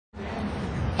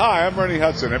Hi, I'm Ernie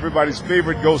Hudson, everybody's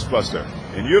favorite Ghostbuster,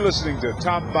 and you're listening to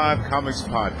Top 5 Comics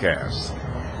Podcast.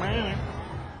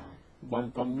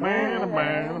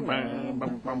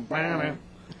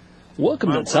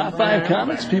 Welcome to Top 5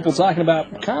 Comics, people talking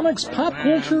about comics, pop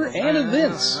culture, and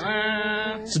events.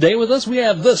 Today with us we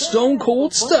have the Stone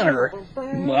Cold Stunner,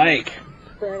 Mike.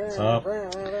 What's up?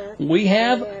 We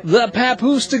have the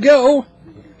Papoose to go,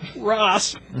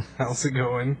 Ross. How's it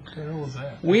going? What the hell was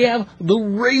that? We have the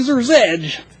Razor's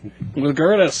Edge with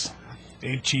Curtis.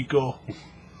 Hey, Chico.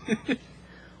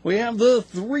 We have the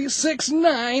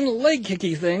 369 leg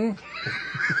kicky thing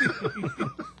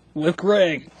with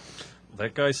Craig.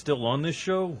 That guy's still on this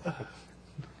show?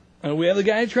 And we have the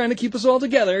guy trying to keep us all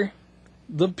together,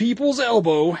 the People's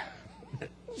Elbow,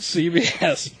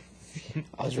 CBS.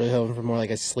 I was really hoping for more like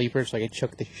a sleeper so I could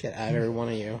choke the shit out of every one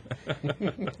of you.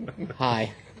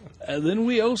 Hi. And then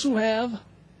we also have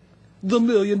the $1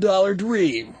 Million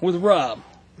Dream with Rob.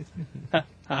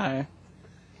 Hi.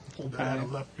 Pulled that out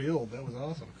of left field. That was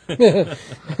awesome.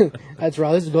 That's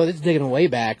right. This is digging way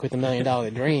back with the $1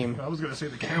 Million Dream. I was going to say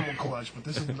the camel clutch, but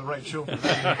this isn't the right show for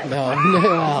that.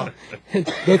 No.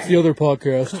 That's the other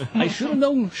podcast. I should have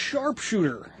known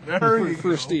Sharpshooter There you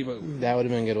for go. Steve-O. That would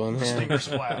have been a good one. Yeah. Stinger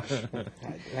splash. I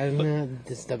don't know.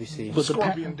 This is WC. But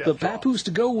Scorpion the Death Drop. Papoose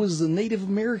to go was the Native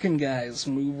American guys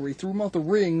where he threw him out the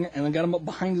ring and then got him up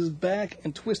behind his back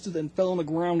and twisted and fell on the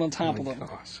ground on top of him.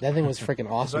 That thing was freaking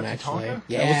awesome, that actually. Tatanka?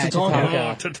 Yeah, That was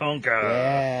Tatanka. Tatanka.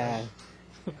 Tatanka. Yeah.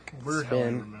 Weird how I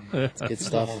Spin. remember. It's good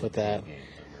stuff with that.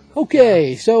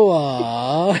 Okay,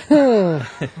 so,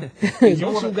 He's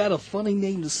also got a funny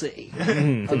name to say. I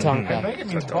think Tatanka. it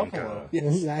means buffalo.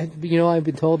 You know, I've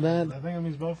been told that. I think it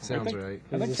means buffalo. Sounds right.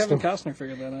 I think Kevin Costner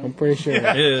figured that I'm out. pretty sure.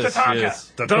 Yes,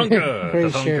 yes. Tatanka.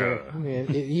 Pretty Tatanka. sure.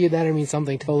 Yeah, either that or means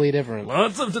something totally different.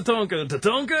 Lots of Tatanka.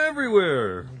 Tatanka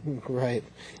everywhere. Right.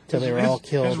 Until they were all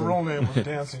killed. His real name was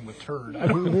Dancing with Turd. I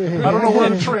don't know where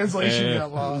the translation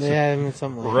got lost. Yeah, I mean,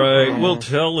 something like Right, that. we'll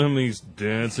tell him he's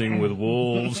dancing with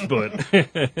wolves, but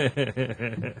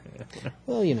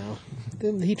Well, you know,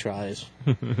 then he tries.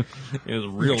 his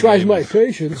real Tries name my is,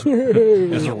 patience.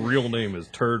 his real name is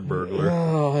Turd Burglar.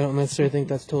 Oh, I don't necessarily think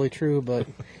that's totally true, but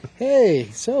hey,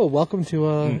 so welcome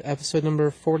to episode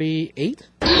number 48.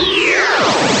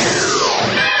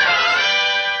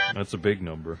 That's a big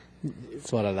number.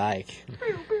 It's what I like.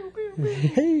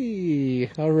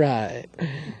 Hey, all right.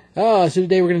 So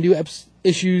today we're gonna do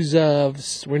issues of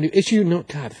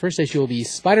the first issue will be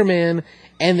Spider-Man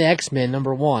and the X-Men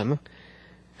 #1.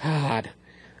 God,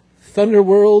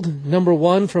 Thunderworld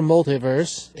 #1 from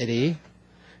Multiverse,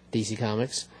 DC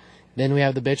Comics. Then we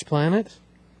have the Bitch Planet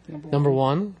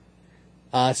 #1,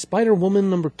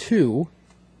 Spider-Woman #2.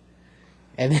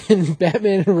 And then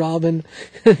Batman and Robin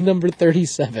number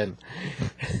 37.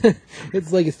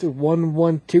 It's like it's 1,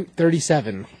 1, 2,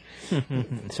 37.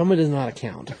 Someone doesn't know how to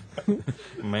count.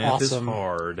 Math Awesome. is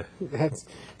hard. That's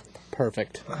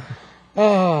perfect.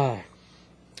 Well,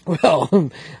 let's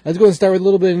go and start with a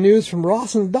little bit of news from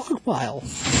Ross and the Dog Pile.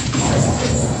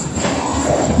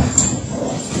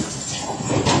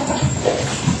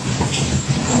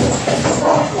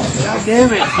 God damn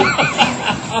it!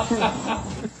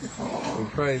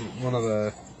 Probably one of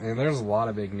the... And there's a lot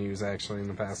of big news, actually, in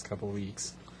the past couple of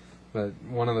weeks. But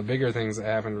one of the bigger things that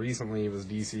happened recently was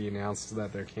DC announced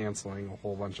that they're canceling a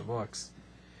whole bunch of books.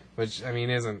 Which, I mean,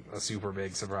 isn't a super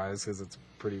big surprise, because it's a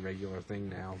pretty regular thing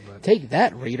now. But Take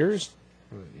that, readers.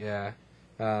 yeah.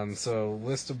 So,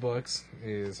 list of books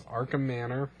is Arkham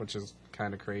Manor, which is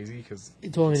kind of crazy, because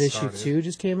It's only issue started. 2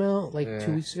 just came out, like Yeah.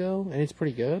 2 weeks ago, and it's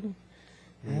pretty good.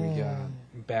 And we got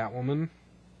Batwoman,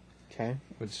 Okay.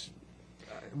 which...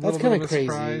 That's kind of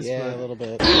crazy. Yeah, a little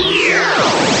bit.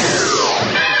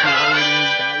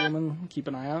 Batwoman, keep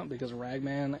an eye out because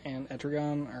Ragman and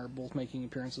Etrigan are both making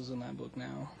appearances in that book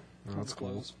now. Oh, that's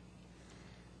cool.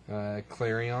 Close.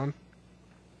 Clarion.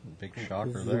 Big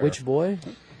shocker The Witch Boy?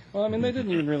 Well, I mean, they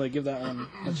didn't even really give that one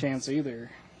a chance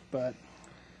either, but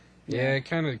Yeah, it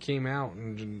kind of came out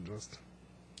and just...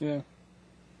 yeah.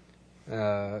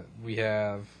 We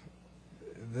have...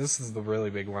 This is the really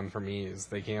big one for me, is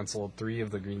they canceled 3 of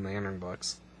the Green Lantern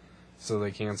books. So they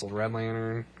canceled Red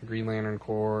Lantern, Green Lantern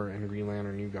Corps, and Green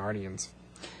Lantern New Guardians.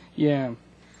 Yeah.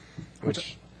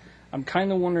 Which, I'm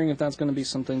kind of wondering if that's going to be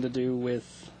something to do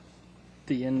with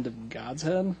the end of God's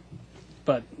Head.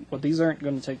 But these aren't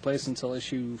going to take place until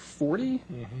issue 40?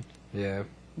 yeah.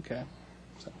 Okay.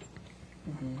 So,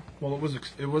 Well,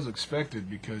 it was expected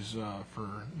because for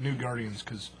New Guardians,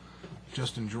 because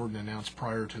Justin Jordan announced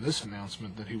prior to this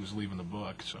announcement that he was leaving the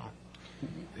book, so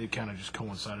it kind of just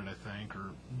coincided, I think,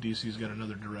 or DC's got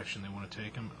another direction they want to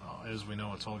take him. As we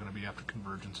know, it's all going to be after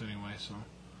Convergence anyway, so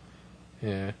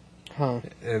Yeah. Huh.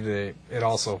 It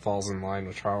also falls in line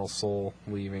with Charles Soule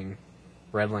leaving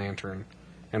Red Lantern,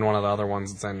 and one of the other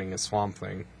ones that's ending is Swamp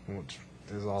Thing, which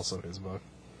is also his book.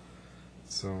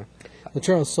 So, Well,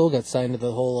 Charles Soule got signed to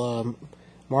the whole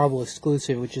Marvel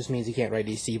exclusive, which just means he can't write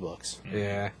DC books.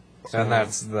 yeah. And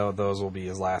those will be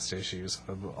his last issues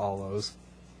of all those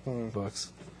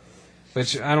books.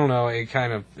 Which, I don't know, it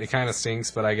kind of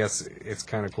stinks, but I guess it's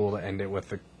kind of cool to end it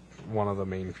with one of the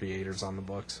main creators on the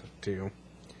books, too.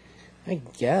 I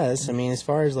guess. I mean, as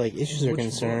far as like issues are Which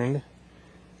concerned,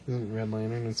 Isn't Red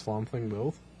Lantern and Swamp Thing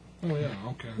both? Oh yeah,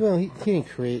 okay. well, he didn't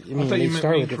create. I mean, thought they you meant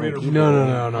start main with different creator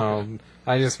people. No.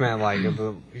 I just meant like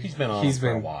He's been on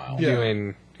for a while.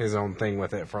 doing his own thing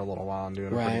with it for a little while and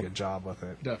doing a Right. pretty good job with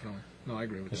it. Definitely. No, I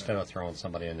agree with Instead that. of throwing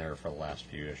somebody in there for the last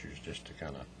few issues just to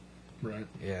kind of... Right.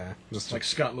 Yeah, just Like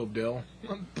Scott Lobdell.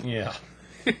 Yeah.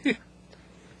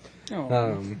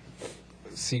 Oh,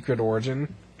 Secret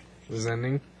Origin is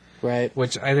ending, Right.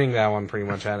 which I think that one pretty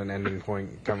much had an ending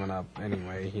point coming up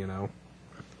anyway.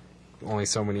 Only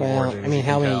so many Well, origins. I mean, you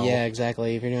how can many? tell. Yeah,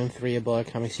 exactly. If you're doing 3 a book,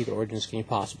 how many secret origins can you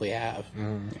possibly have?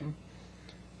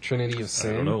 Trinity of I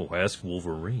Sin. don't know. Ask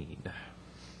Wolverine.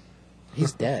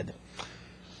 He's dead.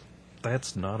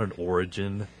 That's not an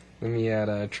origin. Then you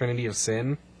had Trinity of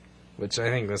Sin, which I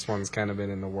think this one's kind of been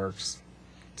in the works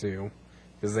too,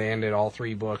 because they ended all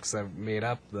 3 books that made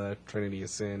up the Trinity of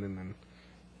Sin and then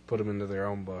put them into their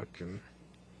own book, and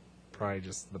probably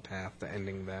just the path to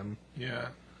ending them. Yeah.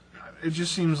 It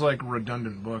just seems like a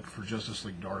redundant book for Justice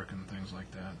League Dark and things like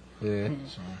that. Yeah.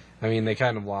 So I mean, they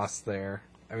kind of lost their.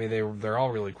 I mean, they're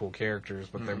all really cool characters,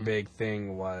 but their big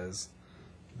thing was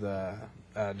the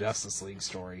Justice League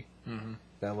story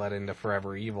that led into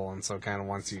Forever Evil, and so kind of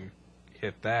once you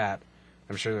hit that,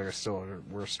 I'm sure there still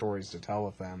were stories to tell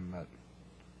with them, but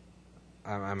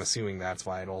I'm assuming that's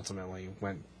why it ultimately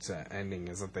went to ending,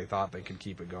 is that they thought they could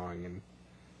keep it going, and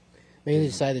Maybe they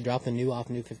decided to drop the new off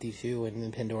New 52, and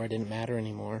then Pandora didn't matter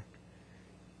anymore.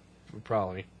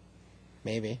 probably.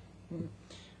 Maybe.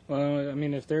 well, I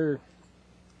mean, if they're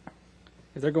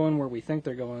going where we think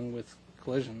they're going with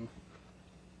Collision,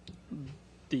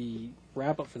 the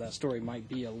wrap up for that story might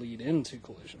be a lead into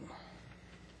Collision.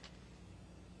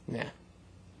 Nah.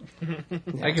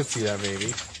 I could see that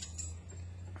maybe.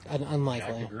 Jack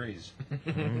Unlikely. agrees.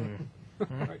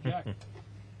 Right, Jack?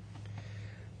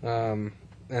 And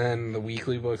then the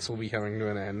weekly books will be coming to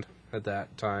an end at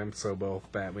that time, so both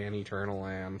Batman Eternal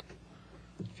and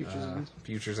Futures End.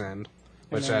 Future's End,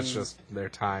 which And that's then- just their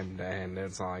time to end.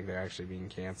 It's not like they're actually being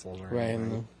canceled or Right.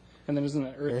 anything. And And then isn't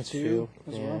it Earth, Earth 2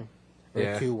 as yeah. well? Earth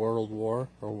Yeah. 2 World War.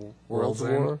 Or World's World's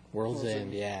End? War? World's World's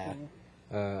End, End, yeah.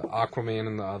 Aquaman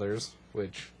and the Others,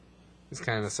 which is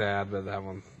kind of sad, but that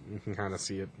one you can kind of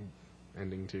see it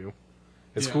ending too.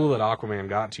 It's Yeah. cool that Aquaman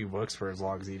got 2 books for as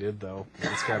long as he did, though.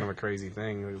 It's kind of a crazy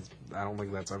thing. I don't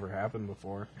think that's ever happened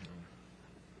before.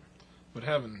 but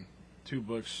having 2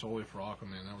 books solely for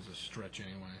Aquaman, that was a stretch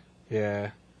anyway.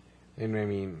 Yeah, and I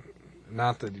mean,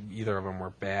 not that either of them were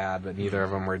bad, but neither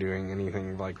of them were doing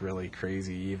anything like really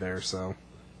crazy either. So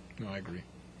No, I agree.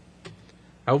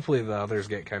 hopefully the others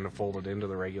get kind of folded into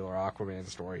the regular Aquaman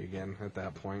story again at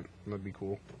that point. That'd be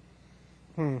cool.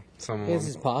 Some of This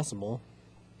is them. possible.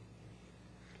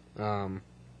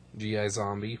 G.I.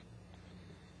 Zombie.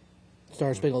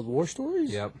 Star Spangled War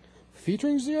Stories? Yep.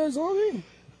 Featuring G.I. Zombie?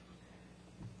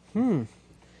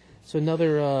 So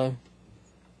another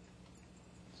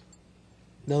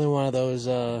one of those,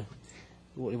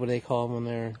 what do they call them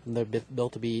when they're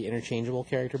built to be interchangeable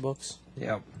character books?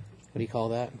 Yep. What do you call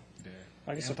that?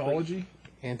 I guess Anthology?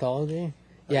 Anthology?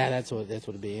 Yeah, that's what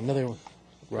it'd be. Another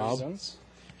Rob? Presents,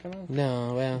 kind of.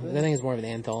 No, well, I think it's more of an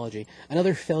anthology.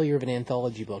 Another failure of an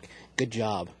anthology book. Good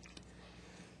job.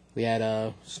 We had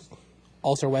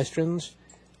All-Star Westerns,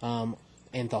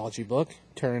 anthology book,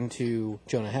 turned to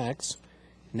Jonah Hex,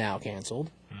 now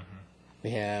canceled.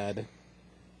 We had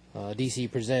DC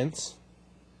Presents,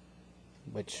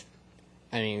 which,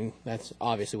 I mean, that's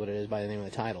obviously what it is by the name of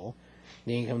the title.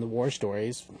 Then come the War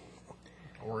Stories,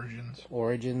 Origins.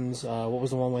 What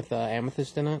was the one with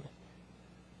Amethyst in it?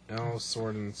 No,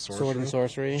 Sword and Sorcery. Sword and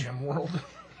Sorcery. Gem World?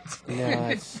 No,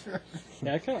 that's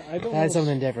Yeah, I don't. that's know.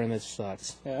 something different that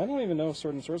sucks. Yeah, I don't even know if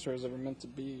Sword and Sorcerer is ever meant to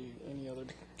be any other.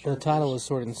 The title was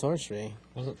Sword and Sorcery.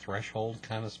 Wasn't Threshold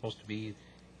kind of supposed to be...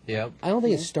 Yep. I don't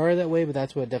think it started that way, but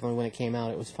that's what definitely when it came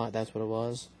out, it was fun. That's what it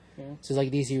was. Yeah. So it's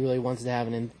like DC really wants to have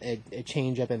a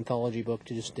change up anthology book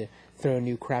to throw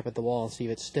new crap at the wall and see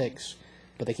if it sticks,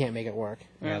 but they can't make it work.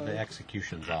 Yeah, the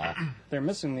execution's off. They're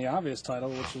missing the obvious title,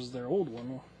 which is their old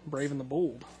one, Brave and the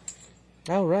Bold.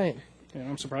 Oh right. And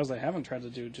I'm surprised they haven't tried to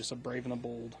do just a Brave and the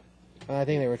Bold. I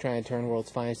think they were trying to turn World's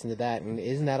Finest into that, and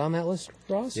isn't that on that list,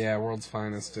 Ross? Yeah, World's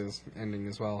Finest is ending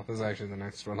as well. This is actually the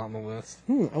next one on the list.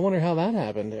 I wonder how that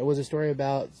happened. It was a story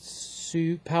about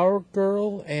Power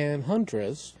Girl and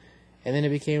Huntress, and then it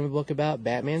became a book about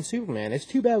Batman Superman. It's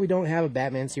too bad we don't have a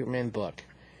Batman Superman book.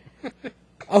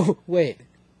 Oh, wait,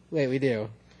 we do.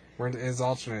 We're in his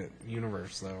alternate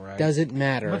universe, though, right? Doesn't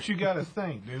matter. But you got to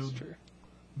think, dude.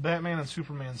 Batman and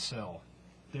Superman sell.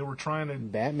 They were trying to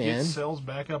Batman. get sales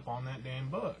back up on that damn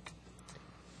book.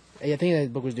 I think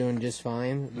that book was doing just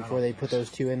fine before don't they think put so.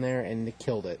 those two in there, and they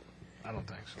killed it. I don't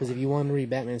think so. Because if you wanted to read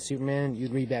Batman and Superman,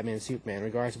 you'd read Batman and Superman,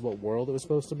 regardless of what world it was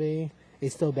supposed to be.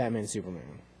 It's still Batman and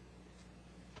Superman.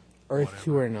 Earth Whatever.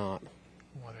 2 or not.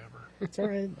 Whatever. It's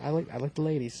alright. I like the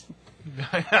ladies.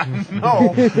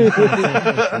 No.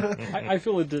 I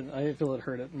feel it did. I feel it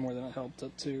hurt it more than it helped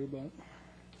it too.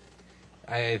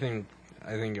 But I think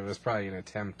it was probably an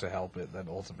attempt to help it that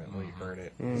ultimately hurt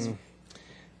it.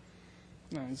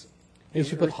 nice. You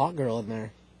should put Hawk Girl in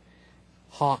there.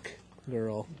 Hawk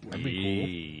Girl. That'd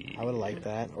be I would like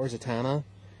that. Or Zatanna.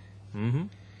 Mm-hmm.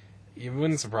 It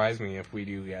wouldn't surprise me if we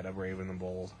do get a Brave and the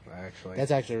Bold, actually.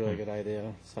 That's actually a really good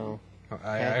idea. So,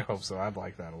 I hope so. I'd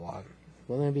like that a lot.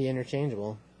 wouldn't it be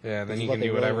interchangeable? Yeah, then This is you what can they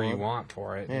do really whatever you want. want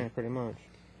for it. Yeah, pretty much.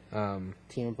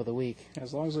 Team up of the week.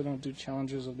 As long as they don't do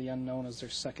Challenges of the Unknown as their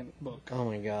second book. Oh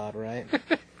my god, right?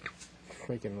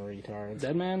 Freaking retards.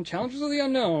 Dead Man, Challenges of the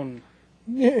Unknown.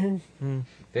 Yeah,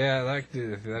 that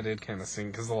did kind of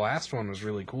sing, because the last one was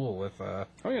really cool with, Oh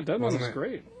yeah, Dead Man Wasn't was it-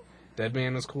 great. Dead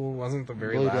Man was cool, wasn't the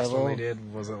very Blue last Devil, one they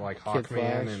did? Was it like Kid Hawkman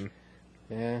Flash. and...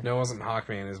 Yeah. No, it wasn't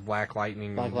Hawkman, it was Black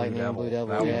Lightning Black and Blue Lightning and Devil. Blue Devil.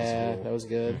 That Yeah, was cool. that was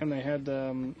good. And they had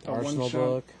a Arsenal one-shot.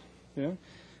 book. Yeah.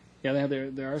 Yeah, they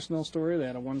had their Arsenal story. They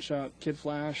had a one-shot Kid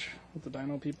Flash with the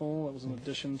Dino people. That was an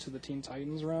addition to the Teen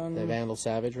Titans run. The Vandal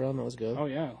Savage run, that was good. Oh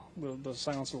yeah, the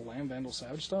Silence of the Lamb, Vandal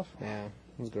Savage stuff. Yeah, it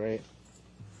was great.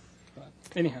 But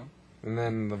anyhow, And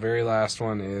then the very last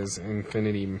one is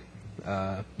Infinity...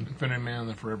 Infinity Man and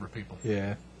the Forever People.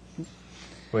 Yeah.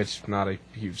 Which, not a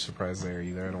huge surprise there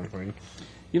either, I don't think.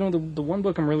 you know the one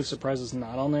book I'm really surprised is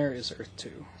not on there is Earth 2.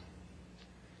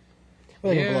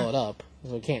 Well, they can Yeah. blow it up.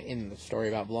 So we can't end the story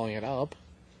about blowing it up.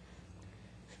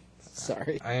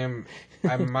 Sorry.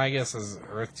 My guess is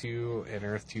Earth 2 and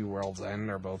Earth 2 World's End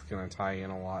are both going to tie in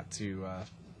a lot to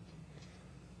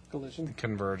Collision.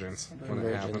 Convergence when it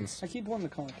Convergence. happens. I keep wanting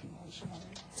to call it Collision.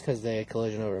 It's because they had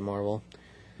Collision over at Marvel.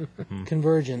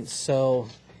 Convergence. So,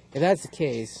 if that's the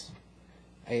case,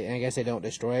 I guess they don't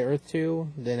destroy Earth 2,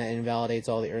 then it invalidates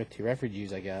all the Earth 2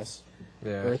 refugees, I guess.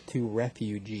 Yeah. Earth 2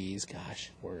 refugees.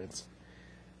 Gosh, words.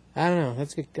 I don't know.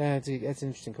 That's good. That's an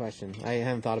interesting question. I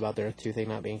hadn't thought about the Earth 2 thing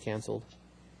not being canceled.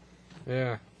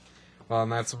 Yeah. Well,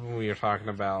 and that's when we were talking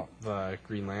about the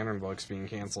Green Lantern books being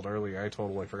canceled earlier. I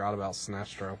totally forgot about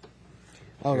Sinestro.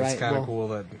 Oh, It's right. kind of Well, cool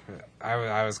that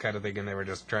I was kind of thinking they were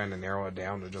just trying to narrow it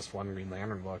down to just one Green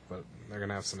Lantern book, but they're going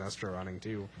to have Sinestro running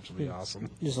too, which will be awesome.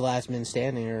 just the last men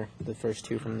standing are the first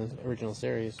two from the original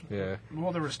series. Yeah.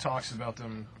 Well, there was talks about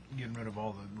them getting rid of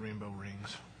all the rainbow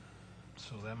rings,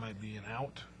 so that might be an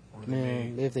out. Or they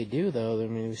Man, may. if they do, though, I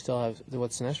mean, we still have...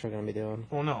 What's Sinestro going to be doing?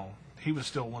 Well, no, he was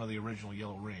still one of the original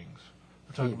yellow rings.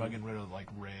 We're talking about getting rid of like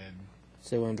red.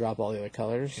 So they want to drop all the other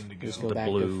colors? Indigo. Just go The back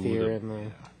blue, to Fear the- and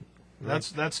the...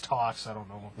 That's talks. I don't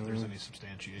know if there's any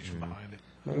substantiation behind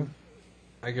it.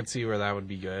 I could see where that would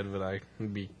be good, but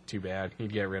it'd be too bad.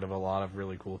 You'd get rid of a lot of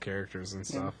really cool characters and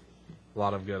stuff. A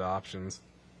lot of good options.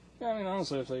 Yeah, I mean,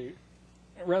 honestly, if they,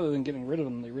 rather than getting rid of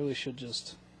them, they really should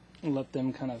just let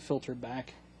them kind of filter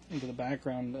back into the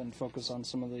background and focus on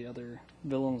some of the other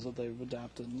villains that they've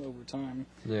adapted over time.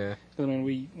 Yeah. I mean,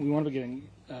 we wound up getting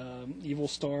Evil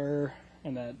Star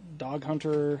and that Dog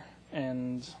Hunter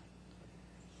and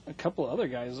a couple of other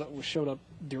guys that showed up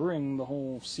during the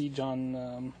whole siege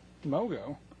on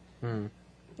Mogo.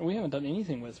 We haven't done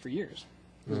anything with for years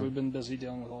because we've been busy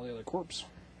dealing with all the other corps.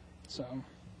 So,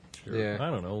 Sure. Yeah. I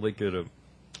don't know. They could have.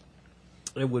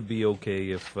 It would be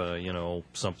okay if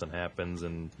something happens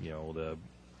and the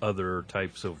other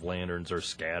types of lanterns are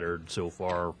scattered so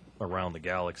far around the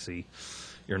galaxy.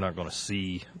 You're not going to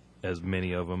see as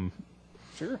many of them.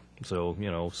 sure.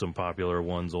 So some popular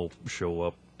ones will show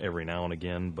up every now and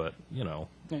again, but Yeah,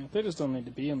 they just don't need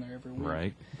to be in there every week.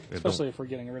 right. It Especially if we're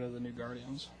getting rid of the new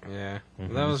Guardians. Yeah.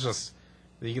 That was just...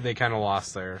 They kind of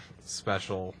lost their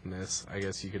specialness, I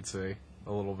guess you could say,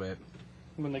 a little bit.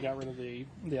 When they got rid of the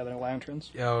other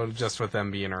lanterns. Just with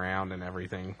them being around and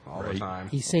everything all the Right. time.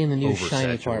 He's saying the new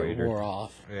shiny part Oversaturated. wore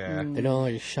off. Yeah. They're no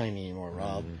longer shiny anymore,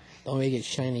 Rob. The only way to get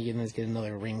shiny again is get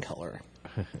another ring color.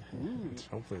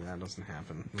 Hopefully that doesn't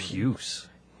happen. Puce.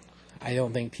 I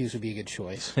don't think puce would be a good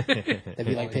choice. That'd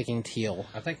be like picking teal.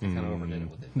 I think they kind of overdid it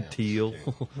with it. now. Teal.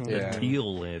 Yeah.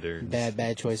 Teal lanterns.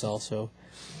 Bad choice also.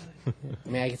 I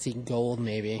mean, I could see gold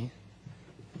maybe.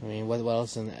 I mean, what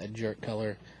else in a jerk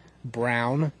color?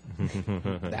 Brown.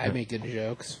 That'd make good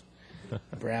jokes.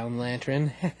 Brown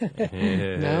lantern.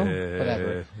 No?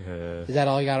 Whatever. Is that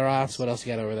all you got, Ross? What else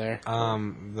you got over there?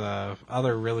 The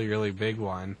other really, really big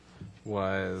one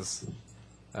was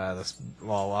this.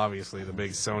 Well, obviously, the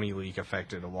big Sony leak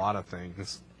affected a lot of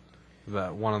things.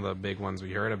 But one of the big ones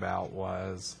we heard about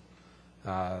was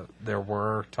there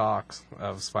were talks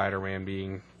of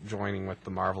Spider-Man joining with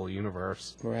the Marvel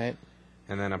Universe, Right.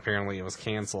 and then apparently it was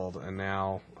canceled, and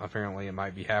now apparently it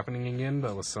might be happening again,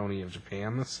 but with Sony of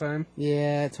Japan this time.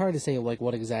 Yeah, it's hard to say like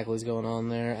what exactly is going on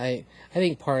there. I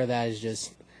think part of that is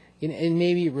just, and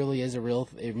maybe it really is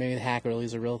maybe the hack really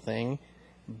is a real thing,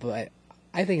 but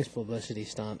I think it's a publicity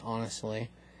stunt, honestly,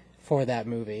 for that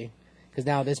movie. Because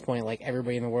now at this point, like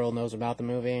everybody in the world knows about the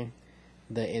movie,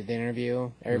 the interview.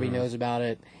 Everybody knows about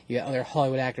it. You got other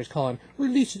Hollywood actors calling,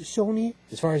 "Release it, Sony."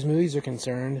 As far as movies are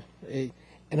concerned,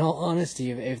 in all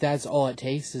honesty, if that's all it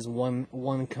takes is one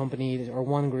company or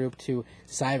one group to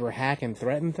cyber hack and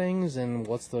threaten things, and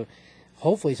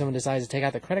hopefully someone decides to take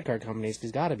out the credit card companies,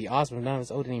 because it's got to be awesome if none of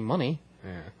us owed any money.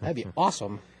 Yeah. That'd be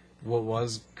awesome. What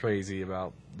was crazy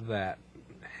about that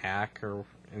hack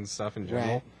and stuff in general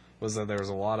Right. was that there was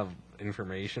a lot of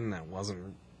information that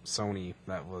wasn't Sony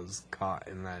that was caught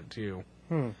in that too.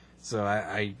 So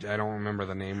I don't remember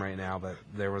the name right now, but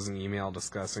there was an email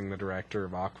discussing the director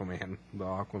of Aquaman, the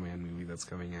Aquaman movie that's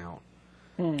coming out.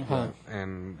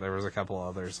 And there was a couple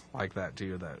others like that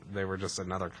too, that they were just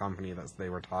another company that they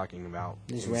were talking about.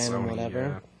 Just in random Sony,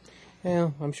 whatever.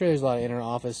 Yeah, I'm sure there's a lot of inner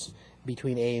office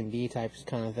between A and B types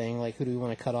kind of thing. Like, who do we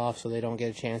want to cut off so they don't get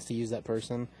a chance to use that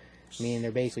person? I mean,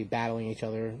 they're basically battling each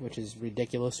other, which is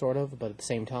ridiculous, sort of, but at the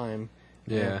same time,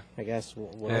 Yeah. I guess.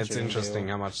 What Yeah, else it's are you gonna interesting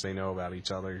do? how much they know about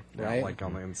each other, Right. like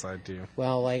on the inside too.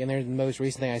 Well, like, and there's the most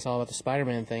recent thing I saw about the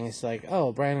Spider-Man thing. It's like,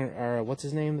 oh, what's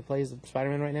his name that plays the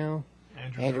Spider-Man right now?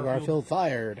 Andrew Garfield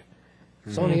fired.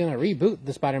 Sony gonna reboot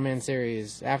the Spider-Man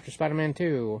series after Spider-Man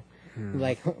 2.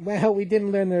 Like, well, we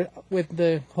didn't learn with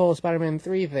the whole Spider-Man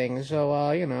 3 thing, so,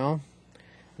 we're gonna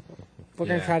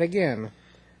Yeah. try it again.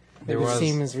 There It would was-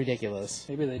 seem as ridiculous.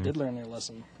 Maybe they did learn their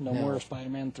lesson. No, No. more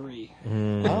Spider-Man 3.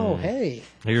 Oh, hey.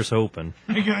 Here's hoping.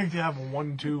 You're going to have a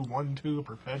 1-2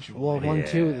 perpetual. Well, 1,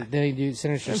 2, then they do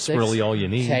Sinister That's 6. really all you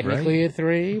need, Technically right? a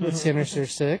 3, but Sinister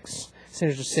 6.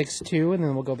 Sinister 6, 2, and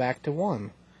then we'll go back to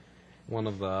 1. One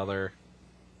of the other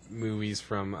movies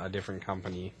from a different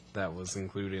company that was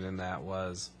included in that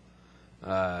was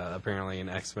apparently an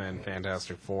X-Men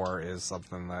Fantastic Four is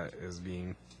something that is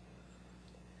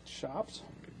Shopped?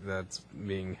 that's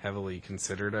being heavily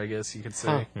considered, I guess you could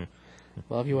say. Huh.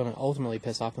 Well, if you want to ultimately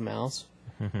piss off the mouse,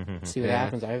 see what Yeah.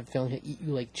 happens. I have a feeling he'll eat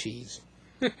you like cheese.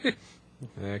 Yeah,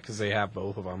 because they have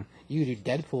both of them. You could do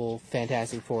Deadpool,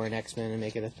 Fantastic Four, and X-Men and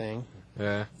make it a thing.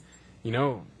 Yeah, you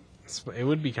know, it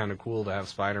would be kind of cool to have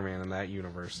Spider-Man in that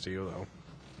universe too,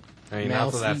 though. I mean, not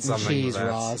Mouse that that's eating something cheese, that's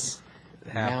Ross.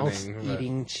 Mouse happening. but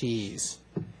eating cheese.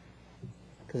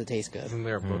 Because it tastes good. Isn't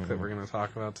there a book that we're going to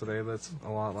talk about today that's a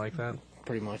lot like that?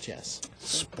 Pretty much, yes.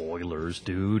 Spoilers,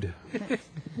 dude.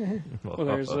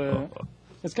 Well,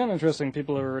 it's kind of interesting.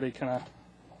 People are already kind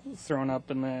of thrown up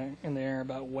in the air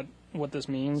about what this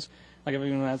means. Like, I've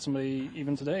even had somebody,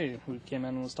 even today, who came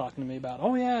in and was talking to me about,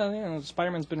 oh, yeah,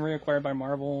 Spider-Man's been reacquired by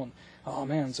Marvel, and, oh,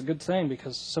 man, it's a good thing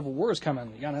because Civil War is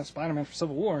coming. You gotta have Spider-Man for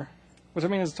Civil War. Which, I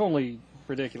mean, is totally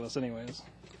ridiculous anyways.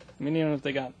 I mean, even if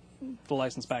they got the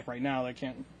license back right now, they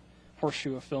can't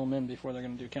horseshoe a film in before they're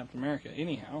going to do Captain America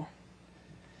anyhow.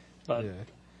 But Yeah.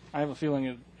 I have a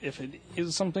feeling if it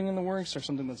is something in the works or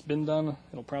something that's been done,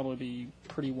 it'll probably be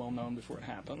pretty well known before it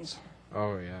happens.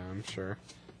 Oh yeah, I'm sure.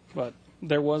 But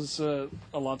there was a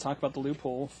lot of talk about the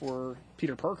loophole for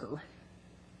Peter Parker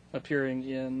appearing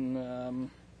in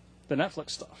the Netflix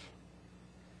stuff.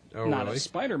 Oh Not really? as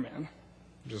Spider-Man,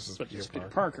 Just as but Peter just Peter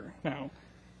Parker. Parker. Now,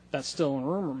 that's still in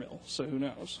rumor mill, so who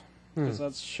knows? Because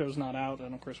that show's not out,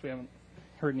 and of course we haven't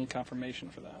heard any confirmation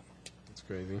for that. That's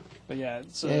crazy. But yeah,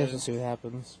 it's Yeah, let's see what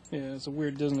happens. it's a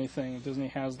weird Disney thing. Disney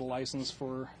has the license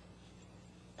for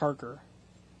Parker,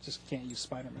 just can't use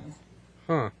Spider-Man.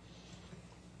 Huh.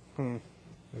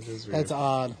 That is weird. That's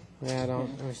odd. Yeah, I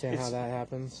don't understand how that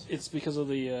happens. It's because of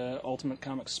the Ultimate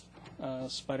Comics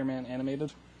Spider-Man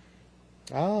animated.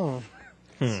 Oh.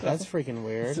 That's freaking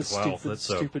weird. It's a Wow, stupid, that's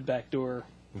a- stupid backdoor.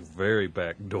 Very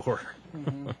back door.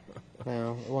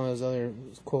 Well, one of those other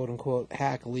quote-unquote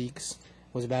hack leaks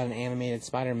was about an animated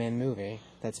Spider-Man movie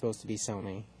that's supposed to be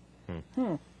Sony.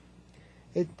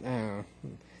 It,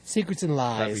 Secrets and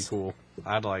Lies. That'd be cool.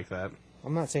 I'd like that.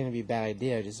 I'm not saying it'd be a bad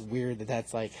idea. Just weird that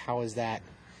that's like, how is that?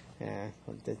 Yeah,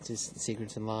 that's just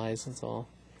Secrets and Lies. That's all.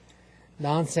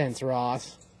 Nonsense,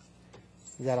 Ross.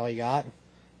 Is that all you got?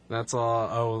 That's all.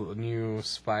 Oh, new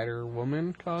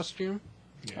Spider-Woman costume?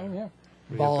 Oh yeah.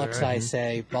 We got Bollocks, that right. I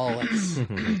say. Bollocks.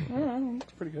 Oh,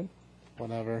 looks pretty good.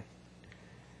 Whatever.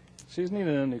 She's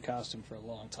needed a new costume for a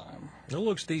long time. It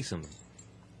looks decent.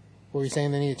 Were you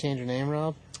saying they need to change her name,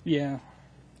 Rob? Yeah.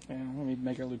 Yeah. Let me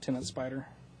make her Lieutenant Spider.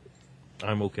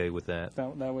 I'm okay with that.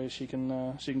 That way she can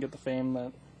get the fame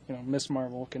that Miss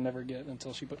Marvel can never get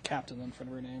until she put Captain in front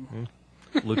of her name.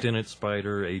 Lieutenant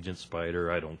Spider, Agent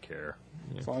Spider, I don't care.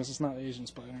 As long as it's not Asian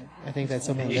Spider. I think that's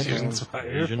something Asian different. Spider.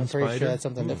 Asian I'm pretty Spider? sure that's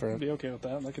something I'd different. be okay with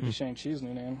that. That could be Shang-Chi's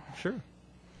new name. Sure.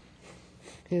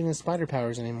 He doesn't have spider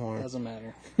powers anymore. Doesn't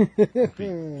matter.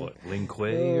 What, Ling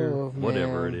Kuei or Oh,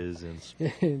 whatever man. it is.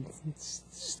 It's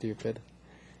stupid.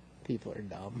 People are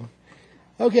dumb.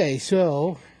 Okay,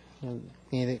 so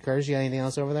anything, Curtis? You got anything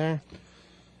else over there?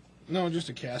 No, just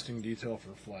a casting detail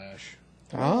for Flash.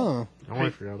 Oh, Oh, I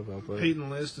forgot about that. Peyton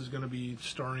List is going to be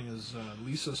starring as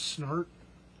Lisa Snart,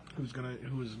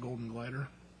 who is Golden Glider.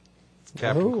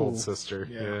 Captain Oh. Cold's sister.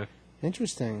 Yeah. Yeah.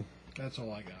 interesting. That's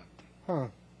all I got. Huh.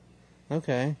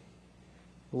 Okay.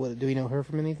 What, do we know her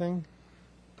from anything?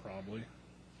 Probably.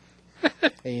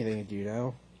 Anything that you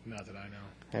know? Not that I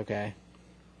know. Okay.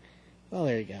 Well,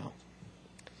 there you go.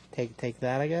 Take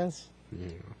that, I guess. Yeah.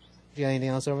 You got anything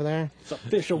else over there? It's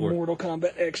official Mortal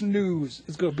Kombat X news.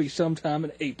 It's going to be sometime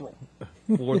in April.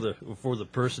 For the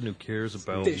person who cares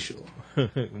about Official.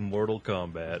 Mortal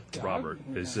Kombat, Robert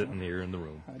is sitting here in the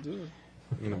room. I do.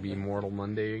 Gonna be Mortal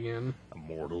Monday again.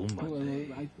 Mortal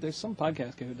Monday. There's some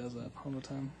podcast guy who does that all the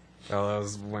time. Oh, that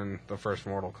was when the first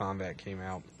Mortal Kombat came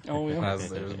out. Oh, yeah?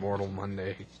 There was Mortal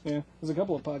Monday. Yeah, there's a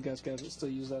couple of podcast guys that still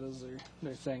use that as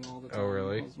their thing all the time. Oh,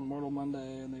 really? It's Mortal Monday,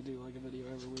 and they do like a video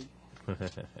every week.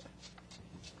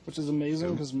 Which is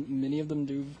amazing because many of them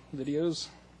do videos.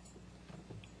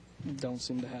 Don't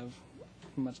seem to have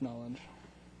much knowledge.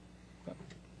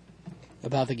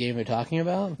 About the game they're talking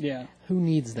about? Yeah, Who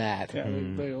needs that? yeah,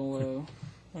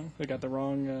 they got the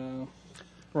wrong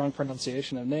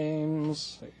pronunciation of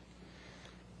names. They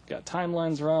got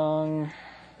timelines wrong.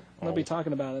 They'll be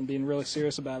talking about it and being really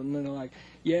serious about it, and then they're like,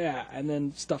 "Yeah," and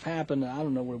then stuff happened, and I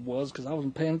don't know what it was because I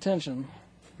wasn't paying attention.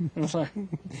 And it's like,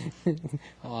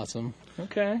 Awesome.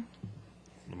 okay.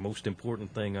 The most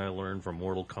important thing I learned from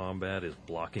Mortal Kombat is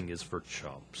blocking is for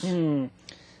chumps.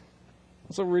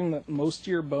 Also reading that most of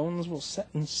your bones will set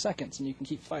in seconds, and you can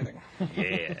keep fighting.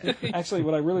 Yeah. Actually,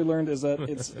 what I really learned is that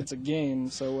it's a game,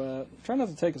 so try not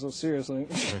to take it so seriously.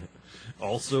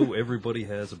 Also, everybody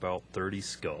has about 30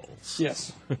 skulls.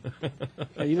 Yes.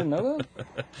 Oh, you didn't know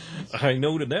that? I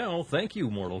know it now. Thank you,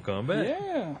 Mortal Kombat.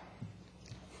 Yeah.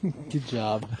 Good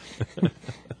job.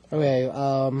 Okay,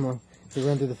 to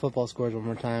run through the football scores one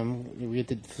more time. We get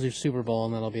the Super Bowl,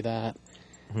 and that'll be that.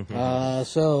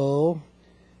 So,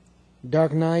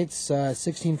 Dark Knights,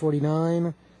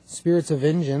 1649. Spirits of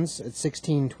Vengeance at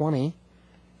 1620.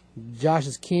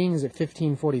 Josh's Kings at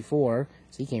 1544.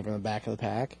 So he came from the back of the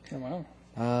pack. Oh,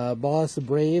 wow. Boss the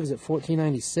Braves at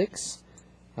 1496.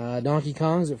 Donkey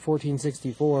Kong's at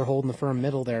 1464, holding the firm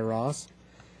middle there, Ross.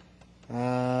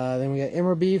 Then we got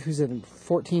Emmer Beef, who's at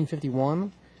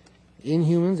 1451.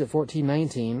 Inhumans at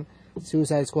 1419.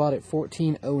 Suicide Squad at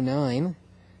 1409.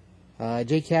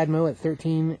 J. Cadmo at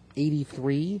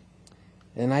 1383.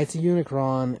 And Knights of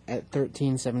Unicron at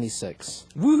 1376.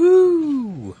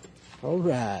 Woohoo! All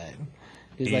right.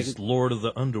 He's Lord of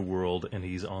the Underworld, and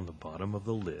he's on the bottom of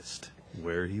the list,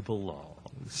 where he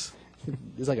belongs.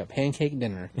 It's like a pancake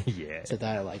dinner. Yeah. Except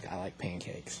I like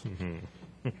pancakes.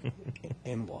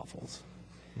 And waffles.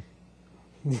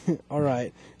 All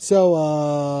right. So,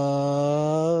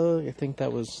 I think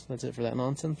that's it for that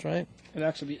nonsense, right? It'll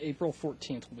actually be April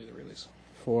 14th will be the release.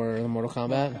 For the Mortal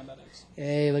Kombat? Combat X.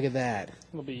 Hey, look at that.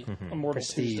 It'll be Immortal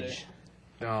Prestige. Tuesday.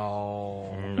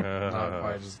 Oh, not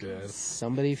quite as good.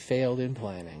 Somebody failed in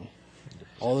planning.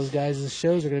 All those guys'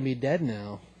 shows are going to be dead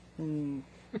now.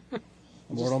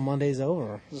 Mortal Monday's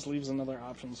over. Just leaves another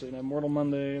option. So you have Mortal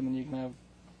Monday, and then you can have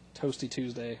Toasty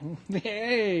Tuesday.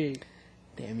 Hey!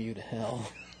 Damn you to hell.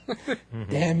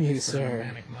 Damn you, sir.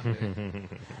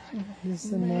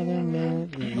 Just another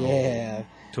man. Yeah.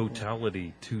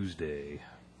 Totality Tuesday.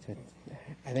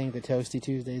 I think the Toasty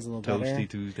Tuesday's a little better. Toasty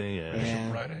Tuesday, yeah.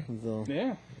 Yeah. Friday. a little-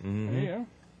 Yeah. Mhm. There you go.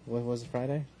 What was it,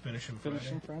 Friday? Finishing Friday.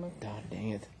 Finishing Friday. God dang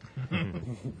it.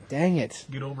 Dang it.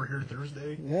 Get over here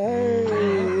Thursday.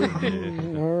 Hey.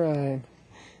 All right.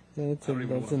 That's, I don't even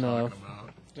know that's what I'm enough. talking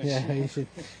about. Yeah, you should.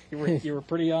 You were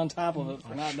pretty on top of it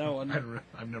for not knowing.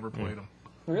 I've never played them.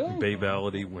 Really?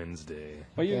 Babality Wednesday.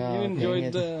 Well, you Okay,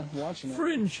 enjoyed yeah. Watching it.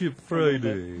 Friendship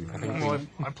Friday. Well,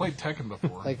 I played Tekken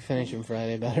before. Like finishing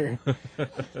Friday better.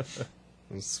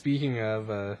 And speaking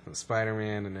of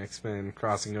Spider-Man and X-Men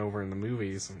crossing over in the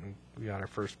movies, we got our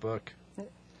first book.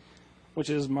 Which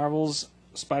is Marvel's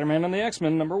Spider-Man and the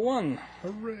X-Men #1.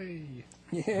 Hooray!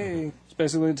 Yay! It's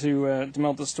basically to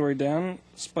melt the story down.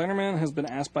 Spider-Man has been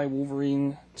asked by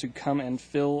Wolverine to come and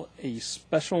fill a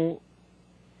special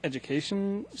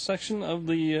education section of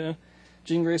the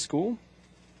Jean Grey School.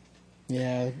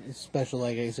 Yeah, it's special,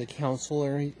 like it's a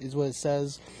counselor is what it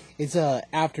says. It's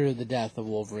after the death of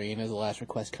Wolverine as a last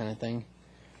request kind of thing.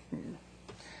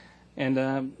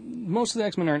 And most of the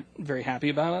X-Men aren't very happy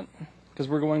about it, because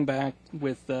we're going back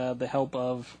with the help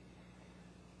of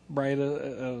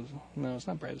no, it's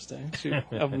not Brightest Day. Shoot,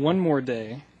 of One More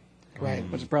Day, Right.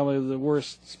 which is probably the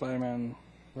worst Spider-Man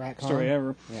Ratcon. story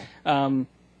ever. Yeah.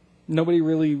 Nobody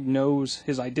really knows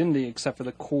his identity except for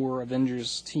the core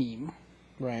Avengers team.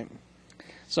 Right.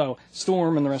 So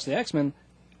Storm and the rest of the X-Men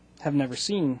have never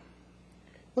seen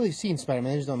Well, they've seen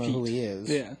Spider-Man, they just don't know who Pete. he is.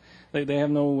 Yeah, they have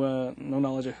no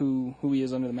knowledge of who he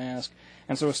is under the mask,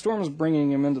 and so Storm is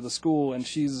bringing him into the school, and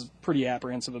she's pretty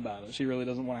apprehensive about it. She really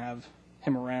doesn't want to have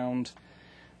him around.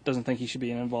 Doesn't think he should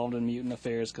be involved in mutant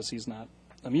affairs because he's not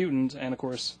a mutant, and of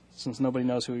course, since nobody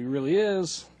knows who he really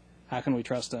is, how can we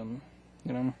trust him?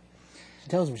 You know? She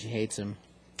tells him she hates him.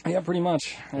 Yeah, pretty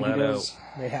much. And Flat he goes,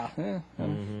 Yeah. yeah,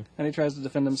 and he tries to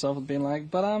defend himself with being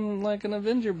like, "But I'm like an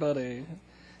Avenger buddy.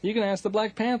 You can ask the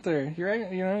Black Panther,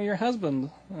 your husband."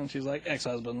 And she's like,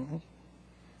 "Ex-husband."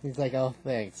 He's like, oh,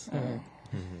 thanks.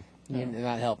 You're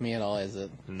not helping me at all, is it?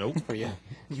 Nope.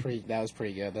 That was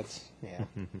pretty good. That's, yeah.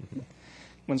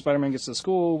 When Spider-Man gets to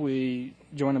school, we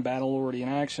join a battle already in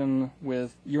action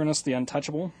with Uranus the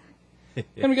Untouchable.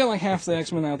 And we got like half the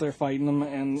X-Men out there fighting him,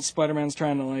 and Spider-Man's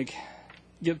trying to like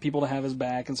get people to have his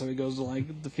back, and so he goes to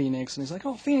like the Phoenix, and he's like,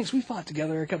 "Oh, Phoenix, we fought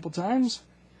together a couple times.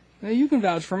 Now, you can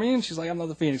vouch for me." And she's like, "I'm not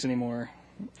the Phoenix anymore."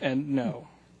 And no.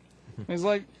 And he's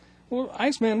like, "Well,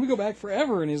 Iceman, we go back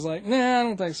forever." And he's like, "Nah, I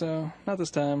don't think so. Not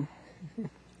this time."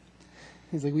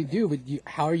 He's like, we do, but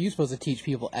how are you supposed to teach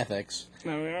people ethics?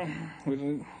 No, we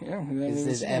didn't. Yeah, we didn't This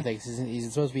even is see him. ethics. He's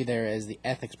supposed to be there as the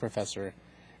ethics professor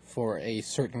for a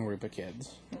certain group of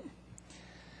kids.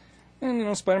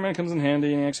 And, Spider-Man comes in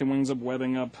handy, and he actually winds up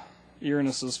webbing up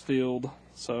Uranus's field,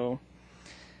 so...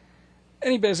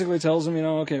 And he basically tells him,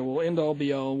 okay, well, end all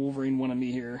be all, Wolverine wanted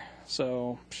me here,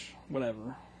 so,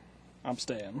 whatever. I'm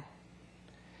staying.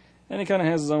 And he kind of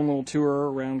has his own little tour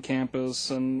around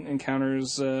campus, and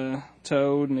encounters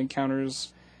Toad, and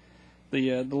encounters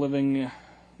the living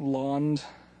Lond,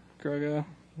 Graga.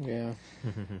 Yeah.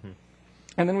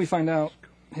 And then we find out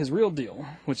his real deal,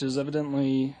 which is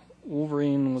evidently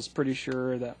Wolverine was pretty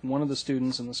sure that one of the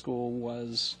students in the school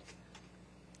was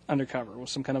undercover,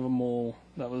 was some kind of a mole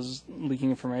that was leaking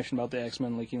information about the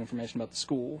X-Men, leaking information about the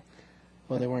school.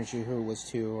 Well, they weren't sure who it was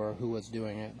to or who was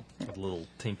doing it. A little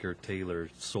Tinker Tailor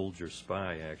soldier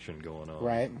spy action going on.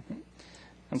 Right.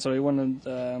 And so he wanted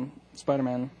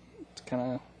Spider-Man to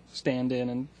kind of stand in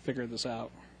and figure this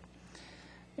out.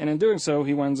 And in doing so,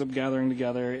 he winds up gathering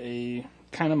together a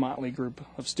kind of motley group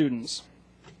of students.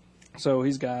 So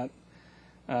he's got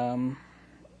Hellion.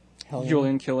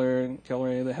 Julian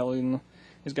Killery, the Hellion.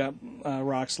 He's got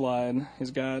Rock Slide.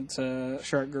 He's got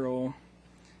Shark Girl.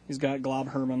 He's got Glob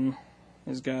Herman.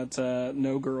 He's got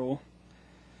No Girl.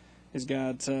 He's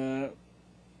got Eye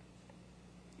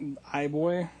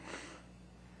Boy.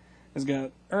 He's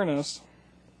got Ernest,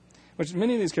 which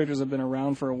many of these characters have been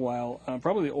around for a while.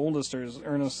 Probably the oldest is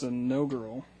Ernest and No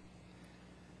Girl.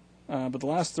 But the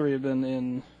last three have been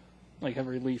in, like,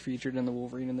 heavily featured in the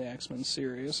Wolverine and the X-Men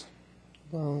series.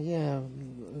 Well, yeah.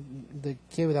 The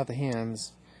kid without the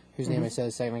hands, whose name I said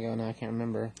a second ago, now I can't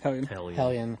remember. Hellion. Hell yeah.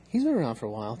 Hellion. He's been around for a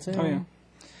while, too. Oh, yeah.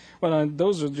 Well,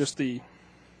 those are just these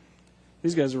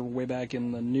guys are way back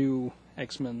in the new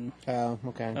X-Men Oh,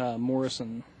 okay.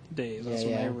 Morrison days. That's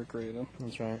when Yeah. they were created.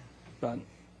 That's right. But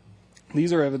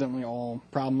these are evidently all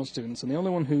problem students, and the only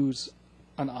one who's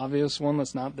an obvious one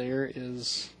that's not there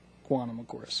is Quantum, of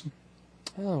course.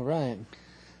 Oh, right.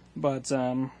 But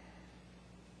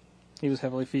he was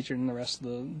heavily featured in the rest of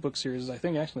the book series. I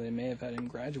think actually they may have had him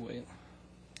graduate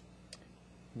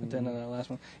at the end of that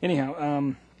last one.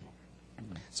 Anyhow,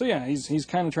 so yeah, he's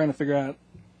kind of trying to figure out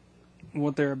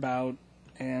what they're about,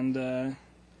 and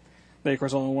they of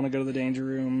course all want to go to the danger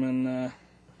room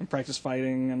and practice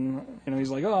fighting, and he's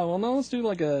like, oh well, no, let's do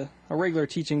like a regular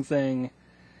teaching thing.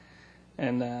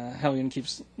 And Hellion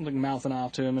keeps like mouthing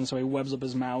off to him, and so he webs up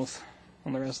his mouth.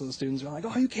 And the rest of the students are like,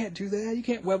 oh, you can't do that. You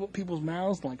can't web up people's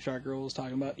mouths. Like Shark Girl was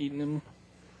talking about eating him.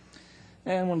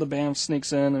 And one of the BAMFs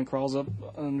sneaks in and crawls up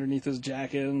underneath his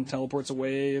jacket and teleports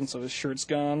away, and so his shirt's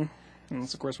gone. And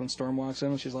that's, of course, when Storm walks in,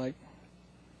 and she's like,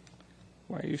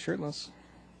 "Why are you shirtless?"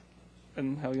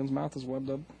 And Helgen's mouth is webbed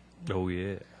up. Oh,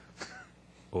 yeah.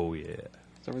 Oh, yeah.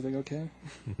 Is everything okay?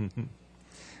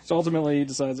 So ultimately, he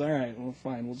decides, all right, well,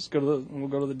 fine, we'll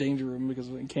go to the danger room because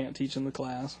we can't teach in the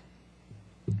class.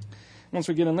 Once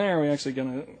we get in there, we're actually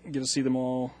gonna get to see them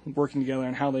all working together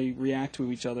and how they react to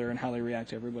each other and how they react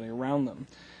to everybody around them.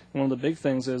 One of the big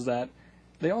things is that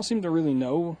they all seem to really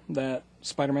know that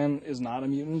Spider-Man is not a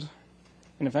mutant,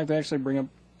 and in fact, they actually bring up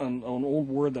an old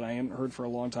word that I hadn't heard for a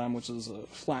long time, which is a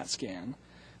flat scan,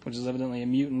 which is evidently a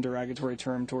mutant derogatory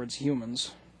term towards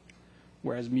humans,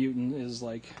 whereas mutant is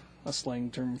like a slang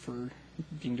term for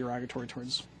being derogatory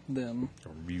towards them.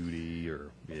 Or beauty, or,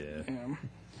 yeah. Yeah.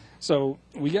 So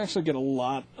we actually get a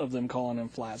lot of them calling him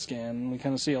flat scan. We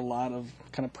kind of see a lot of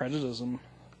kind of prejudice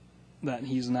that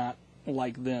he's not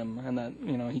like them, and that,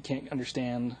 you know, he can't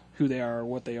understand who they are or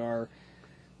what they are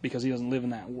because he doesn't live in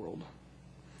that world.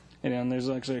 And there's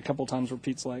actually a couple times where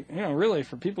Pete's like, you know, really,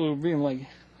 for people who are being like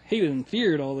hated and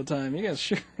feared all the time, you guys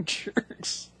sure are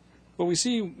jerks. But we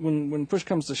see when push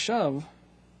comes to shove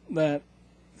that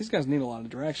these guys need a lot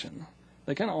of direction.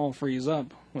 They kind of all freeze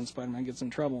up when Spider-Man gets in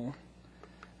trouble,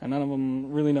 and none of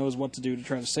them really knows what to do to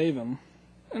try to save him.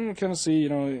 And we kind of see, you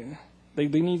know, they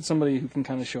need somebody who can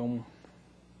kind of show them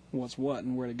what's what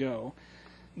and where to go.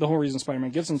 The whole reason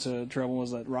Spider-Man gets into trouble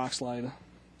is that Rockslide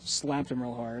slapped him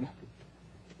real hard,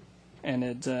 and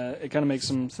it kind of makes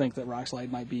him think that Rockslide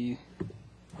might be,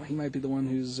 he might be the one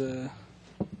who's the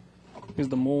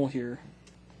mole here.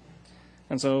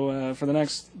 And so for the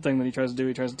next thing that he tries to do,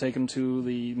 he tries to take him to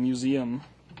the museum.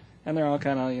 And they're all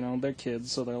kind of, you know, they're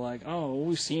kids, so they're like, oh,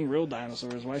 we've seen real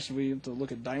dinosaurs. Why should we have to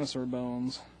look at dinosaur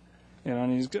bones? You know,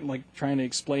 and he's like trying to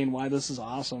explain why this is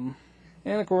awesome.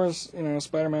 And of course, you know,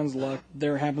 Spider-Man's luck,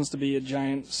 there happens to be a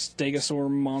giant stegosaur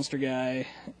monster guy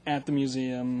at the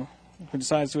museum who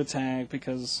decides to attack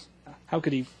because how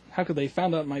could they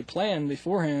found out my plan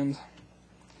beforehand?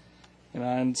 You know,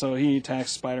 and so he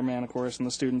attacks Spider-Man, of course, and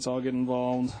the students all get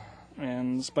involved.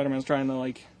 And Spider-Man's trying to,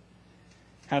 like,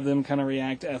 have them kind of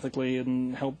react ethically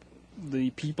and help the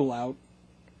people out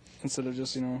instead of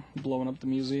just, you know, blowing up the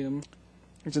museum,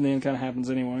 which in the end kind of happens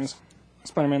anyways.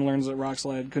 Spider-Man learns that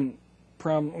Rockslide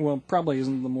probably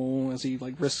isn't the mole, as he,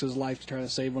 like, risks his life to try to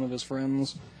save one of his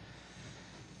friends.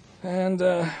 And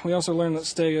we also learn that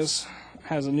Stegus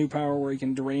has a new power where he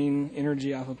can drain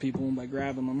energy off of people by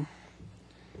grabbing them.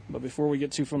 But before we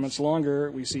get too much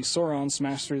longer, we see Sauron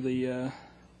smash through the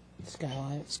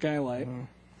skylight.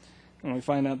 And we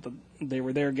find out that they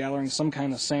were there gathering some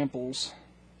kind of samples.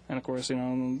 And of course, you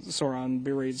know, Sauron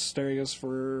berates Stegus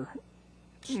for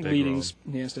leading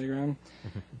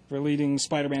for leading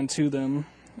Spider-Man to them.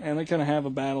 And they kind of have a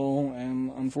battle,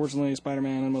 and unfortunately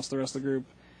Spider-Man and most of the rest of the group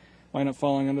wind up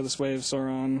falling under the sway of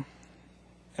Sauron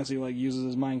as he, like, uses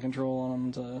his mind control on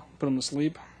them to put them to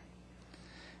sleep.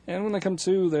 And when they come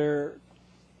to, they're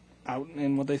out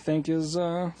in what they think is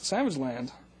Savage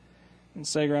Land. And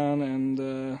Sagron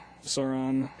and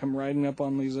Sauron come riding up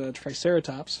on these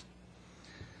Triceratops.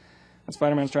 And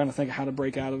Spider-Man's trying to think of how to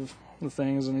break out of the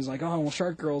things, and he's like, oh, well,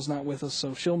 Shark Girl's not with us,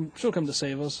 so she'll come to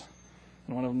save us.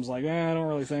 And one of them's like, I don't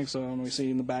really think so. And we see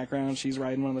in the background, she's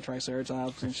riding one of the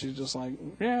Triceratops, and she's just like,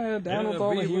 yeah, down with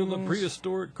all the humans. The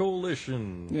prehistoric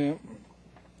coalition. Yeah.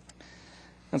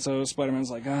 And so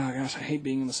Spider-Man's like, oh, gosh, I hate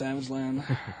being in the Savage Land.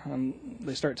 And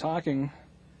they start talking,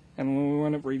 and what we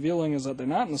wind up revealing is that they're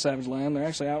not in the Savage Land. They're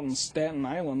actually out in Staten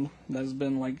Island that has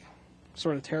been, like,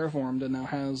 sort of terraformed and now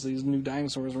has these new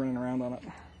dinosaurs running around on it.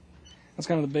 That's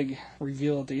kind of the big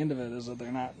reveal at the end of it, is that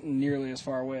they're not nearly as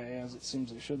far away as it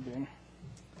seems they should be.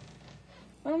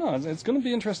 I don't know. It's going to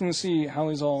be interesting to see how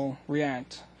these all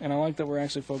react. And I like that we're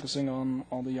actually focusing on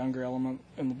all the younger element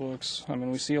in the books. I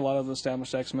mean, we see a lot of the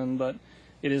established X-Men, but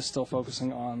it is still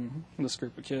focusing on this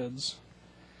group of kids.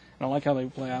 And I like how they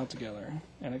play out together.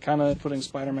 And it kind of putting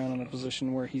Spider-Man in a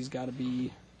position where he's got to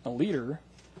be a leader,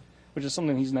 which is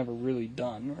something he's never really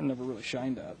done or never really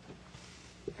shined at.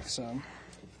 So,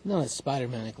 Not as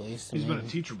Spider-Man, at least. He's been a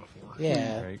teacher before.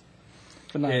 Yeah. Right.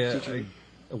 but not a Yeah, teacher.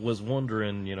 I was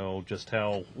wondering, you know, just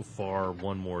how far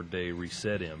One More Day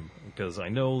reset him. Because I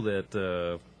know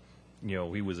that, you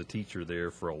know, he was a teacher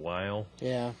there for a while.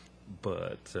 Yeah.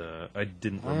 But I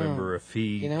didn't remember if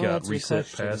he You know, got that's a good reset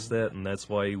question. past that, and that's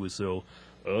why he was so,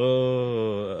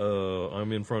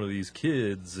 I'm in front of these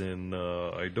kids, and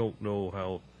I don't know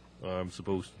how I'm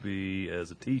supposed to be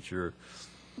as a teacher.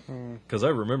 Because I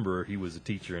remember he was a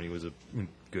teacher, and he was a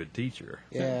good teacher.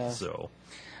 Yeah. So,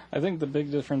 I think the big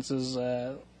difference is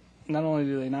not only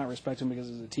do they not respect him because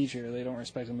he's a teacher, they don't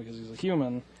respect him because he's a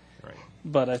human. Right.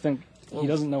 But I think he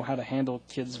doesn't know how to handle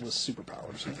kids with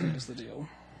superpowers. I think is the deal.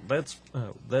 That's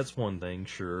one thing,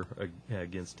 sure,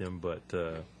 against him, but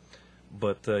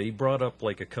he brought up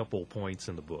like a couple points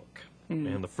in the book,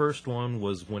 and the first one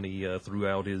was when he threw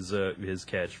out his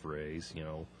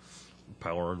catchphrase,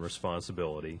 power and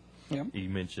responsibility. Yep. He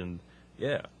mentioned,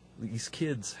 these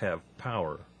kids have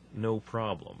power, no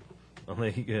problem.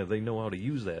 They know how to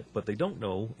use that, but they don't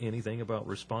know anything about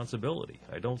responsibility.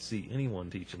 I don't see anyone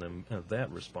teaching them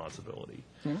that responsibility.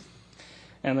 Yeah.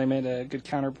 And they made a good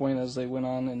counterpoint as they went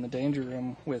on in the Danger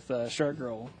Room with Shark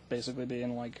Girl basically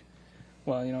being like,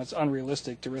 well, it's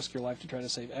unrealistic to risk your life to try to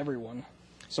save everyone,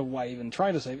 so why even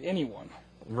try to save anyone?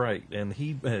 Right, and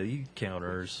he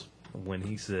counters when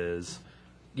he says,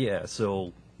 yeah,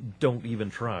 so don't even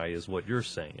try is what you're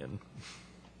saying.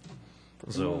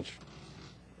 Pretty So, much.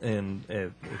 and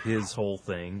his whole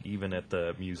thing, even at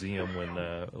the museum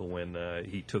when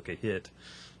he took a hit,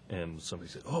 and somebody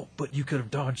said, "Oh, but you could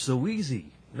have dodged so easy."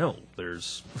 No,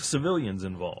 there's civilians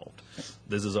involved.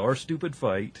 This is our stupid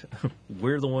fight.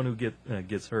 We're the one who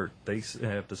gets hurt. They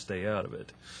have to stay out of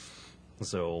it.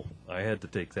 So I had to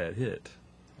take that hit.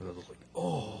 And I was like,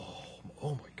 oh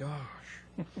my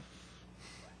gosh.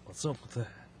 What's up with that?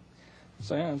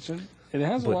 So yeah, it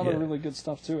has a But lot yeah. of really good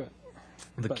stuff to it.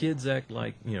 The But- kids act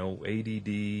like,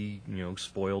 ADD,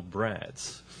 spoiled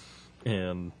brats.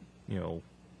 And,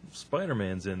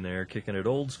 Spider-Man's in there kicking it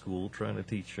old school, trying to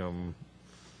teach them,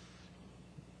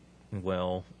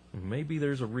 well, maybe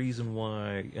there's a reason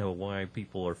why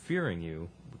people are fearing you,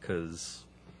 because,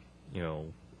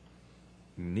 you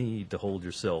need to hold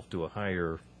yourself to a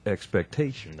higher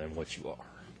expectation than what you are.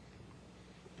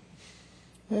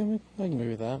 I can agree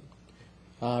with that.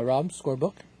 Rob,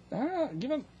 scorebook? I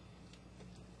give it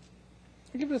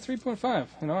a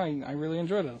 3.5. I really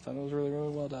enjoyed it. I thought it was really, really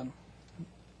well done.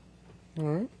 All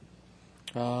right.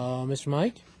 Mr.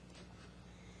 Mike?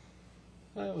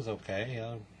 It was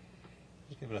okay.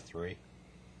 Just give it a 3.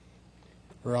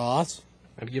 Ross?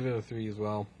 I'd give it a 3 as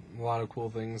well. A lot of cool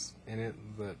things in it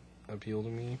that appeal to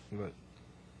me, but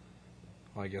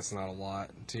I guess not a lot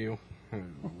too.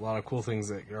 A lot of cool things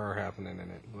that are happening in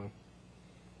it, though.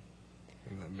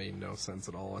 And that made no sense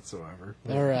at all whatsoever.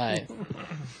 All right.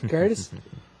 Curtis?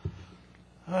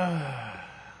 I'll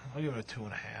give it a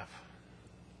 2.5.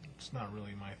 It's not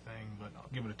really my thing, but I'll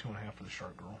give it a 2.5 for the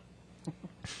Shark Girl.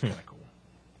 Kind of cool.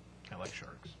 I like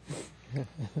sharks.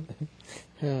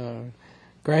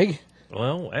 Greg?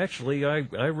 Well, actually,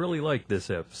 I really like this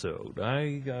episode.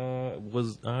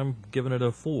 I'm giving it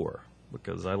a 4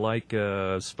 because I like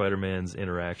Spider-Man's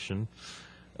interaction.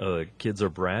 Kids are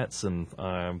brats, and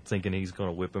I'm thinking he's going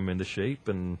to whip them into shape,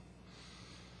 and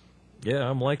yeah,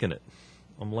 I'm liking it.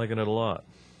 I'm liking it a lot.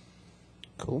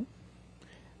 Cool.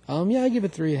 Yeah, I give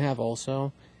it 3.5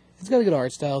 also. It's got a good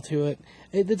art style to it.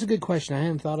 That's a good question. I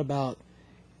hadn't thought about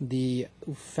the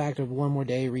fact of one more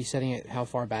day resetting it how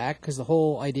far back, because the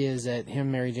whole idea is that him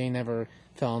and Mary Jane never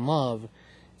fell in love.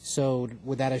 So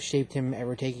would that have shaped him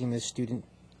ever taking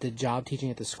the job teaching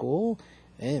at the school?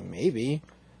 Maybe.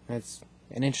 That's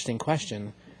an interesting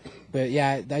question. But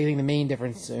yeah, I think the main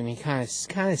difference, and he kind of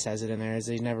says it in there, is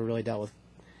that he's never really dealt with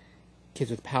kids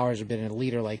with powers or been a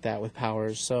leader like that with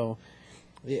powers. So,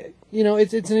 yeah,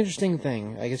 it's an interesting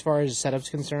thing. Like, as far as setup's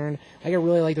concerned, I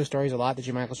really like those stories a lot, the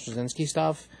J. Michael Straczynski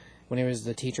stuff, when he was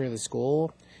the teacher of the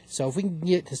school. So if we can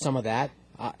get to some of that,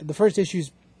 the first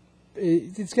issue's,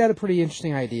 it's got a pretty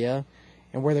interesting idea,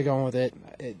 and where they're going with it,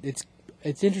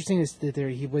 it's interesting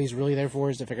that what he's really there for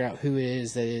is to figure out who it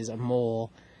is that is a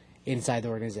mole inside the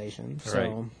organization. So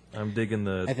Right. I'm digging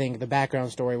I think the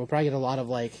background story, we'll probably get a lot of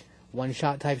like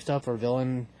one-shot type stuff or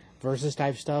villain versus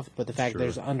type stuff, but the fact Sure.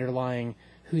 there's underlying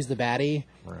who's the baddie,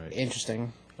 Right.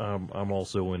 interesting. I'm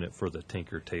also in it for the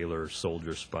Tinker Tailor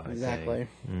Soldier Spy Exactly.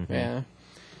 thing. Mhm. Yeah.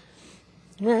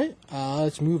 All right.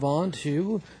 Let's move on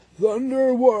to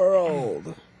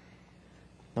Thunderworld.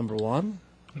 Number 1.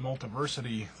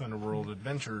 Multiversity Thunderworld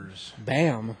Adventures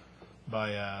Bam.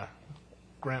 by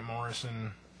Grant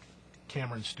Morrison,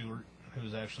 Cameron Stewart,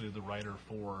 who's actually the writer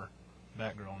for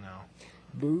Batgirl now.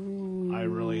 Boo. I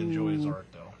really enjoy his art,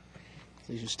 though.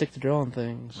 So you should stick to drawing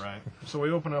things. Right. So we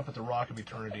open up at the Rock of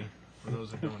Eternity. For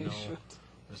those that don't know,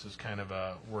 this is kind of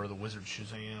where the wizard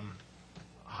Shazam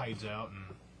hides out, and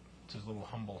it's his little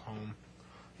humble home.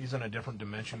 He's in a different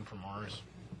dimension from ours,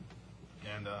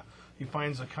 and he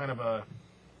finds a kind of a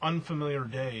unfamiliar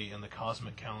day in the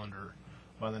cosmic calendar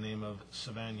by the name of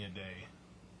Savannah Day.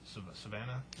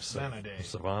 Savannah Day.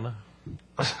 Savannah?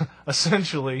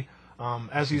 Essentially,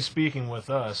 As he's speaking with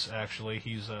us, actually,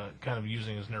 he's kind of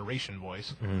using his narration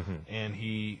voice,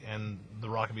 and the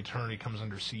Rock of Eternity comes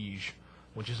under siege,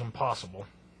 which is impossible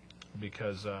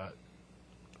because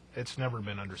it's never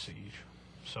been under siege.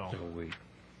 So Oh wait,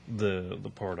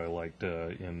 the part I liked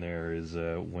in there is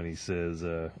when he says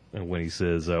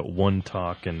one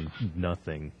talk and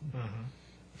nothing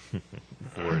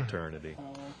for eternity.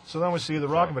 So then we see the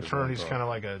Rock of Talk is Eternity is one kind of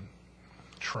like a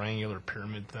triangular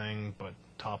pyramid thing, but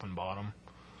top and bottom.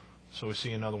 So we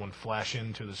see another one flash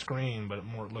into the screen, but it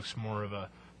looks more of a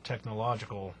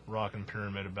technological rock and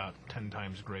pyramid, about 10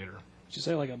 times greater. Did you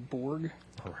say like a Borg?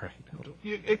 Right.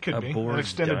 It could A be Borg an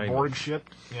extended diamond. Borg ship.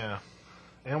 Yeah,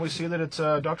 and we see that it's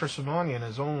Dr. Savani in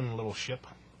his own little ship,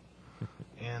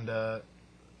 and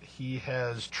he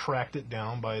has tracked it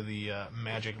down by the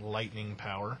magic lightning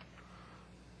power.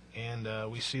 And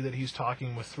we see that he's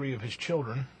talking with 3 of his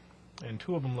children, and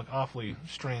 2 of them look awfully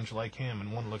strange like him,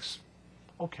 and one looks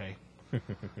okay.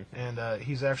 And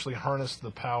he's actually harnessed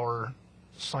the power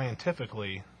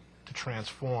scientifically to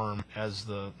transform as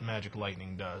the magic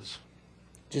lightning does,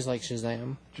 Just like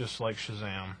Shazam. just like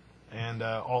Shazam. And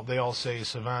they all say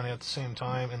Savannah at the same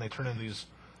time, and they turn into these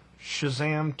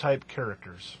Shazam-type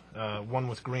characters. One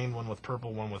with green, one with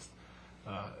purple, one with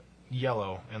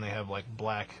yellow, and they have like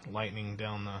black lightning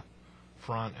down the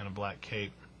front and a black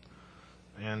cape.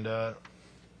 And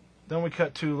then we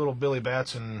cut to little Billy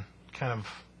Batson kind of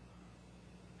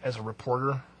as a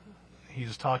reporter.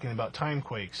 He's talking about time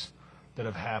quakes that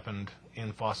have happened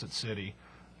in Fawcett City,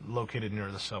 located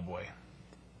near the subway.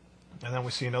 And then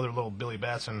we see another little Billy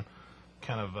Batson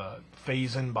kind of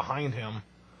phase in behind him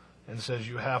and says,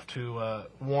 "You have to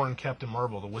warn Captain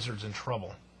Marvel, the wizard's in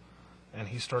trouble." And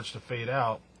he starts to fade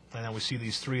out, and then we see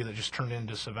these 3 that just turned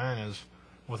into Savannahs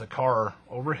with a car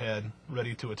overhead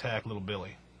ready to attack little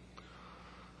Billy.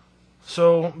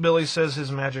 So Billy says his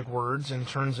magic words and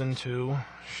turns into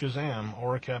Shazam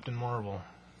or Captain Marvel.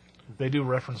 They do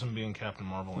reference him being Captain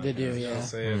Marvel. in They here. do, yeah. I'll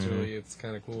say it's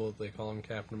kind of cool that they call him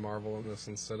Captain Marvel in this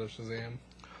instead of Shazam.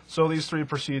 So these 3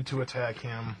 proceed to attack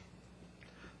him,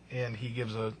 and he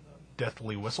gives a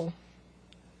deathly whistle,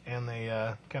 and they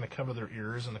kind of cover their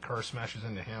ears, and the car smashes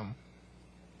into him.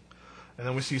 And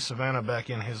then we see Savannah back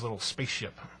in his little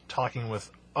spaceship, talking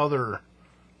with other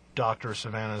Dr.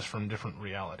 Savannahs from different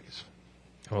realities.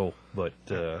 Oh, but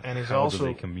And he's how also- do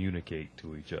they communicate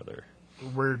to each other?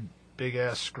 Weird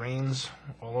big-ass screens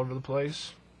all over the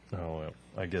place. Oh, well,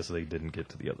 I guess they didn't get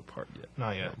to the other part yet.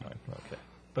 Not yet. Never mind. Okay.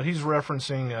 But he's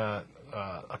referencing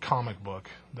a comic book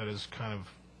that has kind of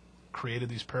created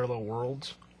these parallel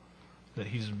worlds that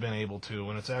he's been able to,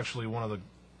 and it's actually one of the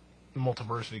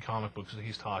multiversity comic books that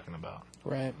he's talking about.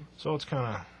 Right. So it's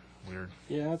kind of weird.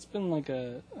 Yeah, it's been like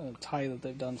a tie that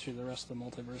they've done through the rest of the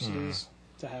multiversities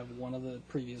to have one of the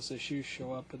previous issues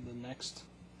show up in the next,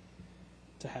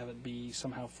 to have it be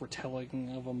somehow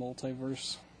foretelling of a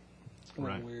multiverse. It's a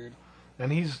little Right. weird.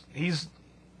 And he's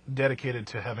dedicated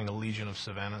to having a legion of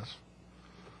Savannahs.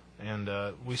 And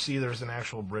we see there's an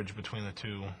actual bridge between the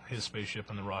 2, his spaceship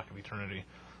and the Rock of Eternity.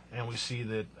 And we see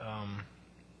that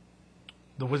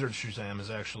the Wizard Shazam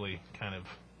has actually kind of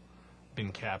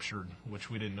been captured, which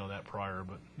we didn't know that prior,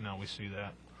 but now we see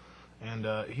that. And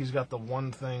he's got the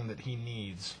one thing that he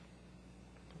needs,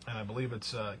 and I believe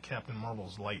it's Captain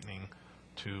Marvel's lightning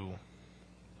to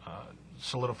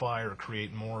solidify or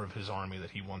create more of his army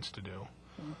that he wants to do.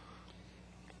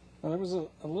 Well, there was a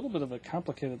little bit of a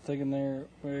complicated thing in there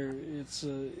where it's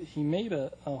he made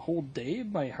a whole day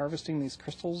by harvesting these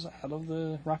crystals out of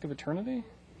the Rock of Eternity.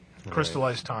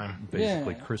 Crystallized time.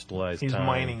 Basically, Yeah. crystallized He's time.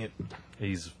 mining it.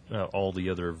 He's all the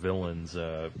other villains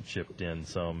chipped in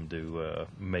some to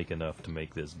make enough to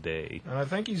make this day. And I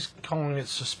think he's calling it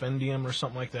suspendium or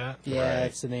something like that. Yeah, Right.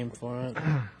 that's the name for it.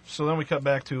 So then we cut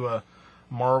back to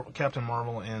Captain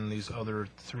Marvel and these other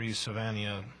 3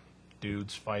 Savannah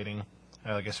dudes fighting.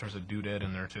 I guess there's a dudette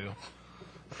in there too.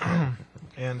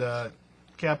 And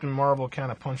Captain Marvel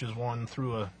kind of punches one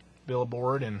through a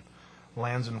billboard and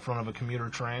lands in front of a commuter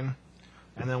train.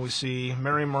 And then we see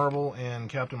Mary Marvel and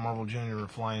Captain Marvel Jr.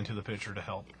 fly into the picture to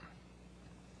help.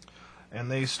 And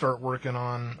they start working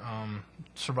on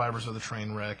survivors of the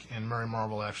train wreck, and Mary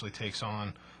Marvel actually takes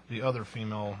on the other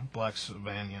female Black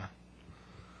Savannah.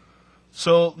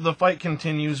 So the fight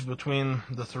continues between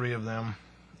the 3 of them,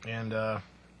 and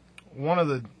one of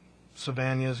the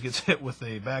Savannahs gets hit with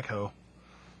a backhoe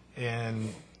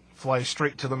and flies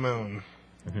straight to the moon.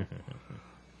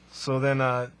 So then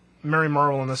Mary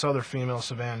Marvel and this other female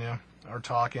Savannah are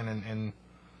talking, and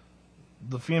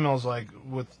the female's like,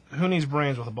 who needs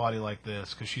brains with a body like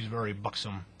this? Because she's very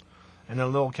buxom. And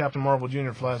then little Captain Marvel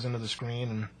Jr. flies into the screen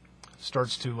and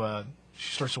starts to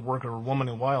she starts to work her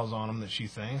womanly wiles on him that she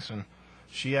thinks, and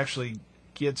she actually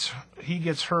he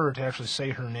gets her to actually say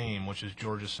her name, which is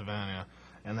Georgia Savannah,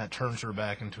 and that turns her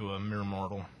back into a mere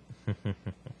mortal.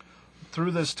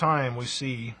 Through this time, we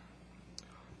see,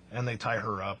 and they tie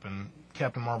her up, and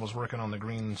Captain Marvel's working on the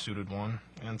green-suited one,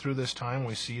 and through this time,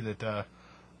 we see that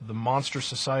the Monster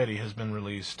Society has been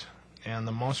released, and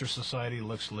the Monster Society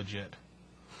looks legit.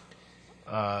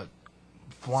 Flying,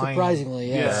 Surprisingly,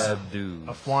 yes. Yeah, dude.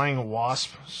 a flying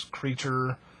wasp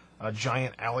creature, a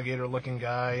giant alligator-looking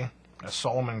guy, a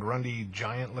Solomon Grundy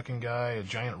giant-looking guy, a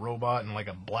giant robot, and like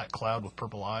a black cloud with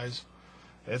purple eyes.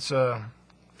 It's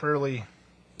fairly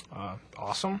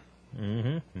awesome.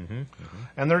 And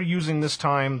they're using this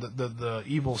time, the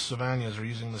evil Savannahs are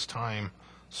using this time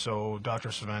so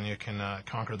Dr. Savannah can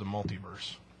conquer the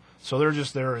multiverse. So they're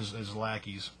just there as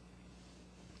lackeys.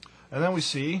 And then we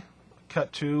see,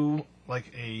 cut to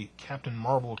like a Captain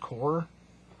Marvel Corps,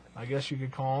 I guess you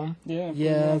could call them. Yeah.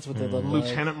 Yeah, that's what they look like.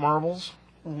 Lieutenant Marvels.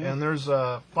 And there's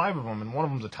 5 of them, and one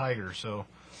of them's a tiger, so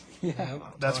Yeah.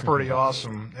 that's pretty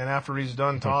awesome. And after he's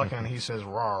done talking, he says,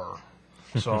 "Rawr."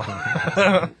 So,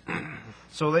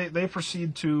 so they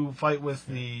proceed to fight with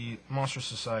the Monster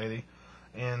Society,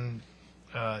 and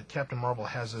Captain Marvel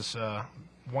has this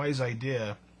wise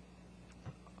idea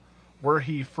where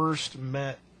he first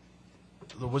met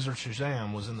the Wizard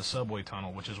Shazam was in the subway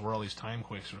tunnel, which is where all these time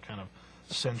quakes are kind of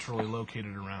centrally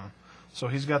located around. So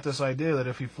he's got this idea that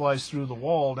if he flies through the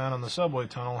wall down in the subway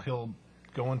tunnel, he'll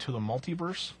go into the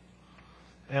multiverse.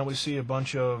 And we see a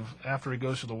bunch of, after he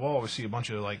goes through the wall, we see a bunch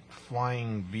of like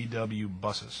flying VW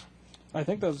buses. I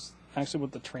think that's actually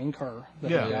what the train car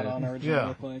that Yeah. he got on originally Yeah.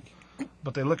 looked like.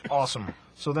 But they look awesome.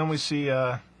 So then we see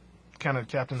kind of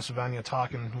Captain Savannah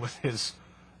talking with his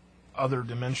other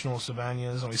dimensional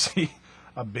Savannahs, and we see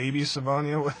a baby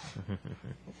Savannah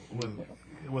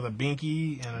with a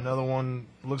binky, and another one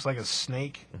looks like a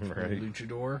snake. Right.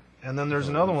 Luchador. And then there's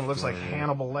another one that looks like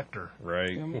Hannibal Lecter.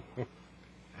 Right.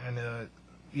 And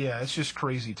yeah, it's just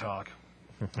crazy talk.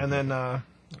 And then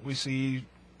we see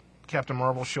Captain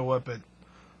Marvel show up at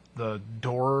the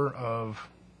door of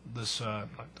this, I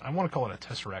want to call it a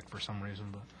Tesseract for some reason,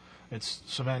 but it's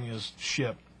Savannah's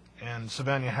ship, and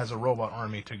Savannah has a robot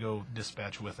army to go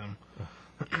dispatch with him.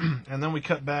 And then we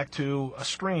cut back to a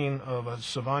screen of a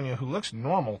Savannah who looks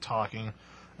normal talking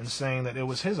and saying that it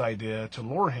was his idea to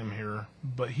lure him here,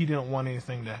 but he didn't want he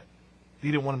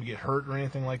didn't want him to get hurt or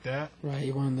anything like that. Right,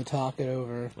 you want him to talk it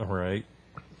over. All right.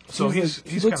 So he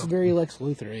he's looks kind of, very Lex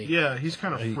Luthor-y. yeah, he's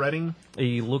kind of fretting.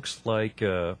 He looks like,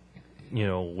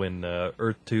 when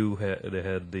Earth 2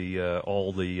 had the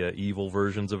all the evil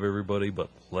versions of everybody, but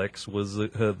Lex was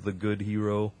the good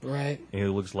hero. Right. And he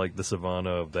looks like the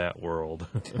Savannah of that world.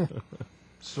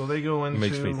 So they go into.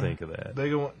 Makes me think of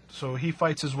that. So he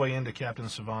fights his way into Captain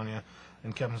Savannah,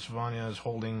 and Captain Savannah is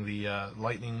holding the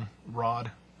lightning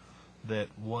rod that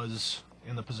was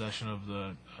in the possession of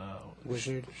the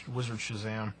Wizard. Wizard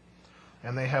Shazam,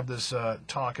 and they have this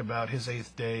talk about his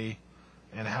 8th day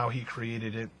and how he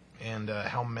created it, and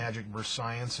how magic versus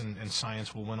science, and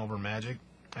science will win over magic.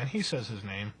 And he says his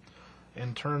name,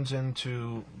 and turns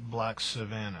into Black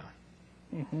Savannah,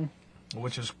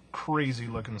 which is crazy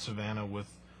looking Savannah with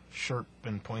sharp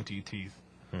and pointy teeth.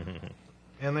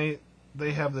 And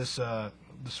they have this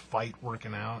this fight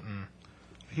working out, and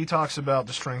he talks about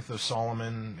the strength of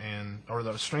Solomon or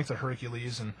the strength of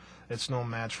Hercules, and it's no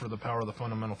match for the power of the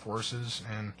fundamental forces.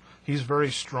 And he's very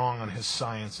strong on his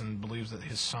science and believes that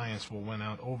his science will win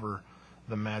out over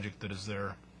the magic that is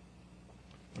there.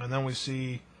 And then we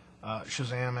see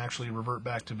Shazam actually revert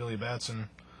back to Billy Batson,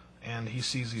 and he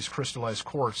sees these crystallized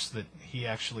quartz that he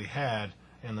actually had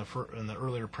in the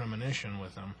earlier premonition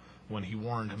with him when he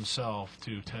warned himself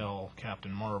to tell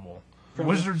Captain Marvel.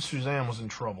 Wizard Shazam was in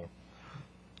trouble.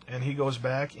 And he goes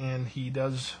back and he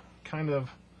does kind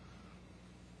of,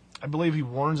 I believe he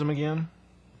warns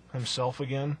himself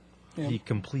again. Yeah. He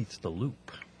completes the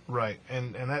loop. Right,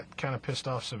 and that kind of pissed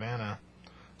off Savannah.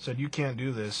 Said, you can't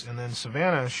do this. And then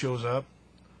Savannah shows up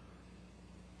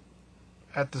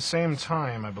at the same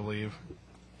time, I believe,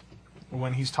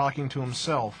 when he's talking to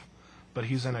himself, but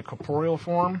he's in a corporeal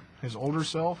form, his older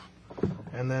self,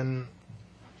 and then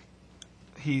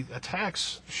he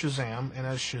attacks Shazam, and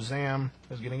as Shazam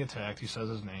is getting attacked, he says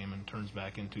his name and turns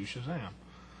back into Shazam.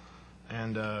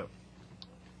 And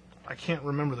I can't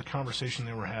remember the conversation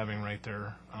they were having right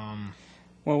there.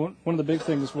 Well, one of the big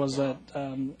things was that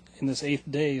in this 8th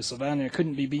day, Savannah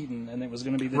couldn't be beaten, and it was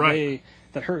going to be the Right. day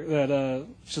that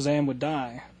Shazam would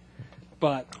die.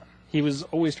 But he was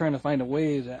always trying to find a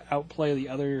way to outplay the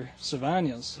other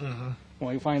Savannahs. Well,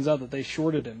 he finds out that they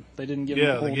shorted him. They didn't give him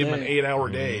the whole they gave him an day. 8-hour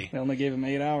day. They only gave him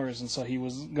 8 hours, and so he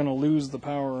was going to lose the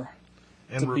power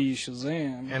to be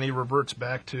Shazam. And he reverts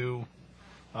back to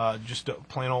just a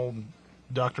plain old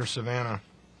Dr. Savannah.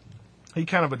 He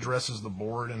kind of addresses the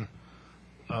board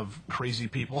of crazy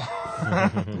people.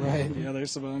 Right. Yeah, they're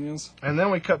Savanians. And then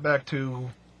we cut back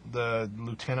to the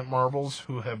Lieutenant Marvels,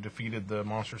 who have defeated the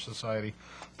Monster Society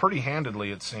pretty handedly,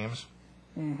 it seems.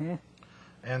 Mm-hmm.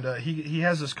 And he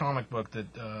has this comic book that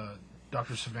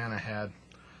Dr. Savannah had,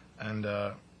 and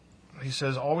he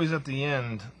says always at the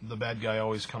end, the bad guy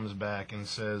always comes back and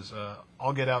says,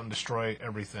 "I'll get out and destroy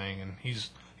everything." And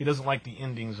he doesn't like the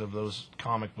endings of those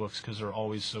comic books because they're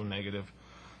always so negative.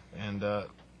 And the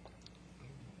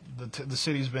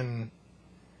city's been,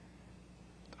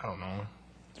 I don't know.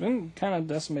 It's been kind of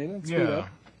decimated. It's beat up.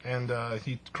 And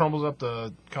he crumbles up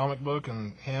the comic book,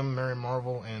 and him, Mary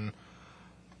Marvel, and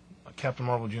Captain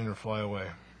Marvel Jr. fly away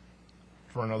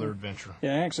for another adventure.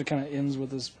 Yeah, it actually kind of ends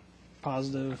with this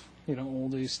positive,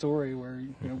 oldie story where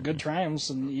good triumphs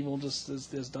and evil just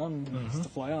is done. It's to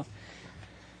fly off.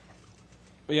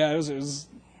 But yeah, it was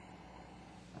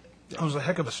a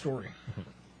heck of a story.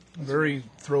 Very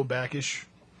throwbackish.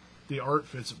 The art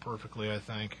fits it perfectly, I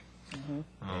think.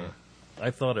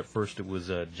 I thought at first it was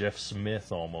Jeff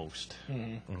Smith almost.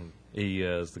 He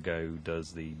is the guy who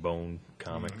does the Bone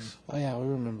comics. Oh yeah, we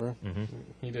remember.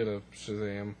 He did a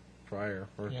Shazam prior,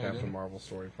 or Yeah, he Captain did. Marvel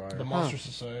story prior. The Monster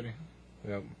Society.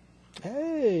 Yep.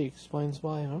 Hey, explains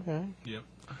why. Okay. Yep.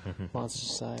 Monster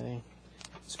Society.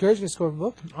 Scourge gonna score a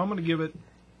book. I'm going to give it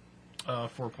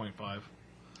 4.5.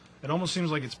 It almost seems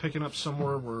like it's picking up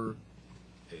somewhere where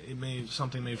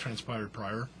something may have transpired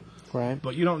prior. Right.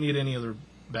 But you don't need any other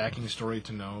backing story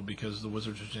to know because the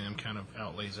Wizards of Shazam kind of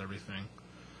outlays everything.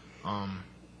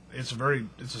 It's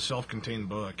a self-contained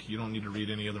book. You don't need to read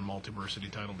any other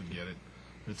multiversity title to get it.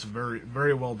 It's very,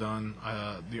 very well done.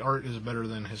 The art is better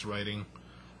than his writing.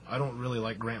 I don't really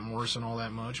like Grant Morrison all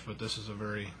that much, but this is a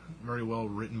very, very well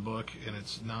written book, and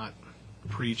it's not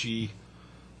preachy.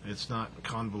 It's not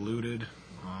convoluted.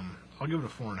 I'll give it a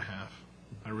 4.5.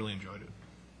 I really enjoyed it.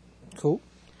 Cool.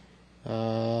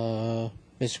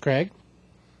 Mr. Craig.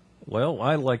 Well,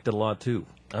 I liked it a lot too.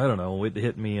 I don't know, it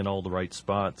hit me in all the right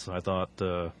spots. I thought,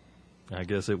 I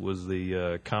guess it was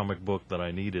the comic book that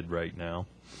I needed right now.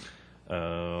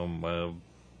 The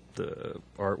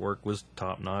artwork was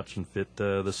top notch and fit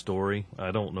the story.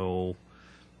 I don't know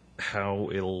how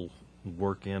it'll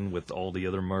work in with all the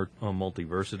other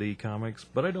multiversity comics,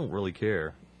 but I don't really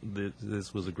care.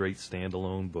 This was a great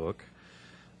standalone book.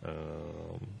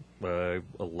 I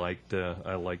liked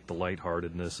the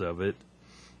lightheartedness of it,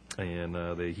 and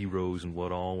the heroes and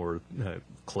what all were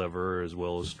clever as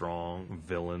well as strong.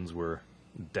 Villains were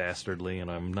dastardly, and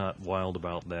I'm not wild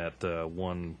about that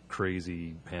one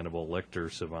crazy Hannibal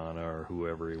Lecter Savannah or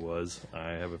whoever he was.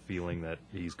 I have a feeling that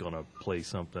he's going to play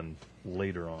something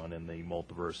later on in the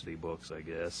multiversity books, I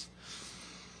guess.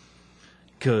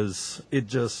 Because it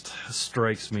just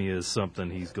strikes me as something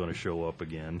he's going to show up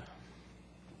again.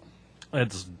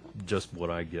 That's just what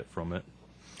I get from it.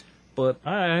 But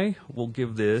I will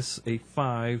give this a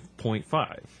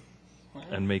 5.5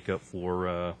 and make up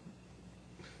for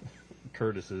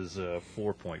Curtis's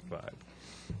 4.5.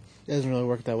 It doesn't really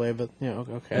work that way, but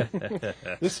okay.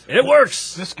 It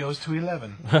works! This goes to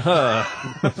 11.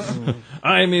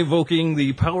 I'm evoking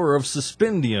the power of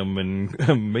Suspendium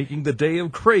and making the day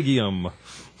of Craigium.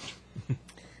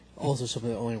 Also, something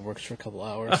that only works for a couple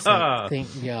hours. So thank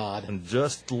God. And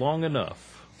just long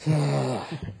enough. All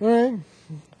right.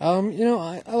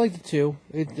 I liked it too.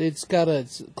 It's got a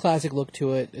classic look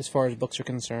to it as far as books are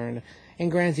concerned. And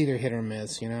Grant's either hit or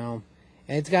miss, And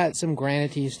it's got some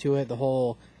granities to it. The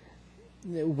whole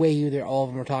way all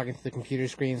of them are talking through the computer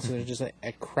screen, so there's just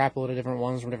a crap load of different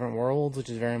ones from different worlds, which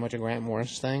is very much a Grant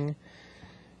Morris thing.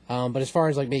 But as far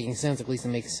as making sense, at least it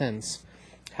makes sense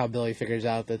how Billy figures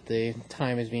out that the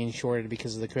time is being shorted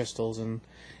because of the crystals, and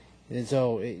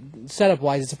so setup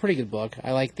wise, it's a pretty good book.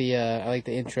 I like the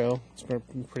intro; it's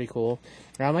pretty cool.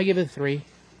 I give it a 3.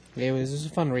 It was a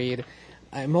fun read.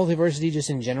 Multiversity, just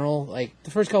in general,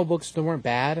 the first couple books they weren't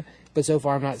bad, but so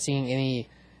far I'm not seeing any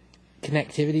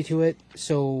connectivity to it,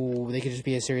 so they could just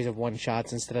be a series of one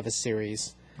shots instead of a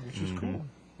series. Which is cool.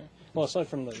 well, aside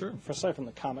from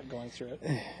the comic going through it,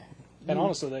 and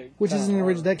honestly, which isn't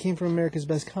original. That came from America's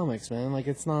Best Comics, man.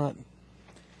 It's not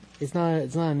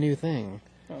a new thing.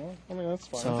 Oh, I mean, that's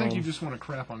fine. So- I think you just want to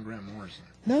crap on Grant Morrison.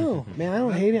 No, man, I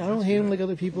don't hate him. I don't hate him like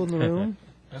other people in the room.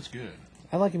 That's good.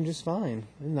 I like him just fine.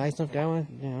 He's a nice enough guy.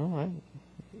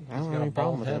 I don't He's have got any a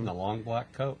problem bald with head him. and a long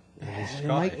black coat. He's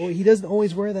Mike, Scottish. he doesn't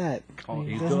always wear that.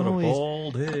 He's doesn't got a always.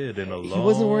 bald head and a long... He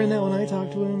wasn't wearing that when I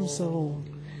talked to him, so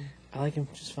I like him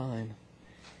just fine.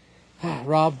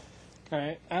 Rob, All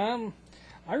right.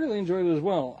 I really enjoyed it as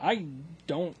well. I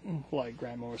don't like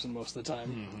Grant Morrison most of the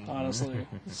time, honestly.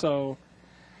 So,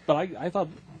 but I thought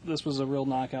this was a real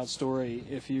knockout story.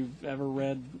 If you've ever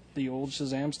read the old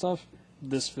Shazam stuff,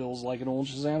 this feels like an old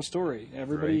Shazam story.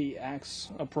 Everybody acts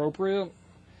appropriate.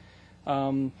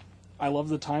 I love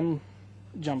the time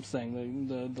jump thing,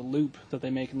 the loop that they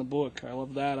make in the book. I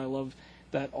love that. I love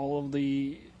that all of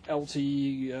the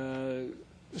LT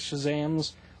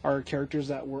Shazams are characters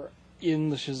that were in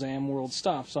the Shazam world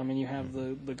stuff. So, I mean, you have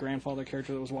the grandfather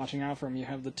character that was watching out for him. You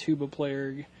have the tuba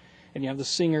player, and you have the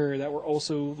singer that were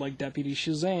also, like, Deputy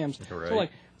Shazams. Right. So,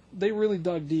 like, they really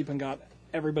dug deep and got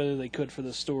everybody they could for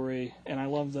this story. And I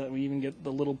love that we even get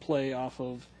the little play off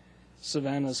of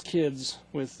Savannah's kids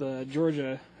with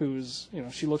Georgia, who's, you know,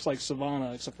 she looks like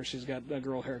Savannah, except for she's got a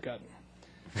girl haircut.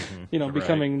 You know, Right.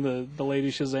 becoming the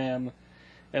Lady Shazam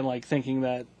and, like, thinking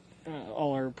that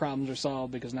all her problems are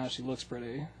solved because now she looks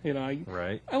pretty. You know,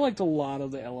 Right. I liked a lot of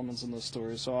the elements in this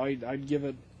story, so I'd give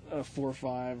it a 4 or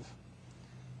 5.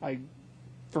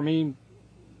 For me,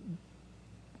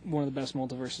 one of the best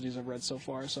multiversities I've read so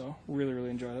far, so really, really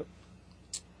enjoyed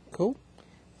it. cool.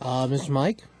 Mr.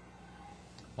 Mike?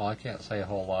 Well, I can't say a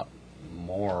whole lot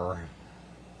more,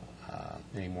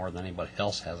 any more than anybody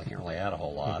else has. I can't really add a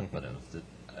whole lot, but it was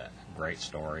a great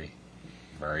story,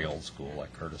 very old school,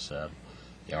 like Curtis said.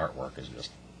 The artwork is just,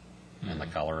 and the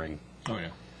coloring. Oh yeah.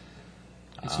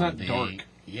 It's not dark.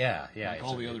 Yeah, Like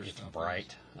all the other it's stuff.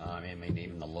 bright. I mean,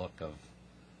 even the look of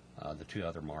the two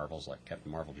other Marvels, like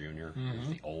Captain Marvel Jr., is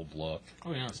the old look.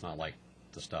 Oh, yeah. It's not like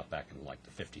the stuff back in like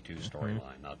the 52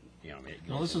 storyline. Not, you know, it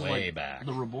No, goes this is way like back.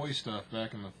 the Raboy stuff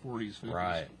back in the 40s, 50s.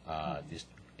 Right. Just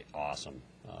awesome.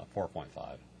 4.5.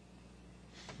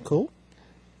 Cool.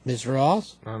 Mr.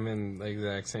 Ross? I'm in the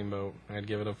exact same boat. I'd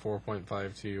give it a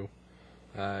 4.5 too.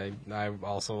 I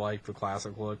also liked the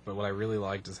classic look, but what I really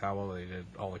liked is how well they did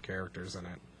all the characters in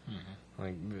it.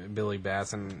 Like Billy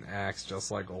Batson acts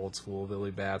just like old school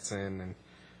Billy Batson,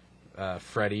 and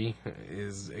Freddy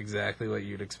is exactly what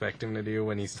you'd expect him to do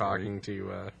when he's talking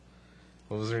to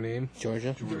what was her name?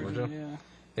 Georgia? Georgia. Yeah.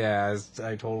 Yeah,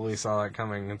 I totally saw that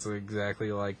coming. It's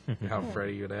exactly like how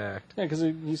Freddy would act. Yeah, because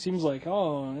he seems like,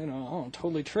 I'm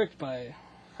totally tricked by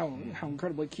how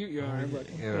incredibly cute you are, but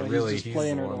Yeah, he's really, just he's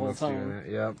playing the her the one whole that's doing time.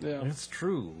 it. Yep. Yeah. It's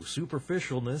true.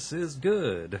 Superficialness is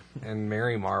good. And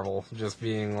Mary Marvel just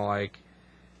being like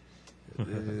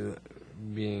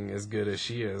being as good as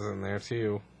she is in there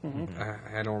too.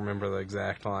 I don't remember the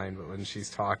exact line, but when she's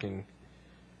talking,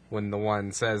 when the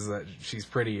one says that she's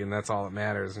pretty and that's all that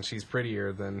matters, and she's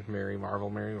prettier than Mary Marvel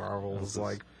was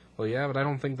like, well, yeah, but I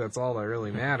don't think that's all that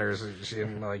really matters. She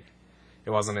didn't like. It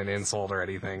wasn't an insult or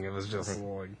anything. It was just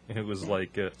like It was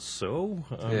like, so?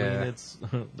 I Yeah. mean, it's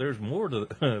there's more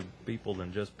to people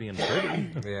than just being pretty.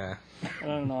 yeah. I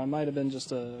don't know. It might have been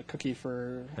just a cookie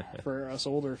for us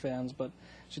older fans, but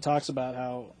she talks about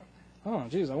how, oh,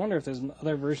 geez, I wonder if there's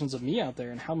other versions of me out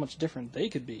there and how much different they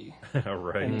could be.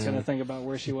 Right. And kind of think about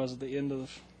where she was at the end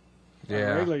of the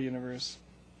Yeah. regular universe.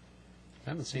 I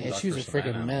haven't seen Yeah, Dr. she was a Savannah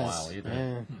freaking in a mess. while either.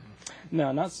 Yeah.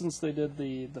 No, not since they did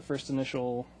the first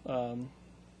initial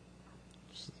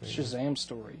Shazam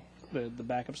story, the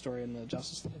backup story in the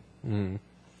Justice League.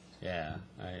 Yeah,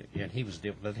 and he was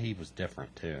but he was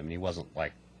different too. I mean, he wasn't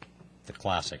like the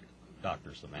classic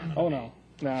Dr. Savannah. Oh to no, me.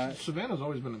 no, Savannah's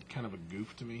always been kind of a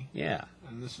goof to me, Yeah.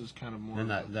 and this is kind of more.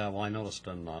 And of then I noticed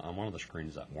on one of the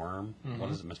screens that Worm, what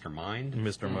is it, Mr. Mind,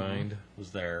 Mr. Mind.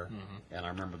 was there, and I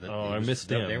remember that. Oh, he I was- missed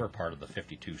they, him. They were part of the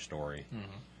 52 story.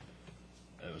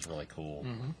 It was really cool.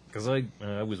 Because I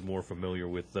was more familiar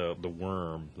with the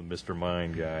Worm, the Mr.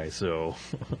 Mind guy, so...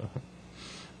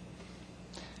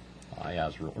 Yeah,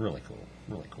 it was really cool.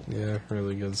 Really cool. Yeah,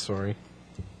 really good story.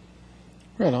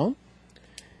 Right on.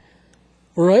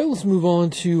 All right, let's move on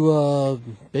to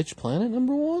Bitch Planet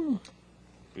 #1.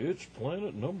 Bitch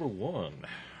Planet #1.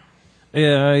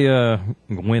 Yeah, I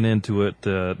went into it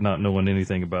not knowing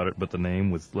anything about it but the name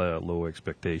with low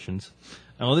expectations.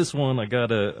 Now this one, I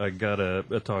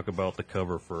gotta talk about the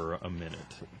cover for a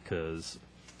minute because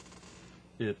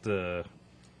it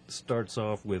starts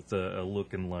off with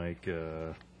looking like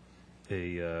a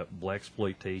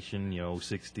blaxploitation,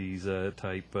 60s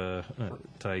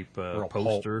type Real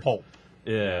poster. Pulp.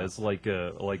 Yeah, it's like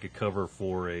a cover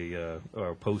for a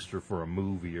poster for a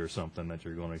movie or something that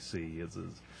you're going to see. It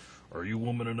says, "Are you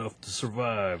woman enough to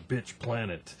survive, Bitch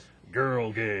Planet?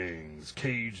 girl gangs,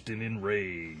 caged and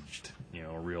enraged. You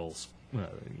know, real,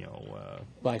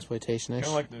 Black exploitation ish.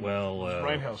 Kind of like the well,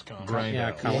 Grindhouse comic.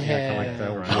 Yeah, kind of like the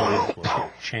old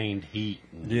Grindhouse. Chained Heat.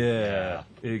 And, Yeah,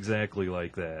 exactly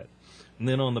like that. And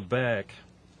then on the back,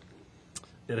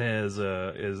 it has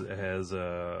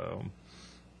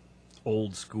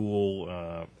old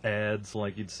school ads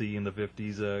like you'd see in the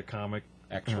 50s comic.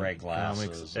 X-ray glasses.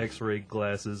 Comics, X-ray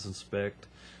glasses, inspect,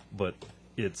 but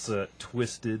it's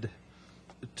twisted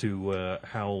to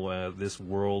how this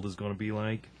world is going to be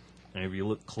like. And if you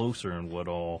look closer and what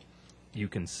all, you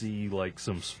can see like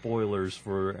some spoilers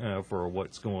for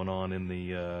what's going on in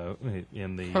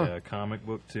the comic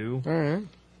book too. All right.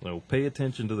 So pay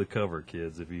attention to the cover,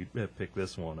 kids, if you pick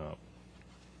this one up.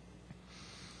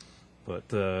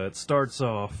 But it starts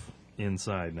off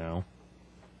inside now.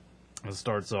 It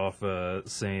starts off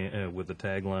saying with the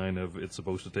tagline of "It's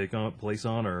supposed to take place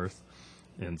on Earth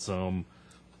in some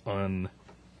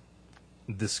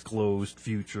undisclosed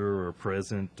future or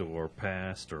present or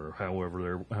past or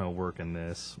however they're working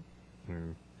this."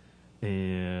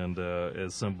 And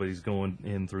as somebody's going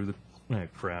in through the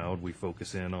crowd, we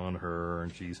focus in on her,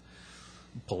 and she's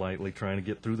politely trying to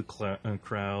get through the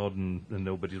crowd, and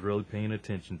nobody's really paying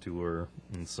attention to her.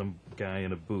 And some guy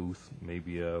in a booth,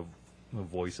 maybe a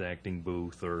voice acting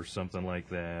booth or something like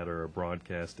that, or a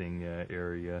broadcasting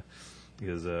area,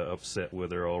 is upset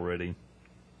with her already.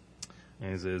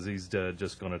 And he says he's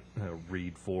just going to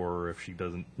read for her if she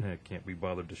can't be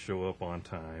bothered to show up on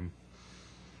time.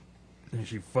 And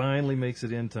she finally makes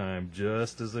it in time,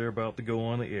 just as they're about to go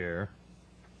on the air.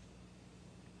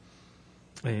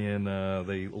 And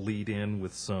they lead in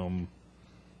with some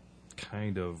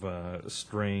kind of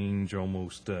strange,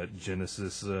 almost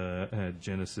Genesis-y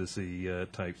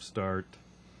type start.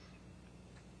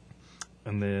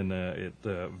 And then it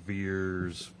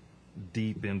veers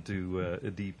deep into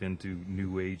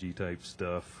New Agey type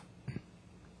stuff,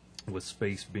 with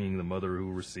space being the mother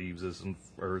who receives us and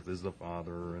Earth is the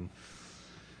father, and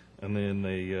then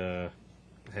they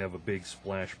have a big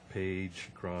splash page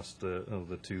across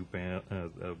the two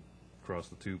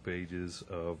pages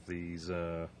of these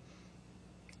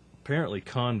apparently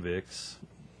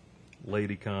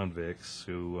lady convicts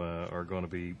who are going to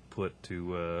be put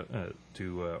to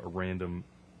a random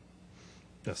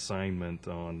assignment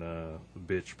on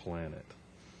Bitch Planet.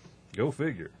 Go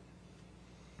figure.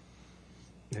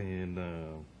 And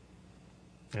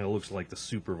it looks like the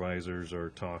supervisors are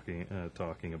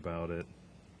talking about it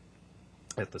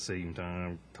at the same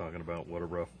time, talking about what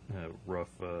a rough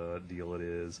deal it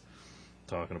is,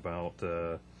 talking about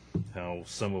how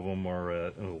some of them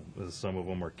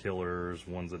are killers.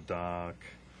 One's a doc,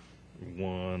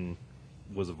 one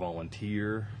was a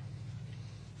volunteer.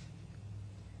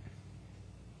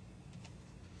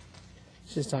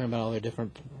 She's talking about all their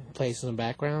different places and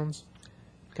backgrounds.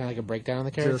 Kind of like a breakdown of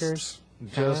the characters.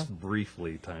 Just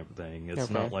briefly type of thing. It's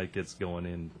Okay. not like it's going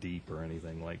in deep or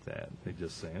anything like that. They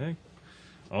just say, hey,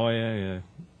 oh yeah,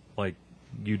 like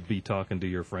you'd be talking to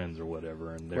your friends or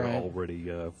whatever, and they're Right.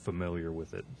 already familiar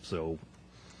with it. So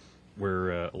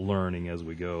we're learning as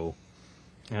we go.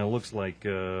 And it looks like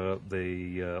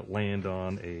they land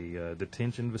on a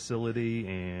detention facility,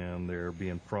 and they're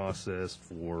being processed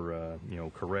for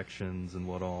corrections and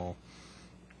what all.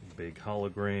 Big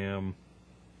hologram.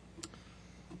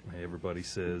 Everybody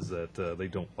says that they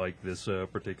don't like this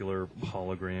particular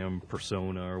hologram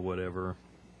persona or whatever.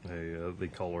 They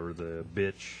call her the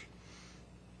bitch,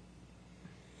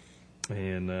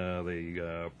 and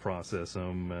they process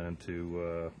them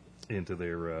into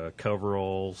their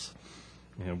coveralls.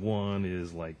 And one of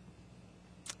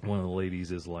the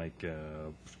ladies is like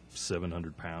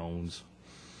 700 pounds,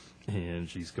 and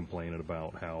she's complaining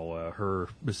about how her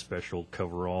special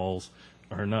coveralls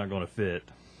are not going to fit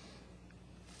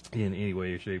in any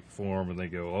way, shape, or form. And they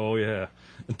go, "Oh yeah,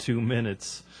 2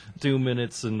 minutes,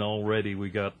 and already we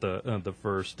got the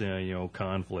first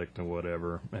conflict or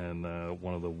whatever." And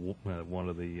one of the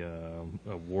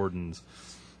wardens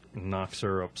knocks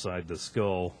her upside the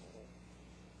skull,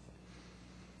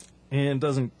 and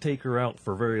doesn't take her out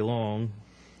for very long.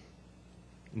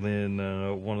 Then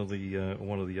one of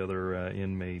the other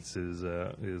inmates is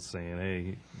saying,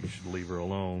 "Hey, you should leave her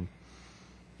alone."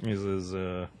 He says,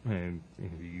 and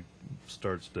he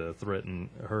starts to threaten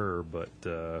her, but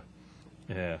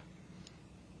yeah,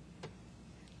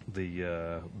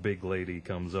 the big lady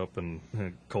comes up and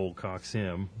cold cocks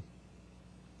him.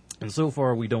 And so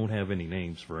far, we don't have any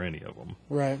names for any of them.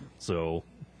 Right. So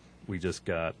we just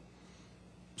got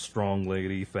strong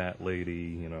lady, fat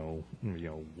lady,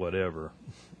 whatever.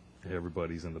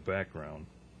 Everybody's in the background.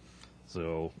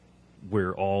 So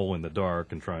we're all in the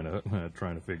dark and trying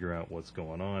to figure out what's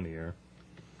going on here.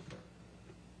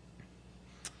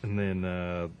 And then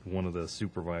one of the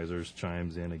supervisors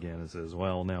chimes in again and says,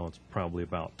 "Well, now it's probably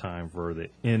about time for the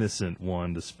innocent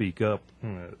one to speak up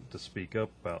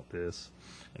about this."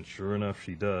 And sure enough,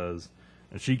 she does,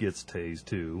 and she gets tased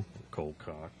too, cold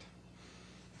cocked.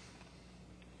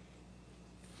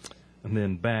 And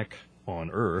then back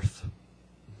on Earth,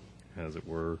 as it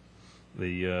were,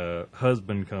 the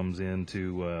husband comes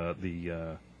into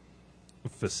the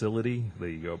facility,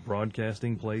 the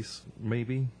broadcasting place,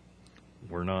 maybe.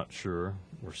 We're not sure.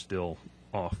 We're still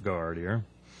off guard here.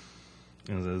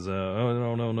 And says,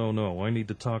 "Oh, no. I need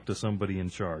to talk to somebody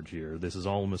in charge here. This is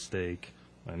all a mistake.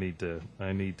 I need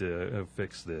to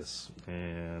fix this."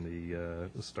 And he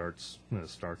starts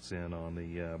in on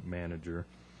the manager.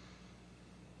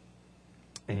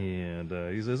 And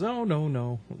he says, "Oh,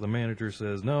 no." The manager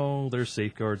says, "No, there's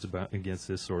safeguards against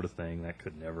this sort of thing. That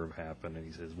could never have happened." And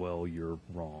he says, "Well, you're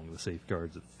wrong. The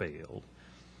safeguards have failed."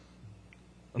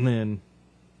 And then,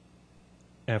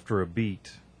 after a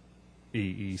beat,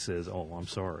 he says, "Oh, I'm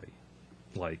sorry."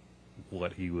 Like,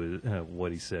 what he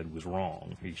said was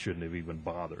wrong. He shouldn't have even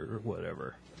bothered or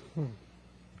whatever.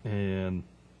 And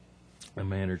the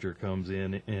manager comes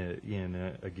in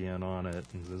again on it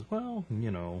and says, "Well,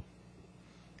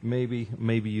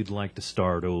 maybe you'd like to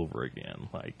start over again.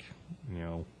 Like,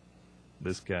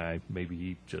 this guy, maybe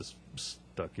he just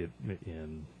stuck it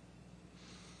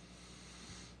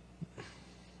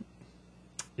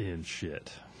in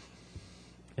shit.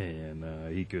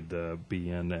 And he could be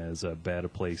in as bad a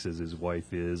place as his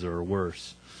wife is, or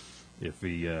worse, if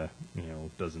he,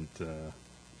 doesn't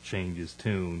change his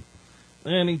tune."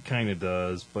 And he kind of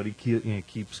does, but he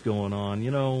keeps going on.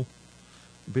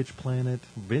 Bitch Planet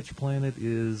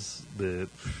is that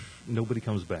nobody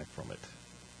comes back from it.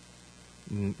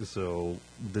 So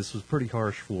this was pretty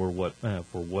harsh for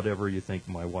whatever you think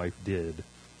my wife did.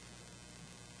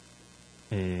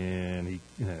 And he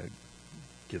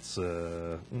gets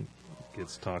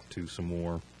talked to some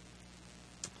more,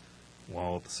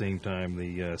 while at the same time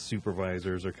the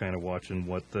supervisors are kind of watching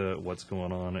what's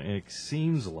going on. And it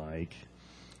seems like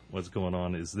what's going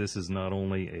on is this is not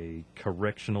only a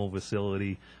correctional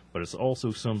facility, but it's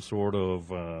also some sort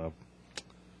of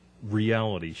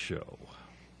reality show,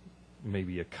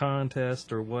 maybe a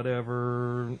contest or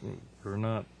whatever. We're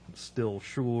not still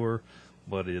sure,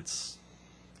 but it's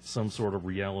some sort of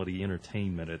reality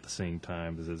entertainment at the same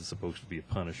time, as it's supposed to be a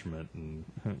punishment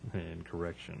and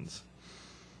corrections.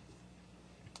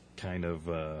 Kind of,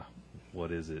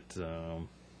 what is it?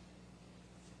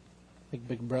 Like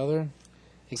Big Brother,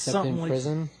 except Something in like-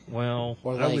 prison, Well,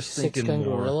 or I like was Six thinking Gun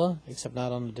more, Gorilla, except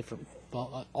not on a different,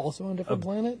 also on a different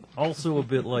planet. also a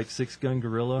bit like Six Gun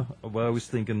Gorilla, but I was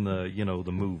thinking the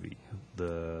movie,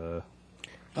 Oh,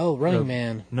 Running the-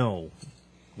 Man. no,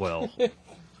 well,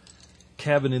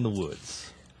 Cabin in the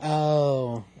Woods.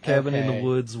 Oh, Cabin in okay. the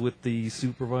Woods with the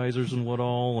supervisors and what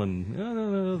all, and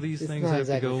no, these It's things not have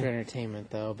exactly to for go. entertainment,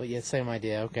 though. But yeah, same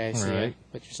idea. Okay, I see Alright.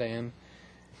 what you're saying.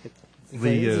 It's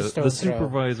The a stone's throw.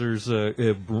 supervisors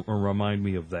remind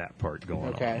me of that part going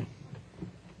on. Okay,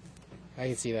 I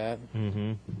can see that.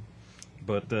 Mm-hmm.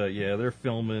 But they're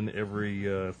filming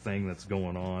every thing that's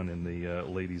going on in the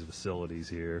ladies' facilities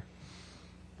here,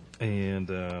 and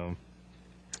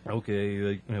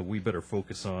we better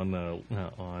focus on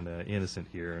Innocent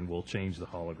here, and we'll change the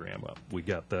hologram up. We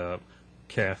got the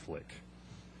Catholic.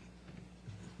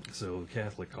 So the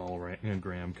Catholic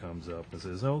hologram comes up and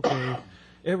says, "Okay,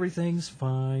 everything's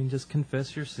fine. Just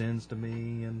confess your sins to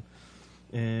me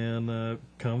and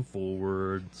come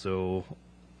forward." So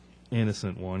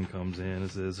Innocent one comes in and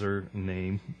says her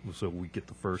name. So we get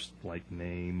the first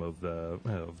name of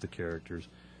the characters.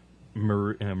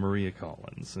 Maria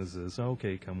Collins, and says,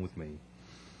 "Okay, come with me."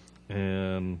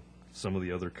 And some of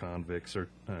the other convicts are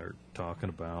talking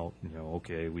about,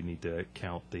 okay, we need to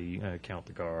count the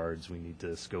guards, we need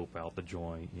to scope out the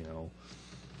joint,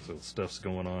 So stuff's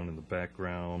going on in the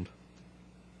background,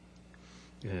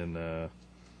 and the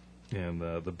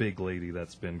big lady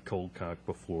that's been cold cocked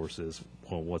before says,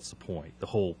 "Well, what's the point? The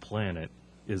whole planet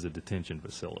is a detention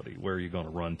facility. Where are you going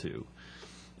to run to?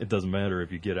 It doesn't matter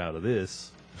if you get out of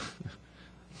this."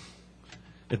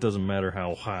 It doesn't matter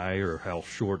how high or how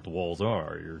short the walls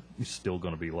are. You're still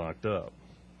going to be locked up.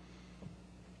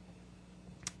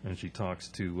 And she talks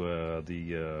to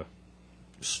the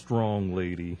strong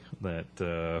lady that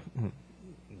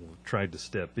tried to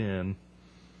step in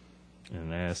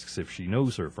and asks if she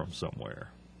knows her from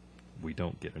somewhere. We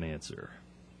don't get an answer.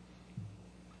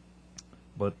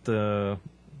 But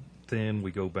then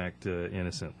we go back to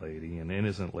Innocent Lady, and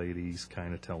Innocent Lady's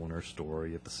kind of telling her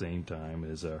story at the same time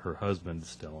as her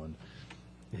husband's telling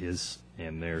his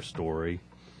and their story.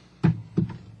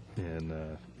 And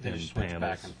They in just switch panels.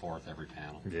 back and forth every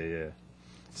panel. Yeah.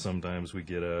 Sometimes we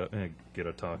get a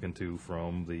talking to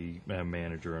from the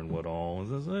manager and what all,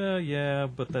 and says, yeah,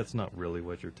 but that's not really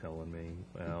what you're telling me.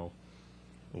 Well,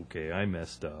 okay, I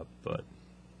messed up, but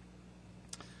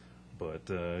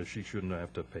she shouldn't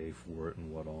have to pay for it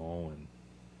and what all,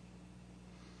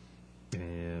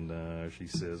 and she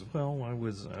says, well, I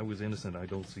was innocent. I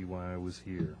don't see why I was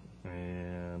here.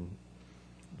 And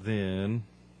then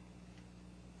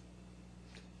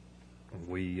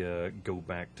we go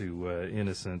back to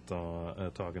Innocent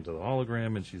talking to the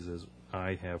hologram, and she says,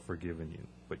 I have forgiven you,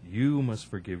 but you must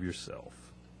forgive yourself.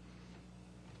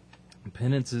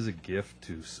 Penance is a gift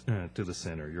to the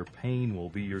sinner. Your pain will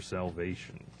be your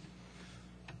salvation.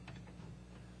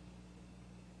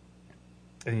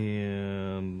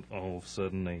 And all of a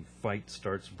sudden, a fight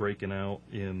starts breaking out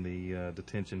in the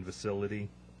detention facility,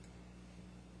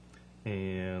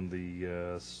 and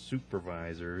the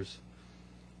supervisors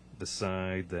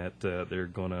decide that they're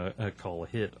going to call a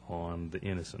hit on the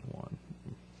innocent one.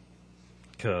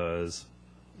 Because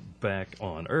back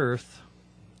on Earth,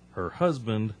 her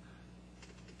husband,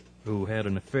 who had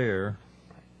an affair,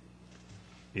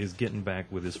 is getting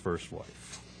back with his first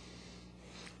wife.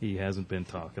 He hasn't been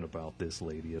talking about this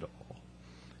lady at all.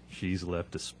 She's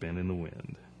left to spin in the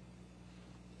wind.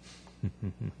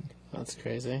 That's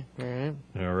crazy. All right.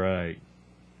 All right.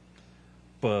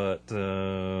 But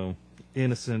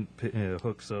Innocent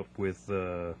hooks up with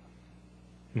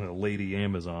Lady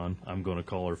Amazon. I'm going to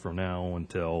call her from now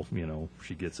until,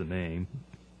 she gets a name.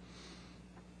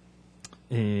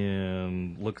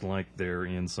 And look like they're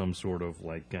in some sort of,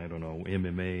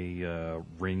 MMA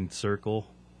ringed circle.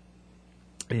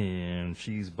 And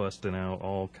she's busting out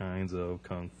all kinds of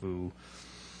kung fu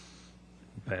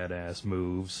badass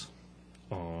moves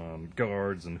on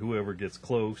guards and whoever gets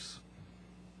close.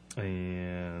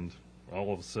 And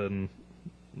all of a sudden,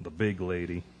 the big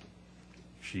lady,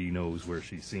 she knows where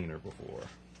she's seen her before.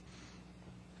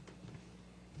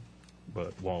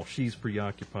 But while she's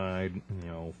preoccupied,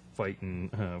 fighting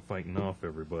off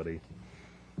everybody,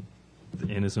 the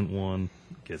innocent one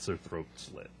gets her throat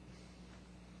slit.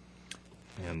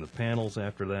 And the panels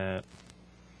after that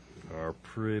are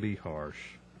pretty harsh,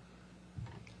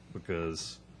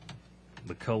 because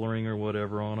the coloring or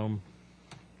whatever on them,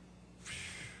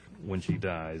 when she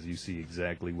dies, you see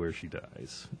exactly where she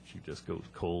dies. She just goes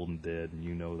cold and dead,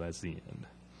 and that's the end.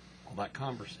 Well, that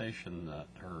conversation that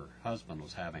her husband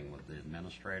was having with the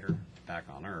administrator back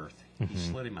on Earth, he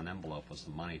slid him an envelope with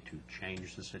some money to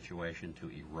change the situation, to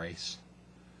erase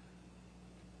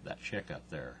that chick up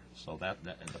there. So that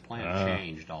the plan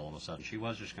changed all of a sudden. She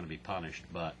was just going to be punished,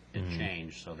 but it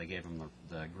changed, so they gave him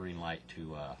the green light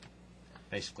to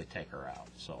basically take her out.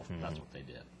 So that's what they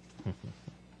did.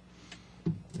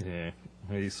 Yeah.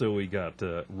 Hey, so he got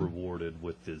rewarded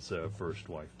with his first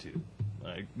wife, too.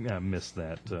 I missed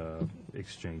that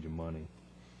exchange of money.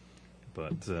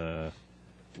 But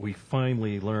we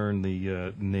finally learned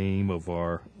the name of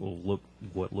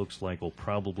what looks like will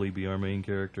probably be our main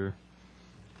character.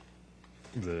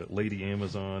 The Lady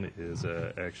Amazon is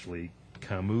actually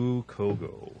Camus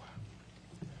Kogo.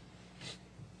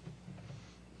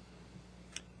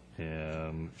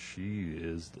 And she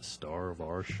is the star of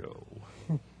our show.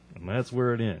 And that's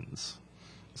where it ends.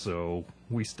 So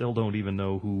we still don't even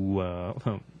know who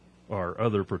our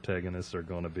other protagonists are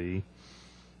going to be.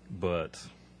 But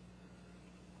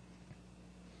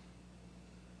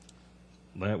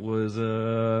that was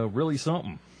really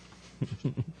something.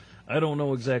 I don't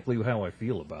know exactly how I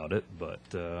feel about it, but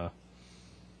I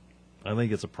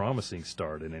think it's a promising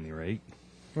start at any rate.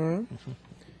 Would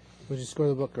you score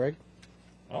the book, Greg?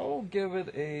 I'll give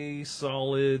it a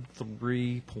solid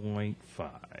 3.5. All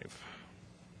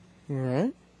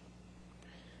right.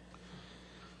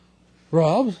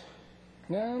 Rob?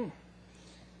 Yeah,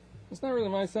 it's not really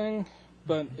my thing,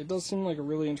 but it does seem like a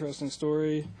really interesting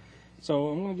story. So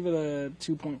I'm going to give it a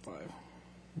 2.5.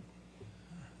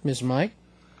 Mr. Mike?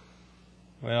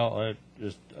 Well,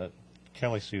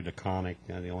 Kelly Sue DeConnick,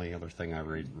 the only other thing I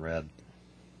read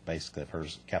basically of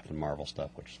hers Captain Marvel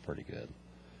stuff, which is pretty good.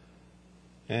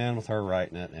 And with her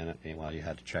writing it, and you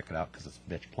had to check it out because it's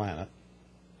Bitch Planet.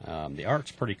 The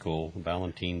art's pretty cool.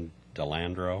 Valentine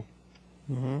Delandro.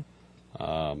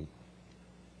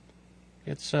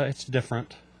 It's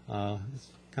different. It's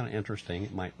kind of interesting.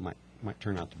 It might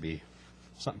turn out to be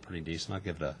something pretty decent. I'll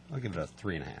give it a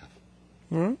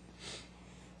 3.5.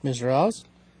 Mr. Oz?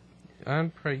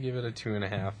 I'd probably give it a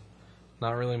 2.5.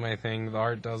 not really my thing. The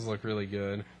art does look really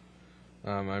good.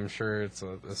 I'm sure it's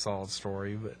a solid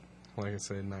story, but like I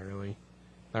said, not really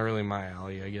my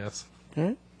alley, I guess. All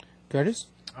right. Curtis?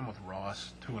 I'm with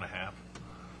Ross,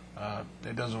 2.5.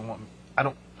 It doesn't want. I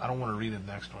don't want to read the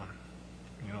next one.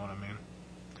 You know what I mean?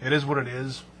 It is what it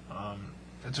is.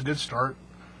 It's a good start.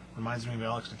 Reminds me of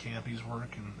Alex DeCampi's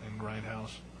work in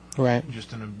Grindhouse, Right.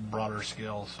 just in a broader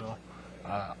scale. So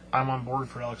I'm on board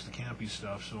for Alex DeCampi's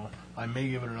stuff. So I may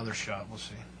give it another shot. We'll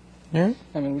see. All right.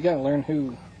 I mean, we got to learn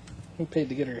who paid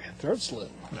to get her throat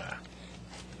slit. Nah.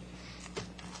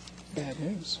 Bad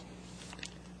news.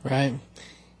 Right.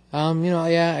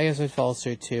 Yeah, I guess I'd follow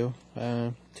suit too.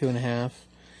 2.5.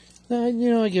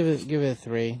 I give it a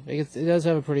 3. It does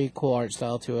have a pretty cool art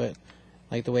style to it,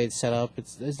 like the way it's set up.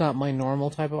 It's not my normal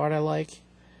type of art I like,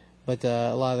 but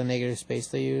a lot of the negative space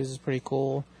they use is pretty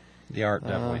cool. The art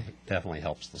definitely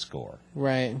helps the score.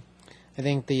 Right. I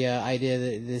think the idea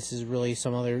that this is really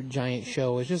some other giant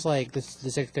show is just like the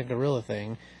Six-Gun Gorilla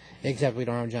thing, except we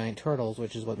don't have giant turtles,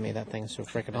 which is what made that thing so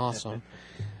freaking awesome.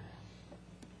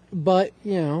 But,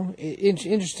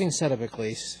 interesting setup at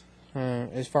least.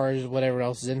 As far as whatever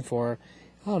else is in for,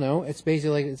 I don't know. It's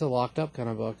basically like it's a locked up kind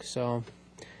of book. So,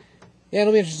 yeah,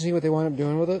 it'll be interesting to see what they wind up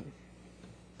doing with it.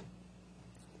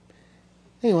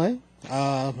 Anyway,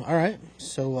 all right.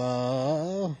 So,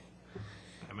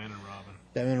 Batman and Robin.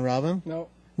 Batman and Robin? No.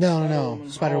 No.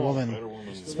 Spider-Woman.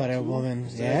 Spider-Woman. Still got Spider-Woman.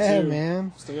 two. Yeah, Still got two.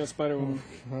 man. Still got Spider-Woman.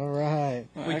 All right.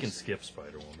 We can skip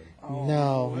Spider-Woman.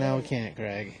 No, we can't,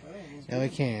 Greg. No, we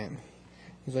can't.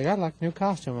 He's like, I'd like a new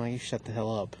costume. I'm like, you shut the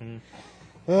hell up.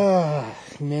 Ugh,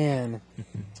 man.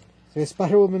 So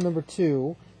Spider-Woman number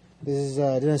 2. This is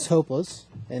Dennis Hopeless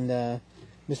and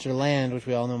Mr. Land, which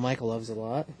we all know Michael loves a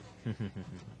lot.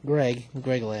 Greg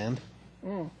Land.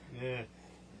 Yeah.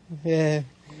 Yeah.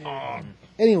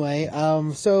 Anyway,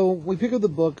 so we pick up the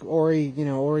book, Ori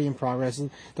in Progress.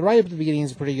 And the write-up at the beginning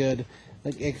is a pretty good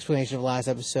explanation of the last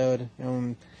episode.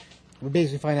 We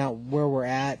basically find out where we're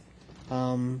at.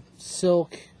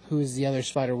 Silk, who is the other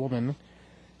Spider-Woman,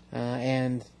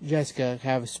 and Jessica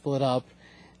have split up,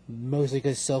 mostly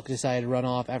because Silk decided to run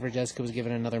off after Jessica was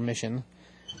given another mission.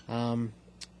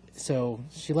 So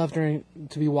she left her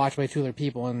to be watched by 2 other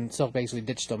people, and Silk basically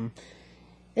ditched them.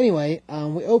 Anyway,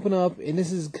 we open up, and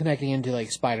this is connecting into,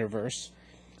 like, Spider-Verse.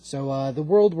 So, the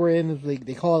world we're in,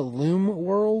 they call it Loom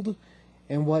World,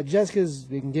 and what Jessica's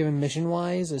been given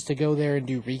mission-wise is to go there and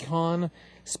do recon,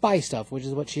 spy stuff, which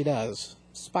is what she does.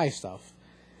 Spy stuff.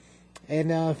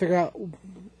 And figure out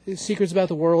secrets about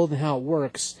the world and how it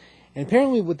works. And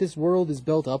apparently what this world is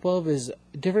built up of is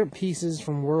different pieces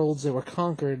from worlds that were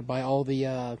conquered by all the,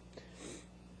 I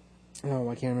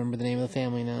can't remember the name of the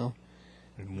family now.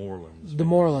 Morlands. The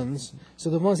Morlands. So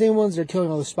the same ones that are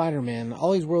killing all the Spider-Man,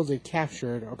 all these worlds they've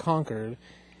captured or conquered,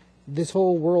 this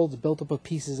whole world's built up of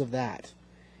pieces of that.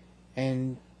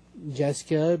 And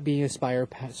Jessica, being a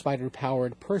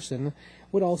spider-powered person,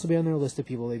 would also be on their list of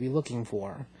people they'd be looking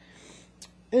for.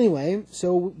 Anyway,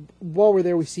 so while we're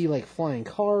there, we see, like, flying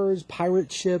cars,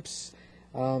 pirate ships,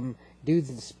 dudes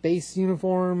in space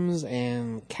uniforms,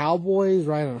 and cowboys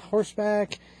riding on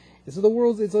horseback. So the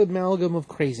world's, it's an amalgam of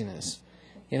craziness.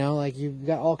 You've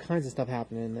got all kinds of stuff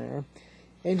happening in there.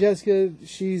 And Jessica,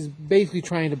 she's basically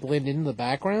trying to blend into the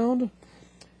background,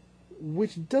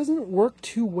 which doesn't work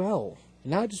too well.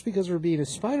 Not just because of her being a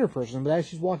spider person, but as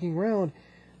she's walking around,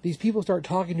 these people start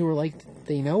talking to her like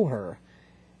they know her,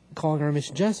 calling her Miss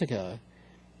Jessica.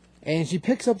 And she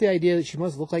picks up the idea that she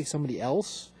must look like somebody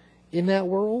else in that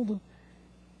world,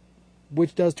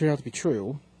 which does turn out to be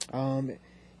true.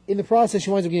 In the process, she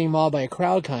winds up getting mobbed by a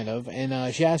crowd, kind of,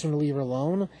 and she asks them to leave her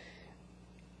alone,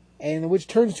 and which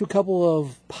turns to a couple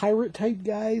of pirate-type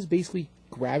guys basically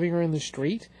grabbing her in the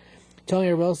street, telling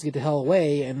everyone else to get the hell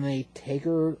away, and they take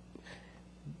her.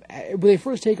 When they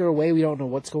first take her away, we don't know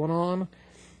what's going on,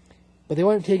 but they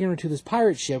wind up taking her to this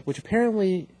pirate ship, which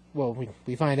apparently, well,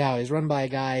 we find out, is run by a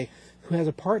guy who has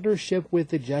a partnership with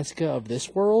the Jessica of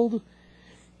this world,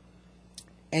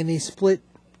 and they split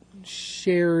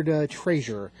shared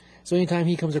treasure. So anytime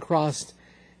he comes across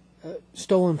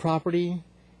stolen property,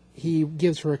 he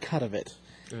gives her a cut of it.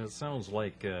 It sounds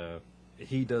like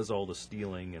he does all the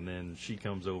stealing, and then she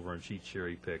comes over and she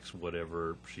cherry picks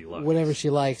whatever she likes. Whatever she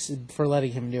likes for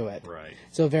letting him do it. Right.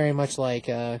 So very much like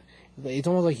it's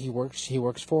almost like he works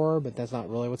for her, but that's not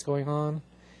really what's going on.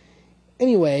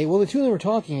 Anyway, well, the 2 of them were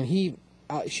talking, and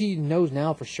she knows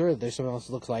now for sure that there's someone else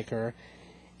that looks like her,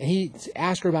 and he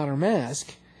asked her about her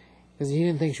mask because he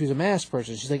didn't think she was a mask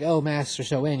person. She's like, "Oh, masks are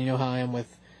so in. You know how I am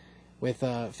with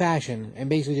fashion," and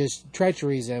basically just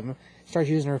treacheries him. Starts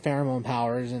using her pheromone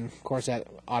powers, and of course that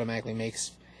automatically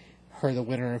makes her the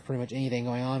winner of pretty much anything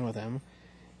going on with him.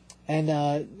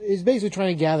 And he's basically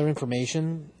trying to gather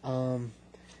information.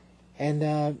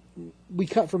 And we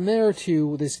cut from there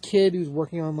to this kid who's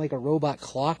working on like a robot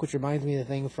clock, which reminds me of the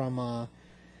thing from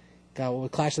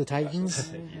Clash of the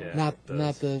Titans. Yeah, not it does.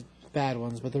 not the bad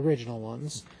ones, but the original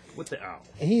ones. With the owl.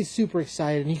 And he's super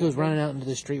excited, and he goes running out into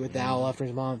the street with the owl after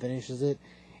his mom finishes it.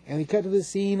 And we cut to the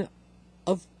scene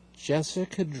of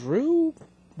Jessica Drew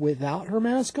without her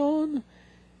mask on,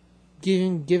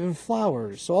 giving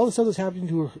flowers. So all the stuff that's happening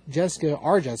to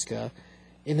our Jessica,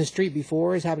 in the street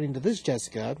before is happening to this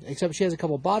Jessica, except she has a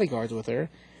couple bodyguards with her,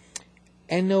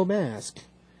 and no mask.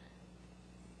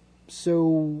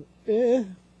 So,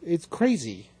 it's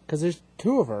crazy, because there's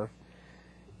two of her.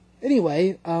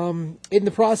 Anyway, in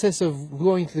the process of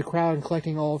going through the crowd and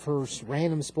collecting all of her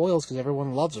random spoils, because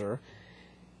everyone loves her,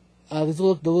 the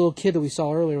little kid that we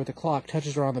saw earlier with the clock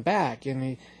touches her on the back, and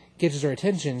he catches her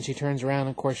attention. She turns around,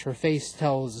 and of course her face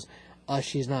tells us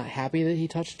she's not happy that he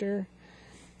touched her.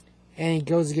 And he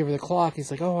goes to give her the clock. He's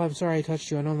like, "Oh, I'm sorry I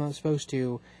touched you. I know I'm not supposed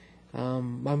to.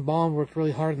 My mom worked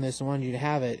really hard on this and wanted you to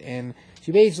have it." And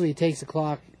she basically takes the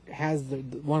clock, has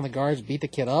one of the guards beat the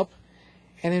kid up,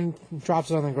 and then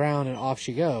drops it on the ground, and off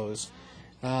she goes.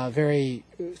 Very,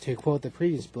 to quote the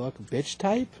previous book, bitch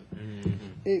type,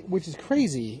 which is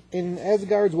crazy. And as the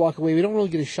guards walk away, we don't really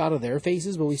get a shot of their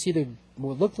faces, but we see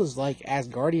what looked like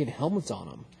Asgardian helmets on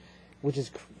them, which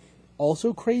is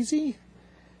also crazy.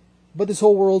 But this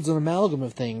whole world's an amalgam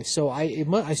of things, so I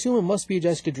assume it must be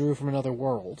Jessica Drew from another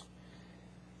world.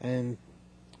 And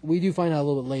we do find out a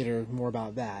little bit later more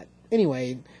about that.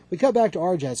 Anyway, we cut back to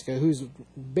our Jessica, who's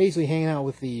basically hanging out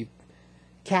with the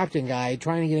captain guy,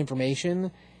 trying to get information.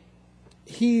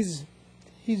 He's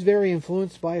very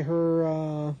influenced by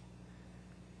her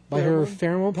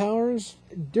pheromone powers.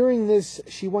 During this,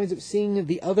 she winds up seeing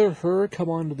the other her come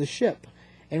onto the ship,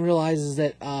 and realizes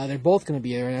that they're both going to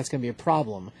be there, and that's going to be a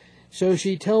problem. So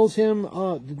she tells him,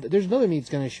 there's another meat that's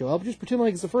going to show up. Just pretend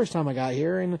like it's the first time I got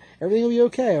here, and everything will be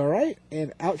okay, all right?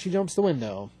 And out she jumps the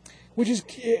window. Which is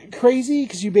crazy,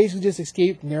 because you basically just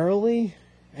escaped narrowly.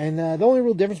 And the only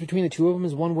real difference between the two of them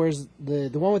is one wears the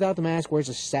one without the mask wears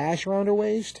a sash around her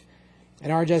waist,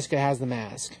 and our Jessica has the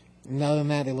mask. And other than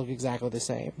that, they look exactly the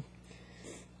same.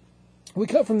 We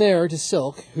cut from there to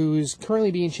Silk, who's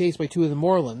currently being chased by two of the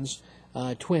Morlands,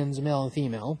 twins, male and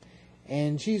female.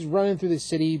 And she's running through the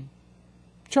city,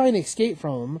 trying to escape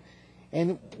from them,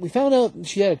 and we found out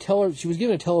she was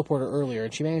given a teleporter earlier,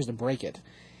 and she managed to break it.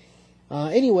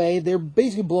 Anyway, they're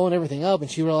basically blowing everything up, and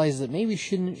she realizes that maybe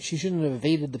she shouldn't have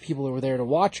evaded the people that were there to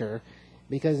watch her,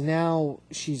 because now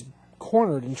she's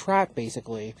cornered and trapped,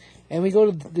 basically. And we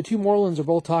go to the two Morlands are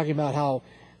both talking about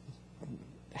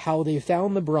how they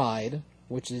found the bride,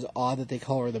 which is odd that they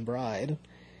call her the bride,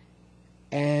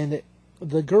 and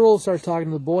the girl starts talking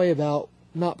to the boy about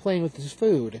not playing with his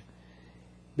food,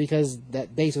 because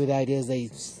that basically the idea is they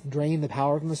drain the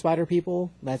power from the spider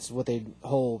people. That's what the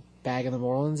whole bag of the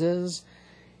Morlands is.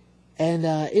 And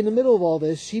in the middle of all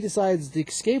this, she decides to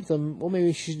escape them. Well,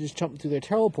 maybe she should just jump through their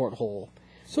teleport hole.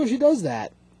 So she does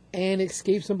that, and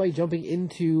escapes them by jumping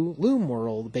into Loom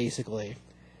World, basically.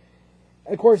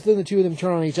 Of course, then the two of them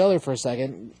turn on each other for a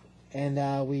second,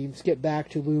 and we skip back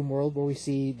to Loom World, where we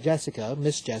see Jessica,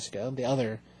 Miss Jessica, the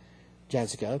other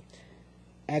Jessica,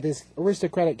 at this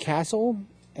aristocratic castle,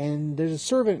 and there's a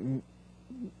servant.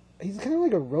 He's kind of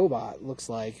like a robot, looks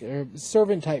like, or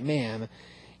servant-type man,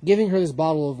 giving her this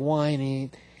bottle of wine,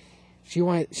 and she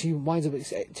winds up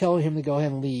telling him to go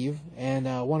ahead and leave, and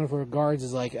one of her guards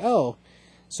is like, "Oh,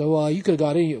 so you could have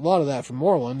got a lot of that from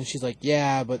Morland." And she's like,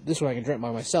 "Yeah, but this one I can drink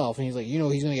by myself." And he's like, "He's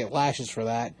going to get lashes for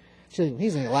that." She's like,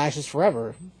 "He's going to get lashes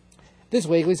forever. This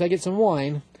way, at least I get some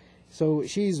wine." So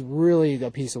she's really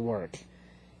a piece of work.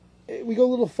 We go a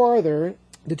little farther,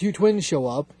 the two twins show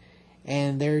up,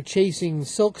 and they're chasing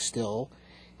Silk still.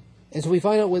 And so we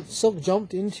find out what Silk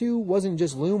jumped into wasn't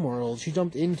just Loom World. She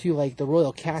jumped into, like, the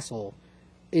royal castle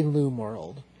in Loom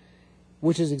World,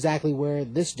 which is exactly where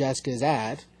this Jessica is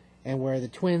at, and where the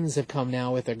twins have come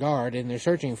now with their guard, and they're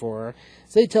searching for her.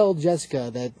 So they tell Jessica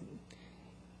that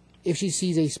if she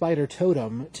sees a spider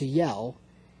totem, to yell.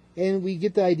 And we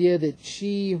get the idea that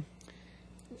she's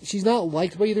not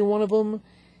liked by either one of them.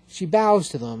 She bows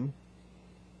to them.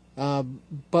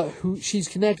 But she's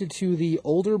connected to the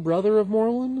older brother of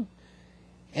Morland,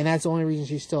 and that's the only reason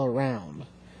she's still around.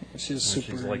 She's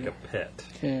like a pet.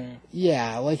 Yeah.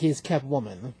 Yeah, like his kept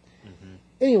woman. Mm-hmm.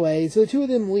 Anyway, so the two of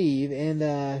them leave,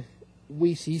 and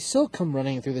we see Silk come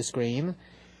running through the screen,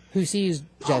 who sees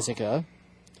Jessica.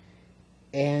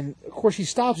 And, of course, she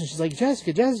stops, and she's like,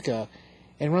 "Jessica, Jessica,"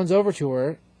 and runs over to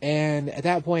her. And at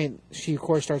that point, she, of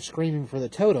course, starts screaming for the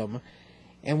totem.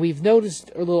 And we've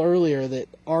noticed a little earlier that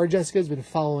our Jessica's been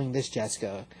following this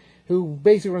Jessica, who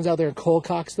basically runs out there and cold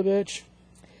cocks the bitch.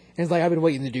 And it's like, I've been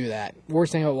waiting to do that.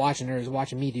 Worst thing about watching her is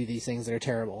watching me do these things that are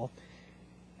terrible.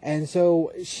 And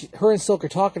so her and Silk are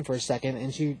talking for a second,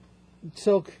 and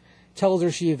Silk tells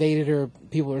her she evaded her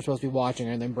people who were supposed to be watching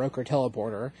her and then broke her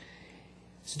teleporter.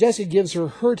 So Jessica gives her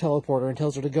teleporter and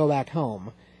tells her to go back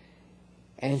home.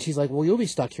 And she's like, well, you'll be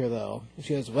stuck here, though. And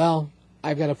she goes, well,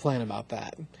 I've got a plan about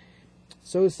that.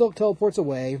 So Silk teleports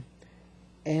away,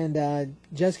 and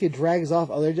Jessica drags off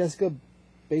other Jessica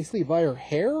basically by her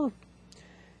hair. And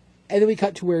then we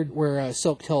cut to where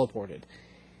Silk teleported.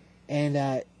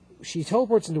 And she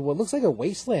teleports into what looks like a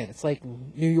wasteland. It's like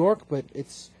New York, but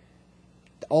it's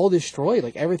all destroyed.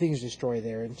 Like, everything's destroyed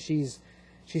there. And she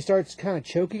starts kind of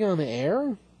choking on the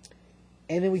air.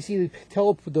 And then we see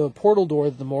the portal door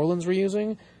that the Morlands were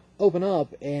using open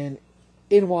up, and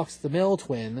in walks the male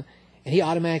twin, and he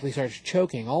automatically starts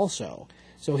choking also.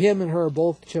 So him and her are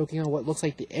both choking on what looks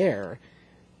like the air.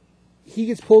 He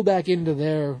gets pulled back into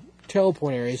their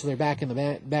teleport area, so they're back in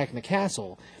the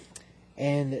castle.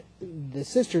 And the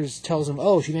sisters tells him,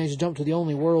 oh, she managed to jump to the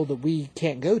only world that we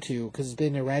can't go to because it's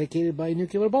been eradicated by a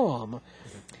nuclear bomb.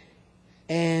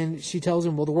 And she tells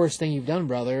him, well, the worst thing you've done,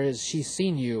 brother, is she's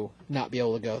seen you not be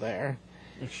able to go there.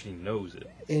 And she knows it.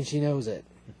 And she knows it.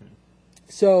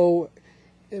 So,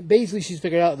 basically, she's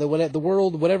figured out that the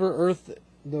world, whatever Earth,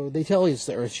 they tell you it's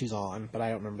the Earth she's on, but I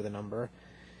don't remember the number,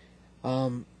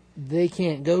 they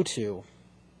can't go to.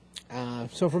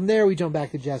 So from there, we jump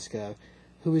back to Jessica,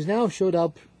 who has now showed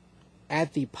up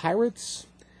at the pirates'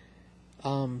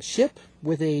 ship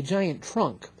with a giant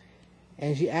trunk.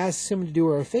 And she asks him to do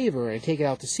her a favor and take it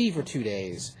out to sea for 2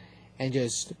 days and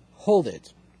just hold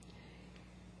it.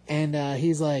 And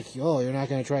he's like, oh, you're not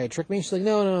going to try to trick me? She's like,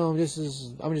 no, I'm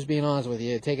just being honest with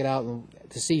you. Take it out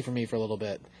to sea for me for a little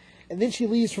bit. And then she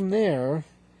leaves from there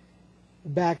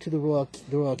back to the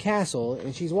royal castle,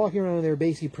 and she's walking around there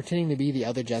basically pretending to be the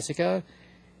other Jessica,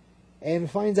 and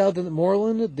finds out that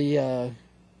Morland's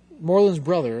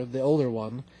brother, the older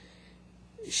one,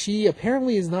 she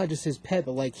apparently is not just his pet,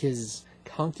 but like his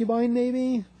concubine,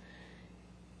 maybe.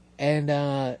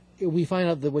 And we find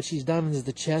out that what she's done is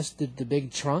the chest, the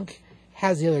big trunk,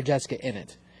 has the other Jessica in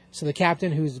it. So the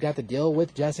captain who's got the deal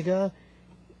with Jessica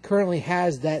currently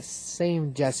has that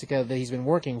same Jessica that he's been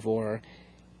working for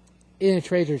in a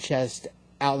treasure chest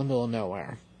out in the middle of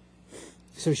nowhere.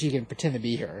 So she can pretend to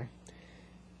be her.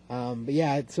 But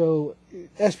yeah, so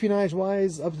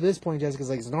espionage-wise, up to this point, Jessica's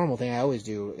like, it's a normal thing I always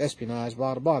do. Espionage,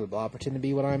 blah, blah, blah, blah, pretend to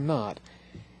be what I'm not.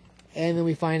 And then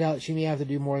we find out she may have to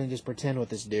do more than just pretend with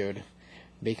this dude.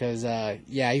 Because,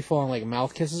 he full on, like,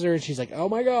 mouth kisses her, and she's like, oh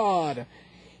my god!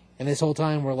 And this whole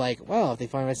time we're like, well, if they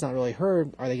find out it's not really her,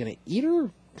 are they going to eat her?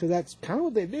 Because that's kind of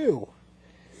what they do.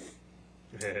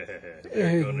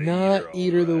 Not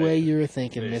eat her the way you were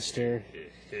thinking, mister.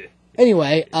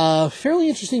 Anyway, fairly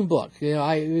interesting book. You know,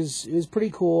 it was pretty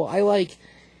cool. I like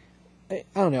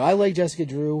Jessica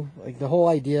Drew. Like, the whole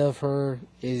idea of her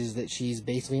is that she's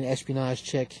basically an espionage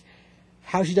chick.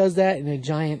 How she does that in a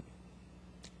giant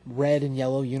red and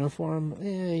yellow uniform,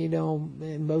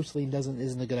 mostly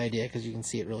isn't a good idea because you can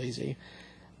see it real easy.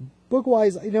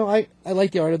 Book-wise, I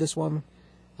like the art of this one.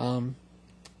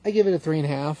 I give it a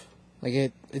 3.5. Like,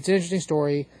 it's an interesting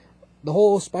story. The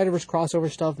whole Spider-Verse crossover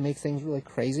stuff makes things really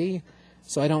crazy,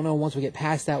 so I don't know once we get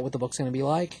past that what the book's going to be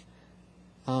like.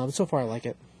 So far, I like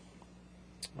it.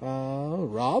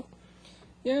 Rob?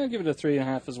 Yeah, I'll give it a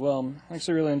 3.5 as well. I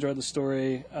actually really enjoyed the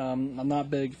story. I'm not a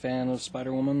big fan of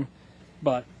Spider-Woman,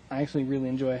 but I actually really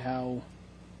enjoy how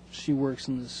she works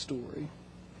in this story.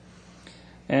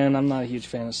 And I'm not a huge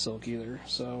fan of Silk either,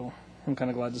 so I'm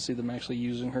kind of glad to see them actually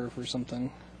using her for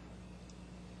something.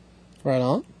 Right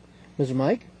on. Mr.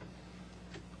 Mike?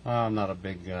 I'm not a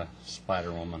big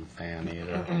Spider-Woman fan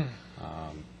either.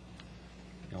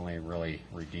 The only really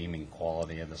redeeming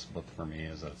quality of this book for me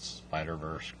is that it's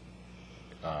Spider-Verse.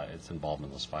 Its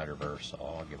involvement in the Spider-Verse, so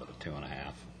I'll give it a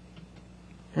 2.5.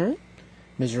 All right.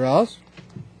 Mr. Ross?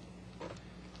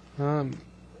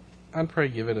 I'd probably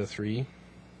give it a 3.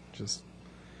 Just,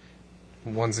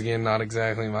 once again, not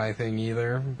exactly my thing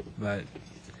either, but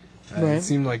Right. it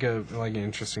seemed like an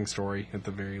interesting story at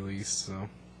the very least. So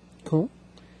Cool.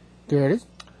 Gerardus?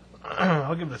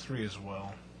 I'll give it a 3 as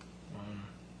well.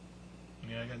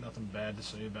 I got nothing bad to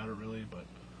say about it really, but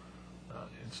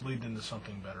it's leading into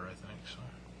something better, I think. So.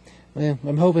 Yeah,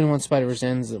 I'm hoping once Spider-Verse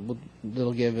ends,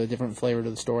 it'll give a different flavor to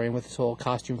the story, and with this whole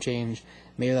costume change,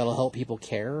 maybe that'll help people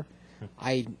care.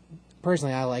 I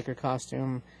like her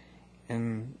costume,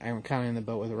 And I'm kind of in the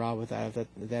boat with Rob with that. If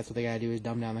that's what they gotta do is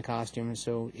dumb down the costume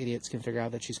so idiots can figure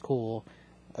out that she's cool.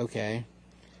 Okay.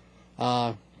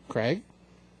 Craig?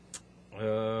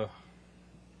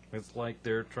 It's like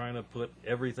they're trying to put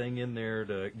everything in there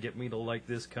to get me to like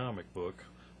this comic book,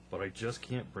 but I just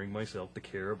can't bring myself to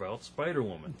care about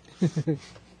Spider-Woman.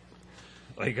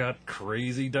 I got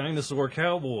crazy dinosaur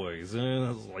cowboys, and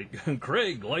I was like,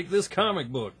 Craig, like this comic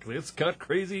book. It's got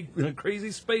crazy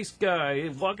space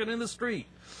guy walking in the street.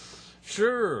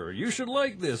 Sure, you should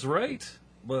like this, right?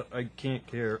 But I can't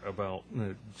care about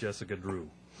Jessica Drew.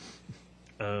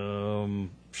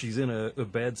 She's in a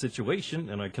bad situation,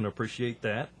 and I can appreciate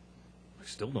that. I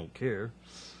still don't care.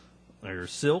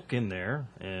 There's Silk in there,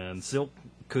 and Silk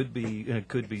could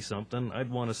be something. I'd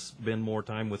want to spend more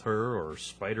time with her, or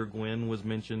Spider-Gwen was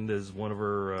mentioned as one of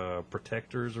her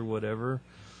protectors or whatever.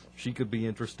 She could be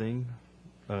interesting.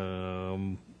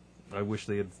 I wish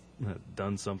they had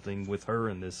done something with her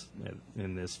in this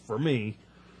for me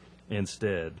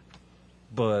instead.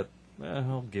 But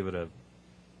I'll give it a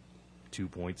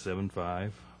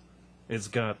 2.75. It's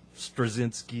got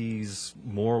Straczynski's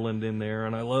Moreland in there,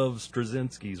 and I love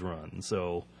Straczynski's run,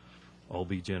 so I'll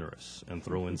be generous and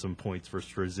throw in some points for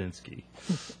Straczynski.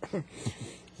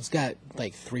 It's got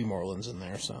like 3 Morelands in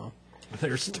there, so.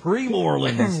 There's 3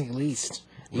 Morelands! At least.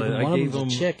 But Even one of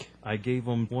them's a chick. I gave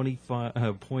them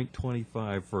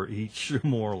 0.25 for each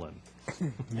Moreland.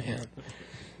 Man.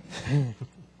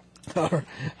 All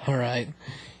right.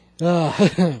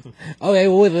 Okay,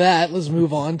 well, with that, let's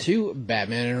move on to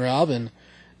Batman and Robin.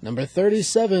 Number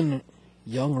 37,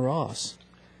 Young Ross.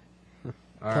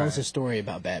 Tell us a story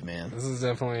about Batman. This is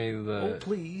definitely Oh,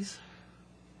 please.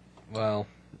 Well,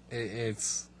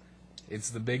 it's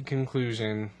the big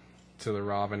conclusion to the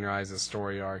Robin Rises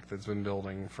story arc that's been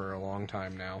building for a long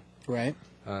time now. Right.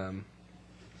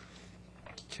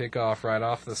 Kick off right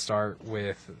off the start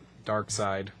with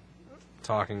Darkseid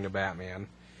talking to Batman.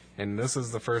 And this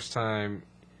is the first time,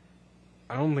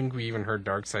 I don't think we even heard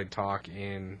Darkseid talk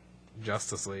in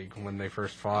Justice League when they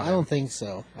first fought him. I don't think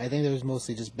so. I think it was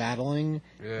mostly just battling,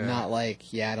 Yeah. not like,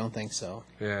 I don't think so.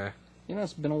 Yeah. You know,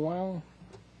 it's been a while,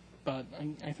 but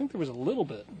I think there was a little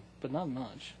bit, but not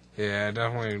much. Yeah, it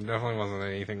definitely wasn't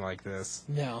anything like this.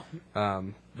 No.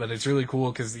 But it's really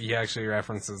cool because he actually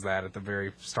references that at the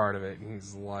very start of it. And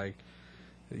he's like,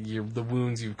 the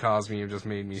wounds you've caused me have just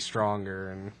made me stronger,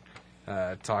 and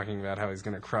talking about how he's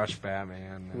going to crush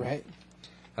Batman. And,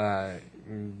 Right.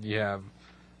 You have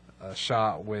a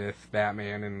shot with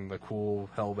Batman in the cool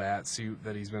Hellbat suit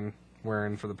that he's been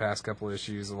wearing for the past couple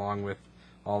issues, along with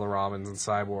all the Robins and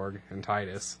Cyborg and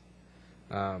Titus.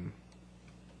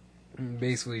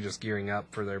 Basically just gearing up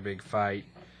for their big fight.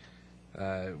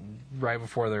 Right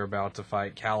before they're about to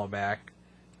fight, Calabac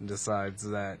decides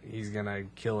that he's going to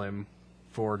kill him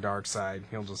for Darkseid.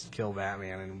 He'll just kill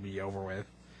Batman and be over with.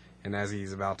 And as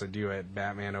he's about to do it,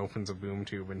 Batman opens a boom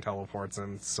tube and teleports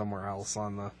him somewhere else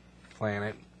on the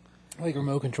planet. Like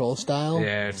remote control style?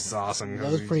 Yeah, it's awesome.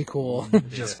 That was pretty cool.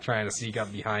 Just trying to sneak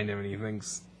up behind him, and he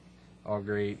thinks all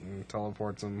great and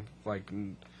teleports him. Like,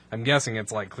 I'm guessing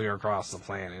it's like clear across the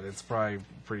planet. It's probably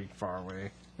pretty far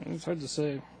away. It's hard to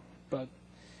say, but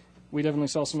we definitely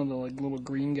saw some of the like little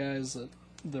green guys that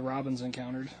the Robins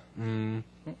encountered. And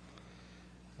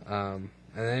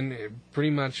then, pretty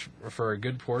much for a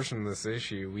good portion of this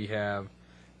issue, we have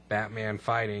Batman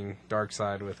fighting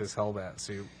Darkseid with his Hellbat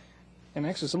suit. And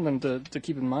actually, something to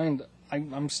keep in mind,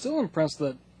 I'm still impressed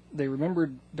that they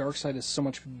remembered Darkseid is so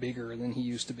much bigger than he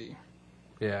used to be.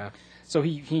 Yeah. So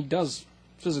he does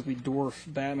physically dwarf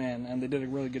Batman, and they did a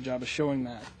really good job of showing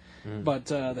that. But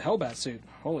the Hellbat suit,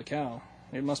 holy cow,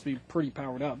 it must be pretty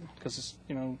powered up, because it's,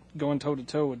 going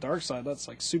toe-to-toe with Darkseid, that's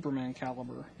like Superman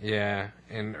caliber. Yeah,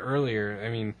 and earlier, I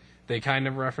mean, they kind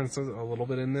of referenced it a little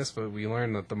bit in this, but we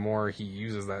learned that the more he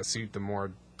uses that suit, the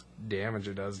more damage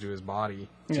it does to his body,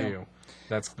 too. Yeah.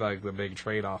 That's like the big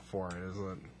trade-off for it,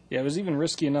 isn't it? Yeah, it was even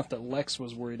risky enough that Lex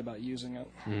was worried about using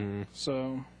it.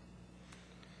 So...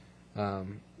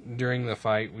 During the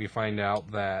fight, we find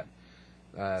out that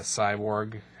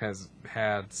Cyborg has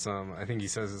had some, I think he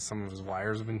says that some of his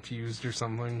wires have been fused or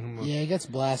something. Yeah, he gets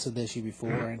blasted the issue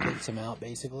before and takes him out,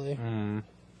 basically. And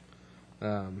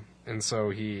so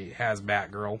he has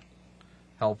Batgirl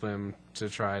help him to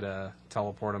try to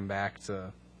teleport him back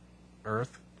to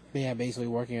Earth. But yeah, basically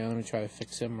working on him to try to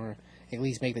fix him, or at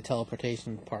least make the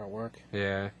teleportation part work.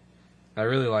 Yeah. I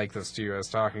really like this, too. I was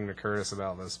talking to Curtis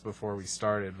about this before we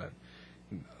started, but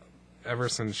ever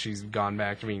since she's gone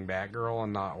back to being Batgirl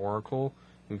and not Oracle,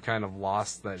 we've kind of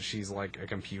lost that she's like a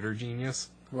computer genius.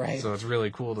 Right. So it's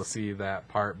really cool to see that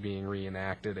part being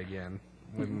reenacted again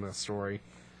within the story.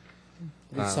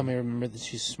 At least somebody remember that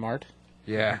she's smart.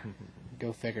 Yeah.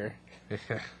 Go figure.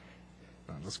 Yeah.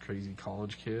 Not this crazy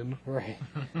college kid. Right.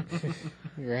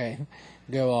 Right.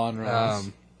 Go on, Ross.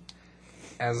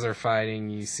 As they're fighting,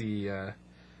 you see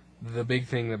the big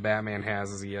thing that Batman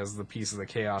has is he has the piece of the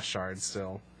Chaos Shard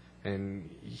still, and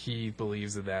he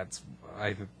believes that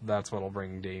that's what'll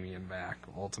bring Damian back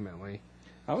ultimately.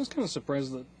 I was kind of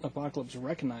surprised that Apocalypse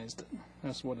recognized it.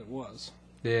 That's what it was.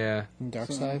 Yeah,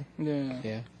 Darkseid? Yeah.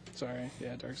 Yeah. Sorry.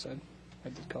 Yeah, Darkseid. I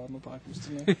did call him Apocalypse,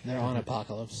 didn't I? They're on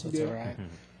Apocalypse. That's Yeah. alright.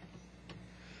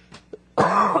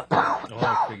 Well,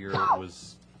 I figure it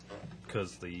was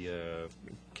because the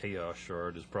Chaos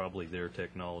Shard is probably their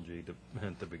technology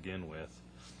to begin with.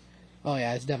 Oh,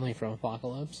 yeah, it's definitely from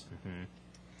Apocalypse.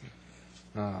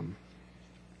 and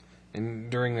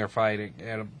during their fight, it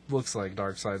looks like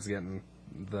Darkseid's getting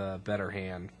the better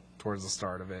hand towards the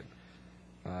start of it,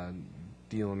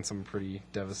 dealing some pretty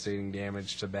devastating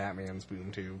damage to Batman's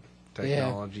boom tube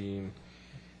technology and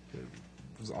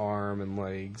his arm and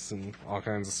legs and all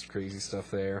kinds of crazy stuff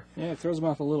there. Yeah, it throws him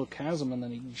off a little chasm and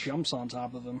then he jumps on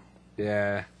top of him.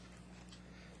 Yeah.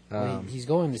 He's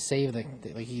going to save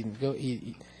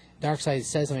Darkseid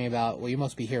says something about, well, you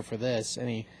must be here for this, and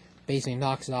he basically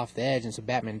knocks it off the edge, and so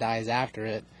Batman dies after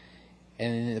it.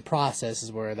 And in the process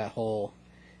is where that whole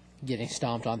getting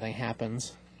stomped on thing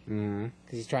happens. Mm-hmm.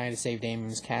 Because he's trying to save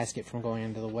Damian's casket from going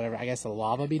into the whatever, I guess the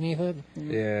lava beneath it?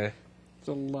 Yeah. There's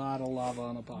a lot of lava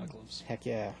on Apocalypse. Heck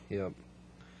yeah. Yep.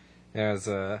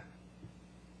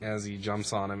 As he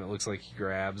jumps on him, it looks like he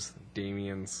grabs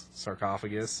Damian's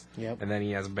sarcophagus. Yep. And then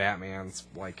he has Batman's,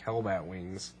 like, Hellbat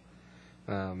wings.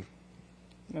 Now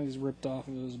he's ripped off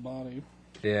of his body.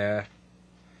 Yeah.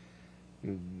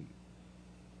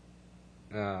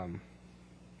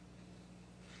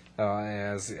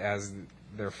 As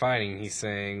they're fighting, he's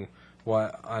saying,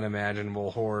 what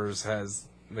unimaginable horrors has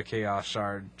the Chaos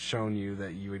Shard shown you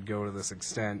that you would go to this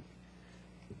extent?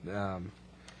 And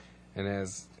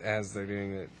as they're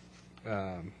doing it,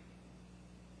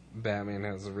 Batman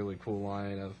has a really cool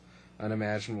line of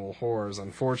unimaginable horrors,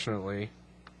 unfortunately,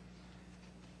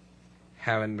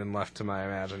 haven't been left to my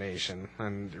imagination.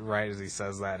 And right as he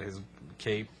says that, his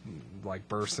cape like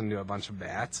bursts into a bunch of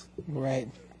bats. Right.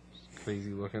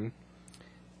 Crazy looking.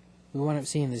 We wound up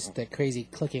seeing that crazy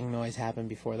clicking noise happen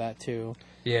before that, too.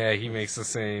 Yeah, he makes the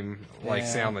same Yeah.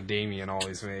 sound that Damian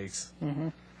always makes,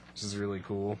 which is really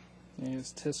cool. Yeah,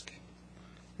 it's Tisk.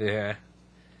 Yeah.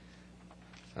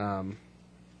 And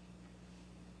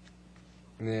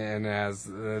as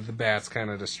the bats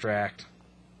kind of distract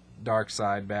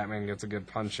Darkseid, Batman gets a good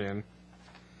punch in,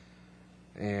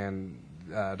 and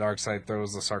Darkseid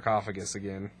throws the sarcophagus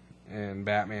again, and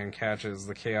Batman catches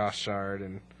the Chaos Shard,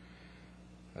 and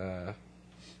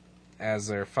as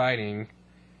they're fighting,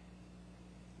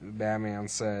 Batman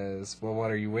says, well, what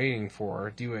are you waiting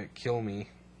for? Do it, kill me.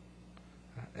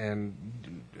 And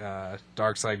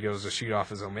Darkseid goes to shoot off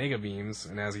his Omega beams,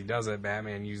 and as he does it,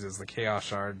 Batman uses the Chaos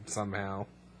Shard somehow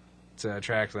to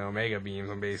attract the Omega beams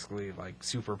and basically like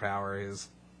superpower his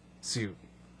suit.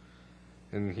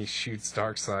 And he shoots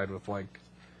Darkseid with like,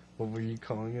 what were you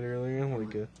calling it earlier?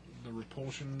 Like a The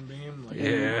repulsion beam, like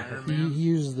Yeah. Iron He Man.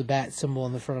 uses the bat symbol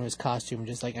in the front of his costume,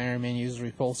 just like Iron Man uses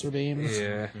repulsor beams.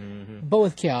 yeah, But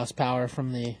with chaos power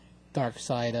from the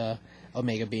Darkseid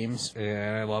Omega beams. yeah.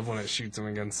 And I love when it shoots him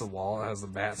against the wall. It has the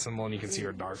bat symbol, and you can see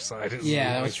where Darkseid is.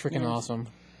 Yeah, that was freaking awesome.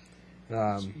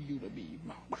 Yuta beam.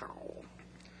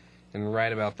 And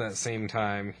right about that same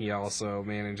time, he also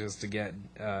manages to get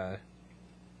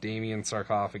Damian's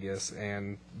sarcophagus,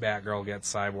 and Batgirl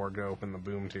gets Cyborg to open the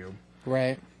boom tube.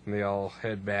 Right. And they all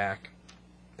head back.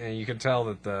 And you can tell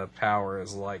that the power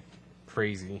is like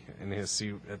crazy in his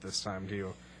suit at this time,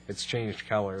 too. It's changed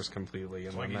colors completely.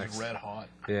 It's in like the he's next... red hot.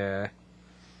 Yeah.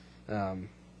 And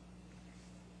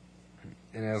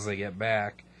as they get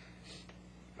back,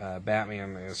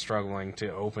 Batman is struggling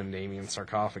to open Damian's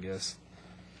sarcophagus.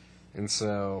 And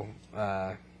so,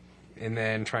 and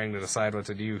then trying to decide what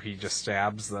to do, he just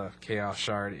stabs the Chaos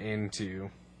Shard into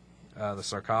the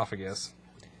sarcophagus.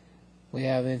 Well,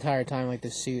 yeah, the entire time, like,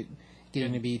 the suit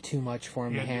getting to be too much for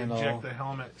him He to had to handle. inject the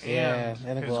helmet Yeah,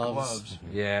 and the his gloves.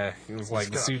 Yeah, it was like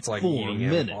the got suit's like 4 eating him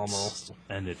minutes. almost.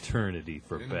 An eternity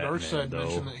for And Batman, Darkseid though.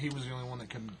 mentioned that he was the only one that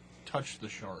could touch the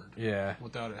shard Yeah.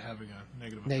 without it having a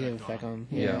negative Negative effect effect on on.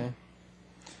 Yeah. Yeah.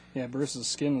 Yeah, Bruce's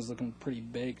skin is looking pretty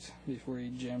baked before he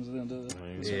jams it into the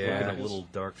He's Yeah. looking a little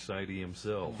Darkseid-y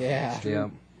himself. Yeah.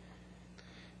 Yep.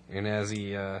 And as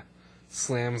he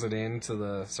slams it into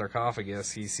the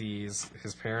sarcophagus, he sees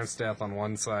his parents' death on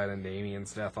one side and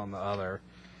Damian's death on the other.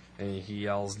 And he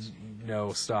yells,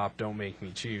 "No, stop, don't make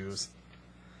me choose."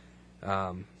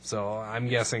 So I'm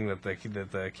guessing that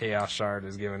the Chaos Shard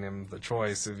is giving him the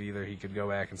choice of either he could go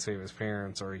back and save his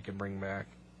parents, or he could bring back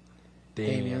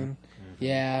Damien.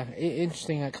 Yeah,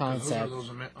 interesting Those are concept. those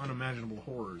unimaginable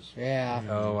horrors. Yeah.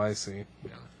 Oh, I see.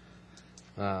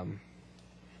 Yeah.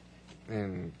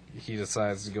 And he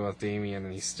decides to go with Damien,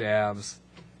 and he stabs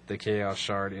the Chaos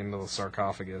Shard into the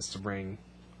sarcophagus to bring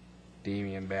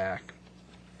Damien back.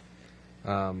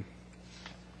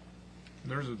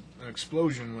 There's an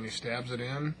explosion when he stabs it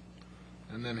in,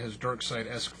 and then his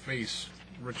Darkseid-esque face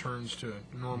returns to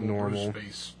normal. Bruce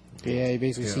face. Yeah, you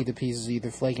basically Yeah. see the pieces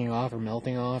either flaking off or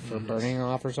melting off or burning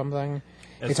off or something.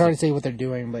 That's It's hard to say what they're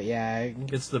doing, but yeah,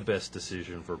 It's the best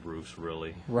decision for Bruce,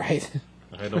 really. right.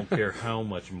 I don't care how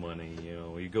much money,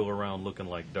 you go around looking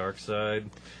like Darkseid,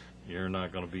 you're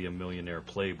not going to be a millionaire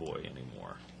playboy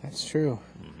anymore. That's true.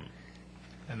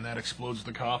 And that explodes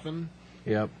the coffin,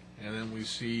 Yep. and then we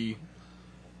see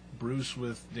Bruce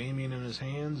with Damien in his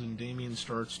hands, and Damien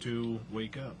starts to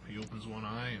wake up. He opens one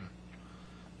eye, and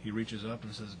he reaches up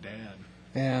and says, "Dad."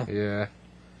 Yeah. Yeah.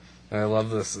 I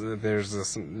love this. There's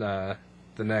this. The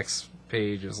next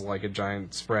page is like a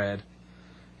giant spread,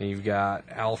 and you've got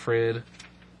Alfred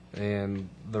and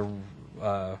the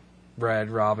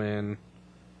Red Robin,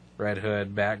 Red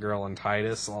Hood, Batgirl, and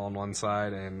Titus all on one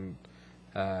side, and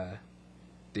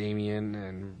Damien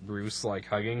and Bruce like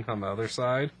hugging on the other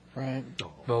side. Right.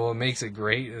 But what makes it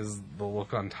great is the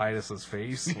look on Titus's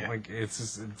face. Like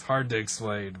it's hard to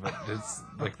explain, but it's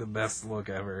like the best look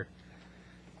ever.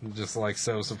 I'm just like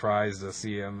so surprised to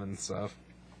see him and stuff.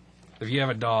 If you have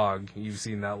a dog, you've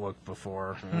seen that look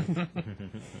before.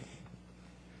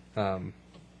 And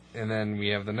then we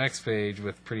have the next page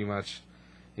with pretty much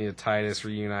Titus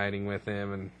reuniting with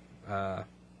him, and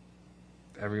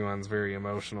everyone's very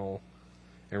emotional.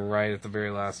 And right at the very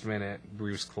last minute,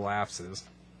 Bruce collapses.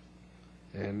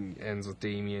 And ends with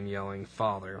Damien yelling,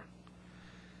 "Father."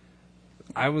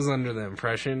 I was under the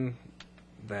impression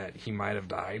that he might have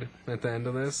died at the end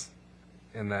of this,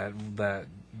 and that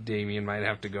Damien might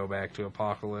have to go back to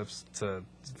Apocalypse to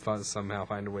somehow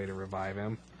find a way to revive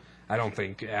him. I don't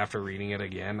think, after reading it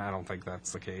again, I don't think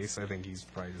that's the case. I think he's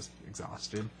probably just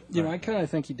exhausted. I kind of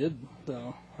think he did,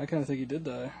 though. I kind of think he did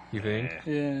die. You think?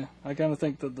 Yeah, I kind of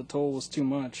think that the toll was too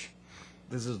much.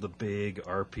 This is the big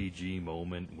RPG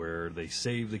moment where they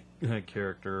save the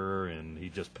character and he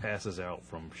just passes out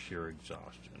from sheer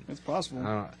exhaustion. It's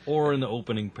possible. Or in the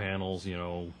opening panels,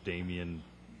 Damien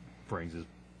brings his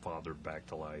father back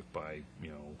to life by,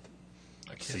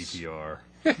 CPR.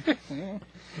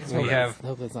 We have. I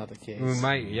hope that's not the case. We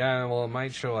might. Yeah. Well, it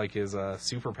might show like his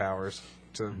superpowers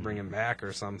to bring him back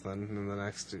or something in the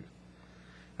next.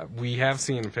 We have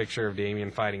seen a picture of Damien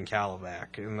fighting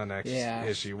Calabac in the next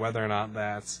issue. Whether or not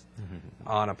that's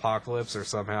on Apocalypse or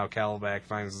somehow Calabac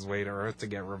finds his way to Earth to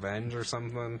get revenge or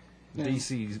something.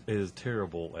 DC is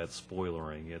terrible at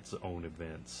spoilering its own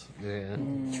events. Yeah.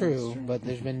 True, but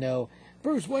there's been no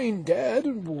Bruce Wayne dead.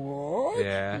 What?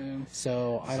 Yeah.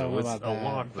 So I don't know it's about a that.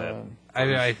 lock that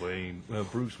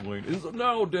but- Bruce Wayne is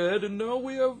now dead, and now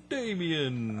we have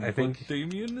Damien. I think- But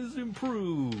Damien is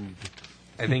improved.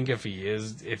 I think if he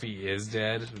is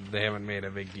dead, they haven't made a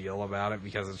big deal about it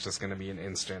because it's just going to be an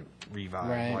instant revive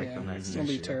Right. like Yeah, the next it's going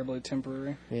to be issue. terribly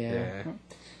temporary. Yeah.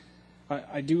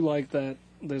 I do like that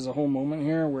there's a whole moment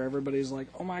here where everybody's like,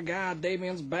 "Oh my God,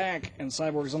 Damien's back!" and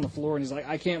Cyborg's on the floor and he's like,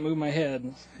 "I can't move my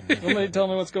head. Somebody tell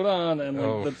me what's going on." And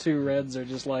the two Reds are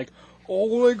just like,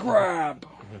 "Holy crap!"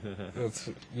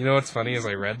 You know what's funny is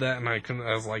I read that and I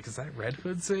was like, is that Red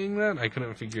Hood saying that? I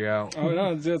couldn't figure out. Oh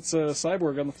no, it's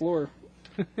Cyborg on the floor.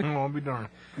 Oh, I'll be darned.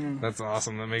 That's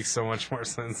awesome. That makes so much more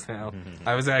sense now.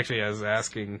 I was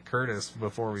asking Curtis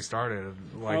before we started,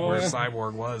 like where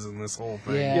Cyborg was in this whole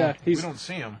thing. Yeah. Yeah, We don't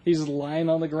see him. he's lying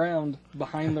on the ground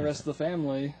behind the rest of the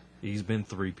family. He's been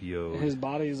 3PO'd. His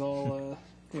body's all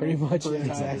Pretty much, burned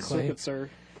out. exactly. His circuits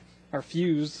are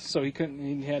fused, so he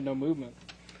had no movement.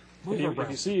 If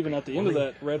you see, even at the end of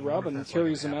that, Red Robin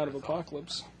carries him out of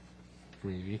Apocalypse.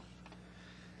 Maybe.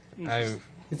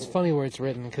 It's funny where it's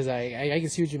written because I can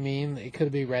see what you mean. It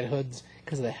could be Red Hood's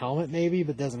because of the helmet, maybe,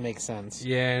 but it doesn't make sense.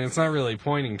 Yeah, and it's not really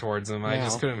pointing towards him. I No.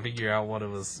 just couldn't figure out what it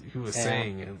was, who was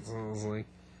saying it. So I was like,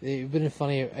 It'd been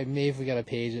funny. Maybe if we got a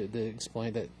page to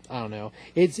explain that. I don't know.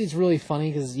 It's really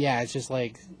funny because it's just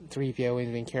like 3PO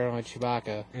and being carried on by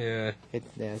Chewbacca. yeah,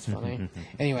 It's funny.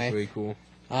 Anyway, way cool.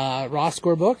 Raw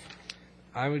score book.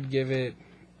 I would give it,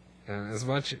 as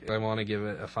much as I want to give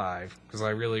it a 5, because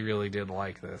I really, really did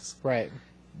like this. Right.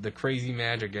 The crazy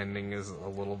magic ending is a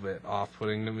little bit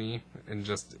off-putting to me, and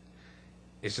just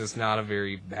it's just not a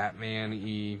very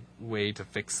Batman-y way to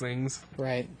fix things.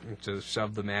 Right. To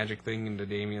shove the magic thing into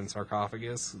Damien's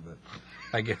sarcophagus. But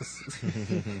I guess.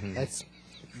 That's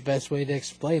the best way to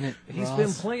explain it. He's Ross.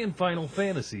 been playing Final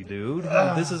Fantasy, dude.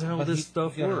 This is how But this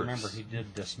stuff you gotta works. remember, he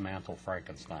did dismantle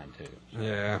Frankenstein, too.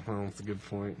 Yeah, well, that's a good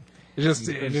point. It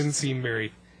didn't seem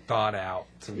very thought out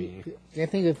to me. I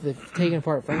think that the taking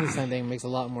apart Frankenstein thing makes a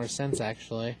lot more sense,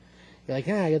 actually. You're like,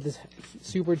 I got this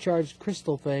supercharged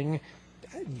crystal thing.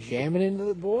 Jam it into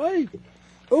the boy?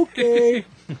 Okay.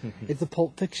 It's a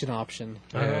Pulp Fiction option.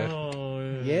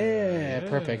 Oh, Yeah,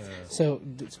 perfect. So,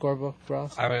 scorebook,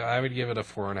 Ross? I would give it a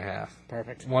 4.5.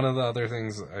 Perfect. One of the other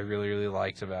things I really, really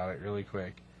liked about it, really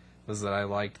quick, was that I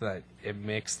liked that it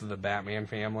mixed the Batman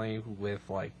family with,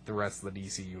 like, the rest of the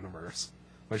DC universe,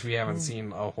 which we haven't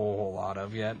seen a whole lot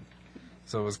of yet.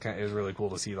 So it was really cool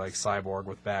to see, like, Cyborg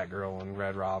with Batgirl and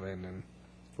Red Robin, and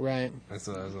Right. as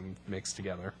them mixed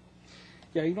together.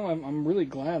 Yeah, I'm really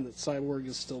glad that Cyborg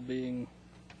is still being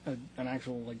an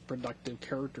actual like productive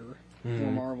character for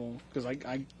Marvel, because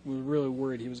I was really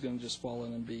worried he was going to just fall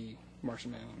in and be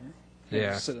Martian Manhunter. And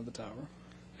Yeah. just sit in the tower.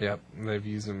 Yep, they've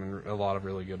used him in a lot of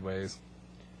really good ways.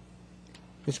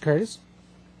 Mr. Curtis?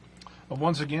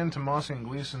 Once again, Tomasi and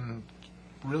Gleason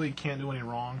really can't do any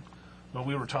wrong. But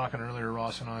we were talking earlier,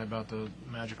 Ross and I, about the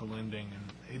magical ending,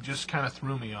 and it just kind of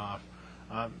threw me off.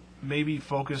 Maybe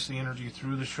focus the energy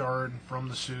through the shard from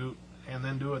the suit, and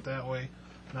then do it that way,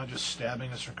 not just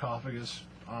stabbing a sarcophagus.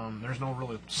 There's no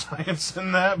real science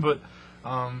in that, but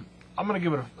I'm going to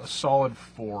give it a solid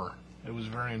 4. It was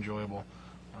very enjoyable.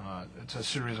 It's a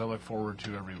series I look forward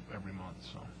to every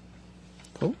month. So.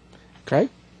 Cool. Craig?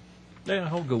 Yeah,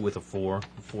 I'll go with a 4.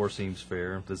 4 seems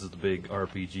fair. This is the big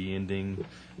RPG ending.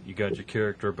 You got your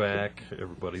character back.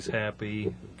 Everybody's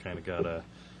happy. Kind of got a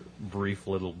brief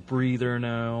little breather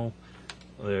now.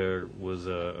 There was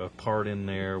a part in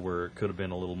there where it could have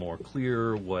been a little more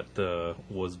clear what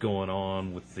was going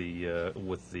on with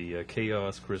the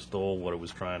Chaos Crystal, what it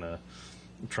was trying to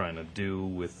do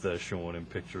with showing him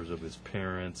pictures of his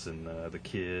parents and the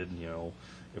kid. You know,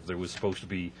 if there was supposed to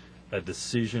be a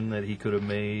decision that he could have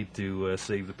made to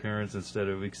save the parents instead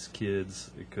of his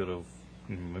kids, it could have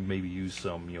maybe used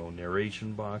some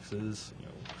narration boxes.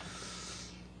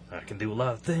 I can do a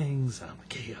lot of things. I'm a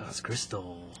Chaos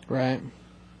Crystal. Right.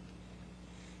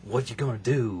 What you gonna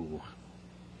do?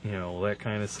 That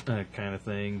kind of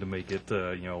thing to make it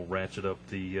ratchet up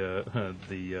the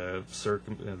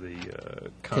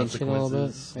consequences, Tension a little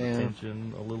bit, yeah.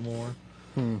 tension a little more.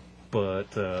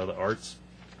 But the art's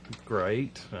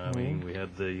great. I mean, we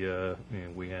had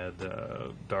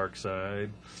Darkseid.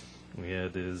 We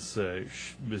had his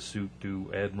suit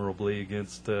do admirably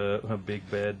against a big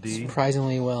bad D.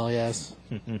 Surprisingly well, yes.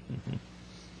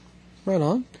 Right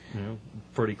on.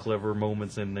 Pretty clever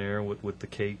moments in there with the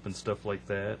cape and stuff like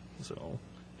that. So,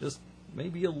 just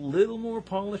maybe a little more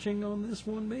polishing on this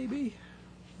one, maybe.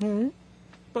 Alright.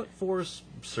 But 4's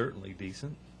certainly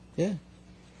decent. Yeah.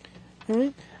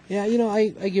 Alright. Yeah,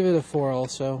 I give it a 4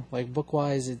 also. Like,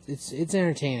 book-wise, it's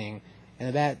entertaining.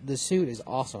 And the suit is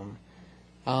awesome.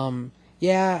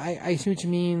 Yeah, I see what you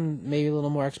mean. Maybe a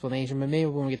little more explanation, but maybe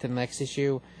when we get to the next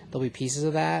issue, there'll be pieces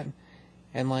of that.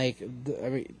 And like,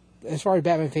 as far as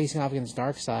Batman facing off against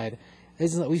Darkseid,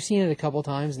 we've seen it a couple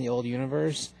times in the old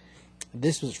universe.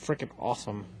 This was freaking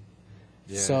awesome.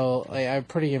 Yeah. So I'm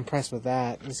pretty impressed with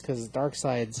that, just because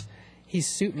he's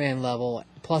Suitman level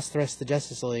plus the rest of the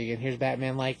Justice League, and here's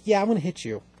Batman like, yeah, I'm gonna hit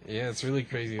you. Yeah, it's really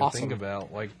crazy to Awesome. think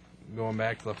about, like, going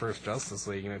back to the first Justice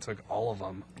League, and it took all of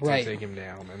them to Right. take him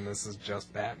down, and this is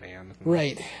just Batman.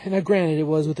 Right. And now, granted, it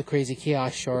was with the crazy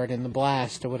Chaos Shard and the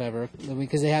blast or whatever,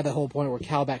 because they had the whole point where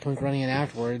Calbat comes running in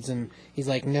afterwards, and he's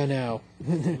like, no.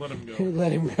 Let him go.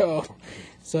 Let him go.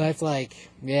 So that's like,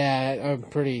 yeah, I'm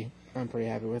pretty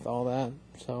happy with all that.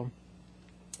 So,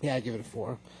 yeah, I'd give it a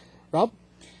 4. Rob?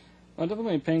 Well, it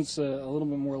definitely paints a little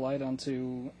bit more light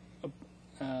onto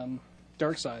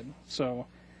Darkseid, so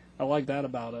I like that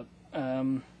about it.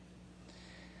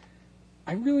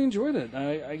 I really enjoyed it.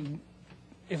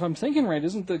 If I'm thinking right,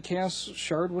 isn't the Chaos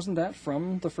Shard, wasn't that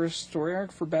from the first story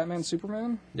arc for Batman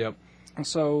Superman? Yep. And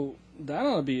so that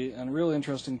ought to be a really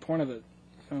interesting point of it.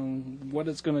 What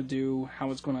it's going to do,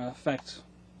 how it's going to affect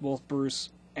both Bruce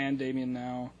and Damian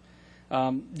now.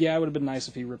 Yeah, it would have been nice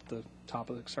if he ripped the top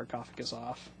of the sarcophagus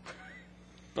off.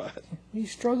 But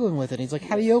He's struggling with it. He's like,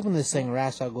 how do you open this thing,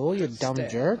 Ra's al Ghul, you dumb Stab.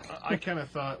 jerk? I kind of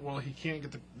thought, well, he can't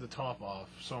get the top off,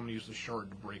 so I'm going to use the shard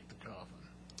to break the coffin.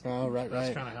 Oh, right.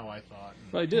 That's kind of how I thought.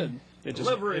 I did. It just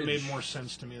It made more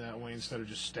sense to me that way instead of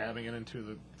just stabbing it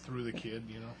through the kid,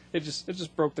 it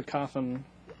just broke the coffin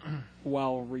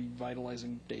while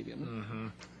revitalizing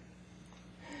Davian.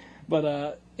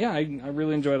 But yeah, I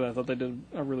really enjoyed it. I thought they did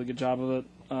a really good job of it.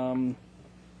 I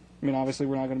mean, obviously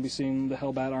we're not going to be seeing the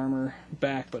Hellbat armor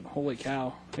back, but holy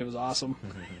cow, it was awesome.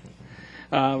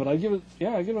 But I give it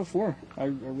a 4. I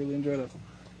really enjoyed it.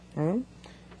 All right.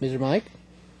 Mr. Mike?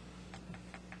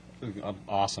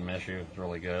 Awesome issue. It's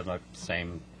really good. I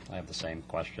have the same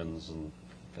questions, and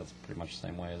feels pretty much the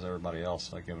same way as everybody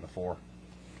else. I give it a 4.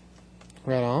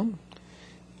 Right on.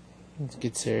 It's a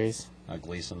good series.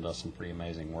 Gleason does some pretty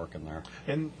amazing work in there.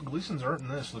 And Gleason's art in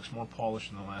this looks more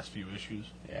polished than the last few issues.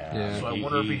 Yeah. So I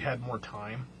wonder if he had more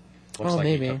time. Looks Oh, like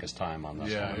maybe. he took his time on this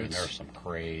Yeah, one. I mean, it's- there's some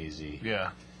crazy. Yeah.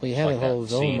 Well, you had like the whole that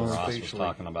scene Zoma. Ross was Especially-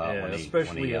 talking about yeah, when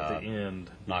especially he at the end.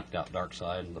 knocked out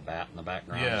Darkseid, the bat in the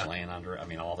background, Yeah. just laying under it. I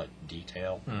mean, all that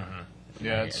detail.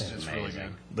 Yeah, it's really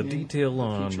amazing. good. The detail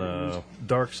on feature image.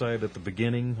 Darkseid at the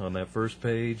beginning on that first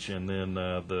page, and then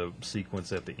the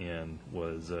sequence at the end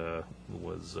was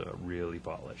really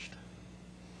polished.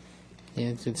 Yeah,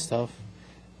 it's good stuff.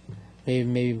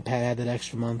 Maybe Pat had that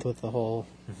extra month with the whole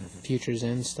Futures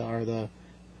End star. What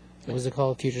was it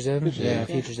called? Futures End? Yeah,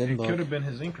 Futures End It book. could have been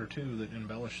his inker, too, that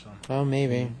embellished some. Oh,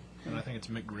 maybe. And I think it's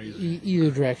Mick Grazer.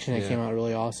 Either direction, it Yeah. came out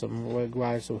really awesome.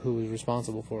 Regardless of who was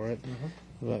responsible for it.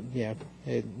 But yeah,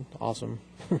 awesome.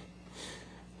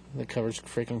 The cover's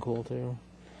freaking cool too.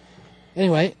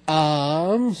 Anyway,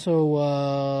 so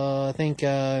I think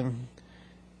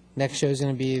next show is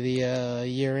going to be the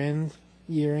year-end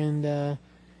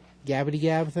Gabbity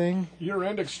Gab thing.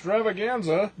 Year-end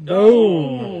extravaganza.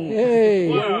 Boom! Hey!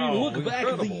 We Wow, look back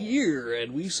at the incredible. year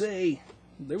and we say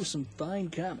there were some fine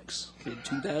comics in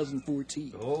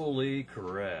 2014. Holy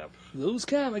crap! Those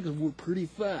comics were pretty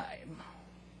fine.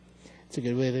 It's a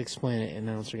good way to explain it,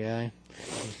 announcer guy.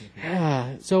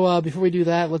 So before we do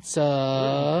that, let's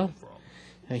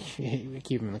we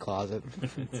keep him in the closet.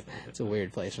 It's a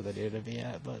weird place for the dude to be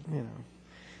at, but you know,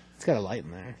 it's got a light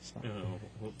in there. So.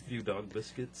 A few dog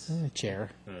biscuits. A chair.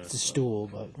 It's a stool,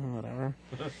 but whatever.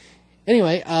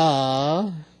 Anyway,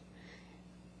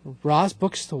 Ross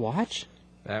books to watch.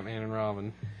 Batman and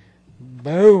Robin.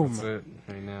 Boom. That's it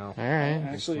right now. All right.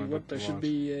 Actually, my what book to there should watch.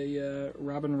 be a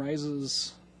Robin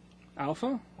Rises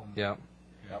Alpha Yep.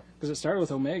 because it started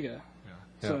with Omega.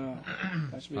 Yeah. So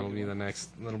that should be. That'll be the next.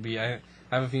 That'll be. I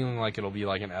have a feeling like it'll be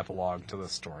like an epilogue to the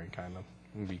story, kind of.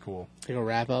 It'll be cool. Like a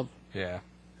wrap up, Yeah.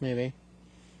 maybe.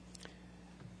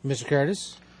 Mr.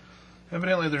 Curtis.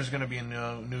 Evidently, there's going to be a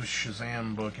new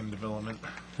Shazam book in development.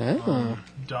 Oh.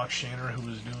 Doc Shaner, who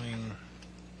was doing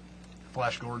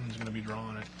Flash Gordon, is going to be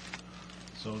drawing it.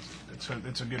 So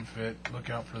it's a good fit. Look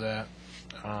out for that.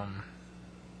 I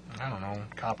don't know.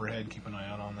 Copperhead, keep an eye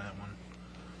out on that one.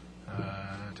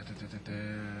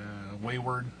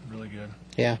 Wayward, really good.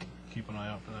 Yeah. Keep an eye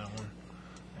out for that one.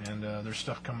 And there's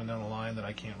stuff coming down the line that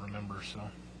I can't remember, so.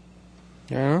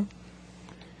 Yeah.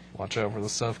 Watch out for the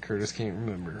stuff Curtis can't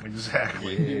remember.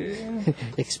 Exactly.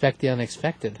 Expect the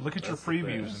unexpected. Look at your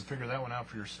previews and figure that one out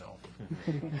for yourself.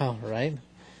 Oh, right.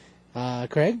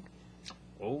 Craig?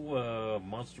 Oh,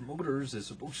 Monster Motors is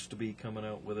supposed to be coming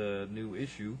out with a new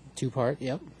issue. 2-part.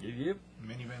 Yep. Yep.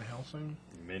 Minivan Helsing,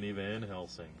 Minivan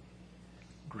Helsing.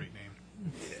 great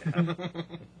name.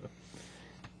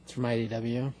 It's from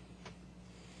IDW.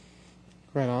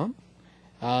 Right on.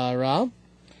 Rob?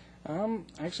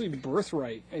 Actually,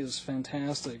 Birthright is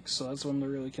fantastic, so that's one to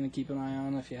really kind of keep an eye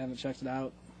on. If you haven't checked it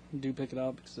out, do pick it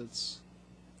up because it's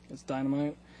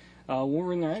dynamite.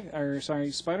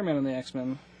 Spider-Man and the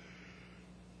X-Men.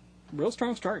 Real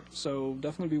strong start, so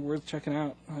definitely be worth checking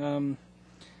out.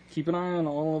 Keep an eye on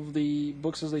all of the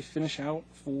books as they finish out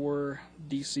for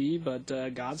DC,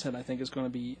 but God's Head I think is going to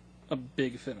be a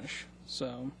big finish.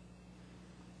 So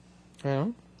Right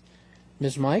on.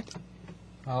 Mr. Mike?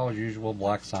 Oh, as usual,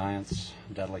 Black Science,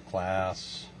 Deadly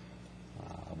Class,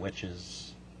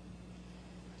 Witches,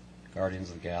 Guardians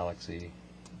of the Galaxy.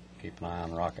 Keep an eye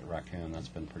on Rocket Raccoon. That's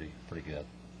been pretty good.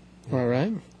 All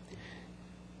right.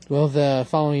 Well,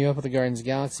 following you up with the Guardians of the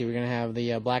Galaxy, we're going to have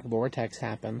the Black Vortex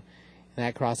happen. And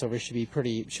that crossover should be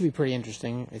pretty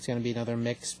interesting. It's going to be another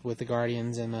mix with the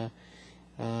Guardians and the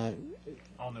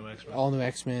All new X-Men. all new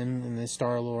X-Men and the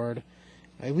Star-Lord.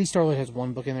 At least Star-Lord has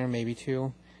one book in there, maybe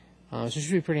two. So it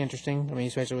should be pretty interesting. I mean,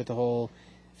 especially with the whole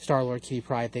Star-Lord Kitty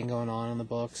Pryde thing going on in the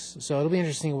books. So it'll be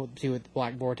interesting to see what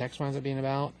Black Vortex winds up being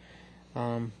about.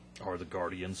 Are the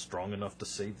Guardians strong enough to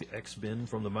save the X-Men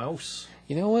from the mouse?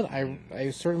 You know what?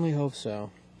 I certainly hope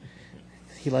so.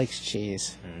 He likes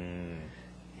cheese.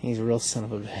 He's a real son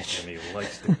of a bitch. And he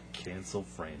likes to cancel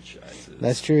franchises.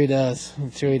 That's true. He does.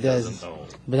 That's true. He does. Doesn't know.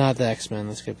 But not the X-Men.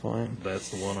 That's a good point. That's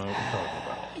the one I was talking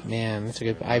about. Man, that's a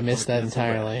good. I missed that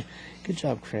entirely. Good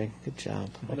job, Craig. Good job.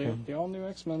 Well, the all new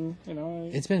X-Men, you know,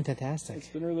 It's been fantastic. it's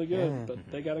been really good, Yeah.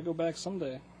 but they got to go back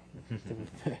someday.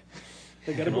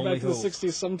 They got to Can go only back to the hope.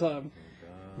 '60s sometime.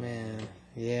 Man,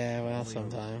 yeah, well,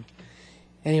 sometime.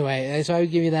 Anyway, so I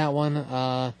would give you that one.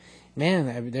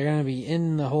 Man, they're gonna be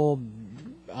in the whole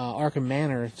Arkham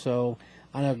Manor, so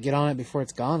I know get on it before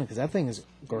it's gone because that thing is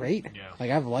great. Yeah. Like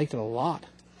I've liked it a lot.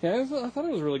 Yeah, I thought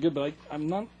it was really good, but I'm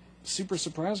not super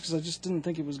surprised because I just didn't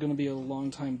think it was going to be a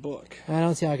long time book. I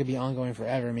don't see how it could be ongoing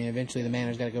forever. I mean, eventually the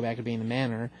Manor's got to go back to being the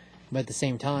Manor, but at the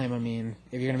same time, I mean,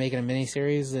 if you're gonna make it a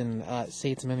miniseries, then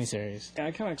say it's a miniseries. Yeah,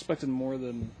 I kind of expected more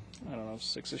than, I don't know,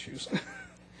 6 issues.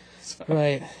 So,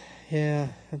 Right. Yeah,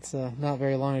 it's not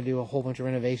very long to do a whole bunch of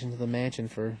renovations to the mansion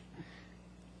for,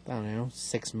 I don't know,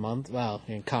 6 months. Well,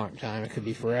 in comic time, it could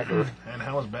be forever. And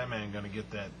how is Batman going to get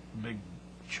that big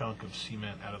chunk of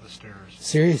cement out of the stairs?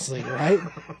 Seriously, right?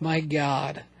 My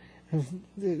God.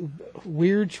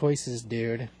 Weird choices,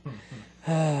 dude.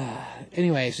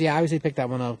 Anyway, so yeah, I would say pick that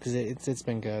one up because it's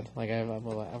been good. Like, I've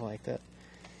liked it.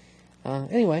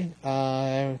 Anyway,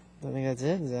 I think that's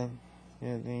it. Is that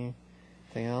anything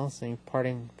else? Any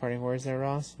parting words there,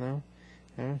 Ross? No?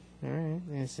 All right.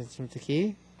 Is it some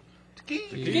tequila?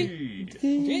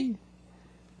 Tequila.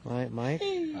 Mike?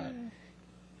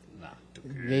 Nah.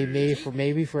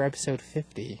 Maybe for episode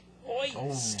 50.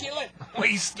 Oi, skillet!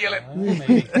 Oi, skillet!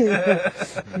 Maybe.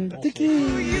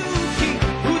 Tequila.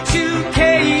 宇宙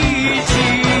刑事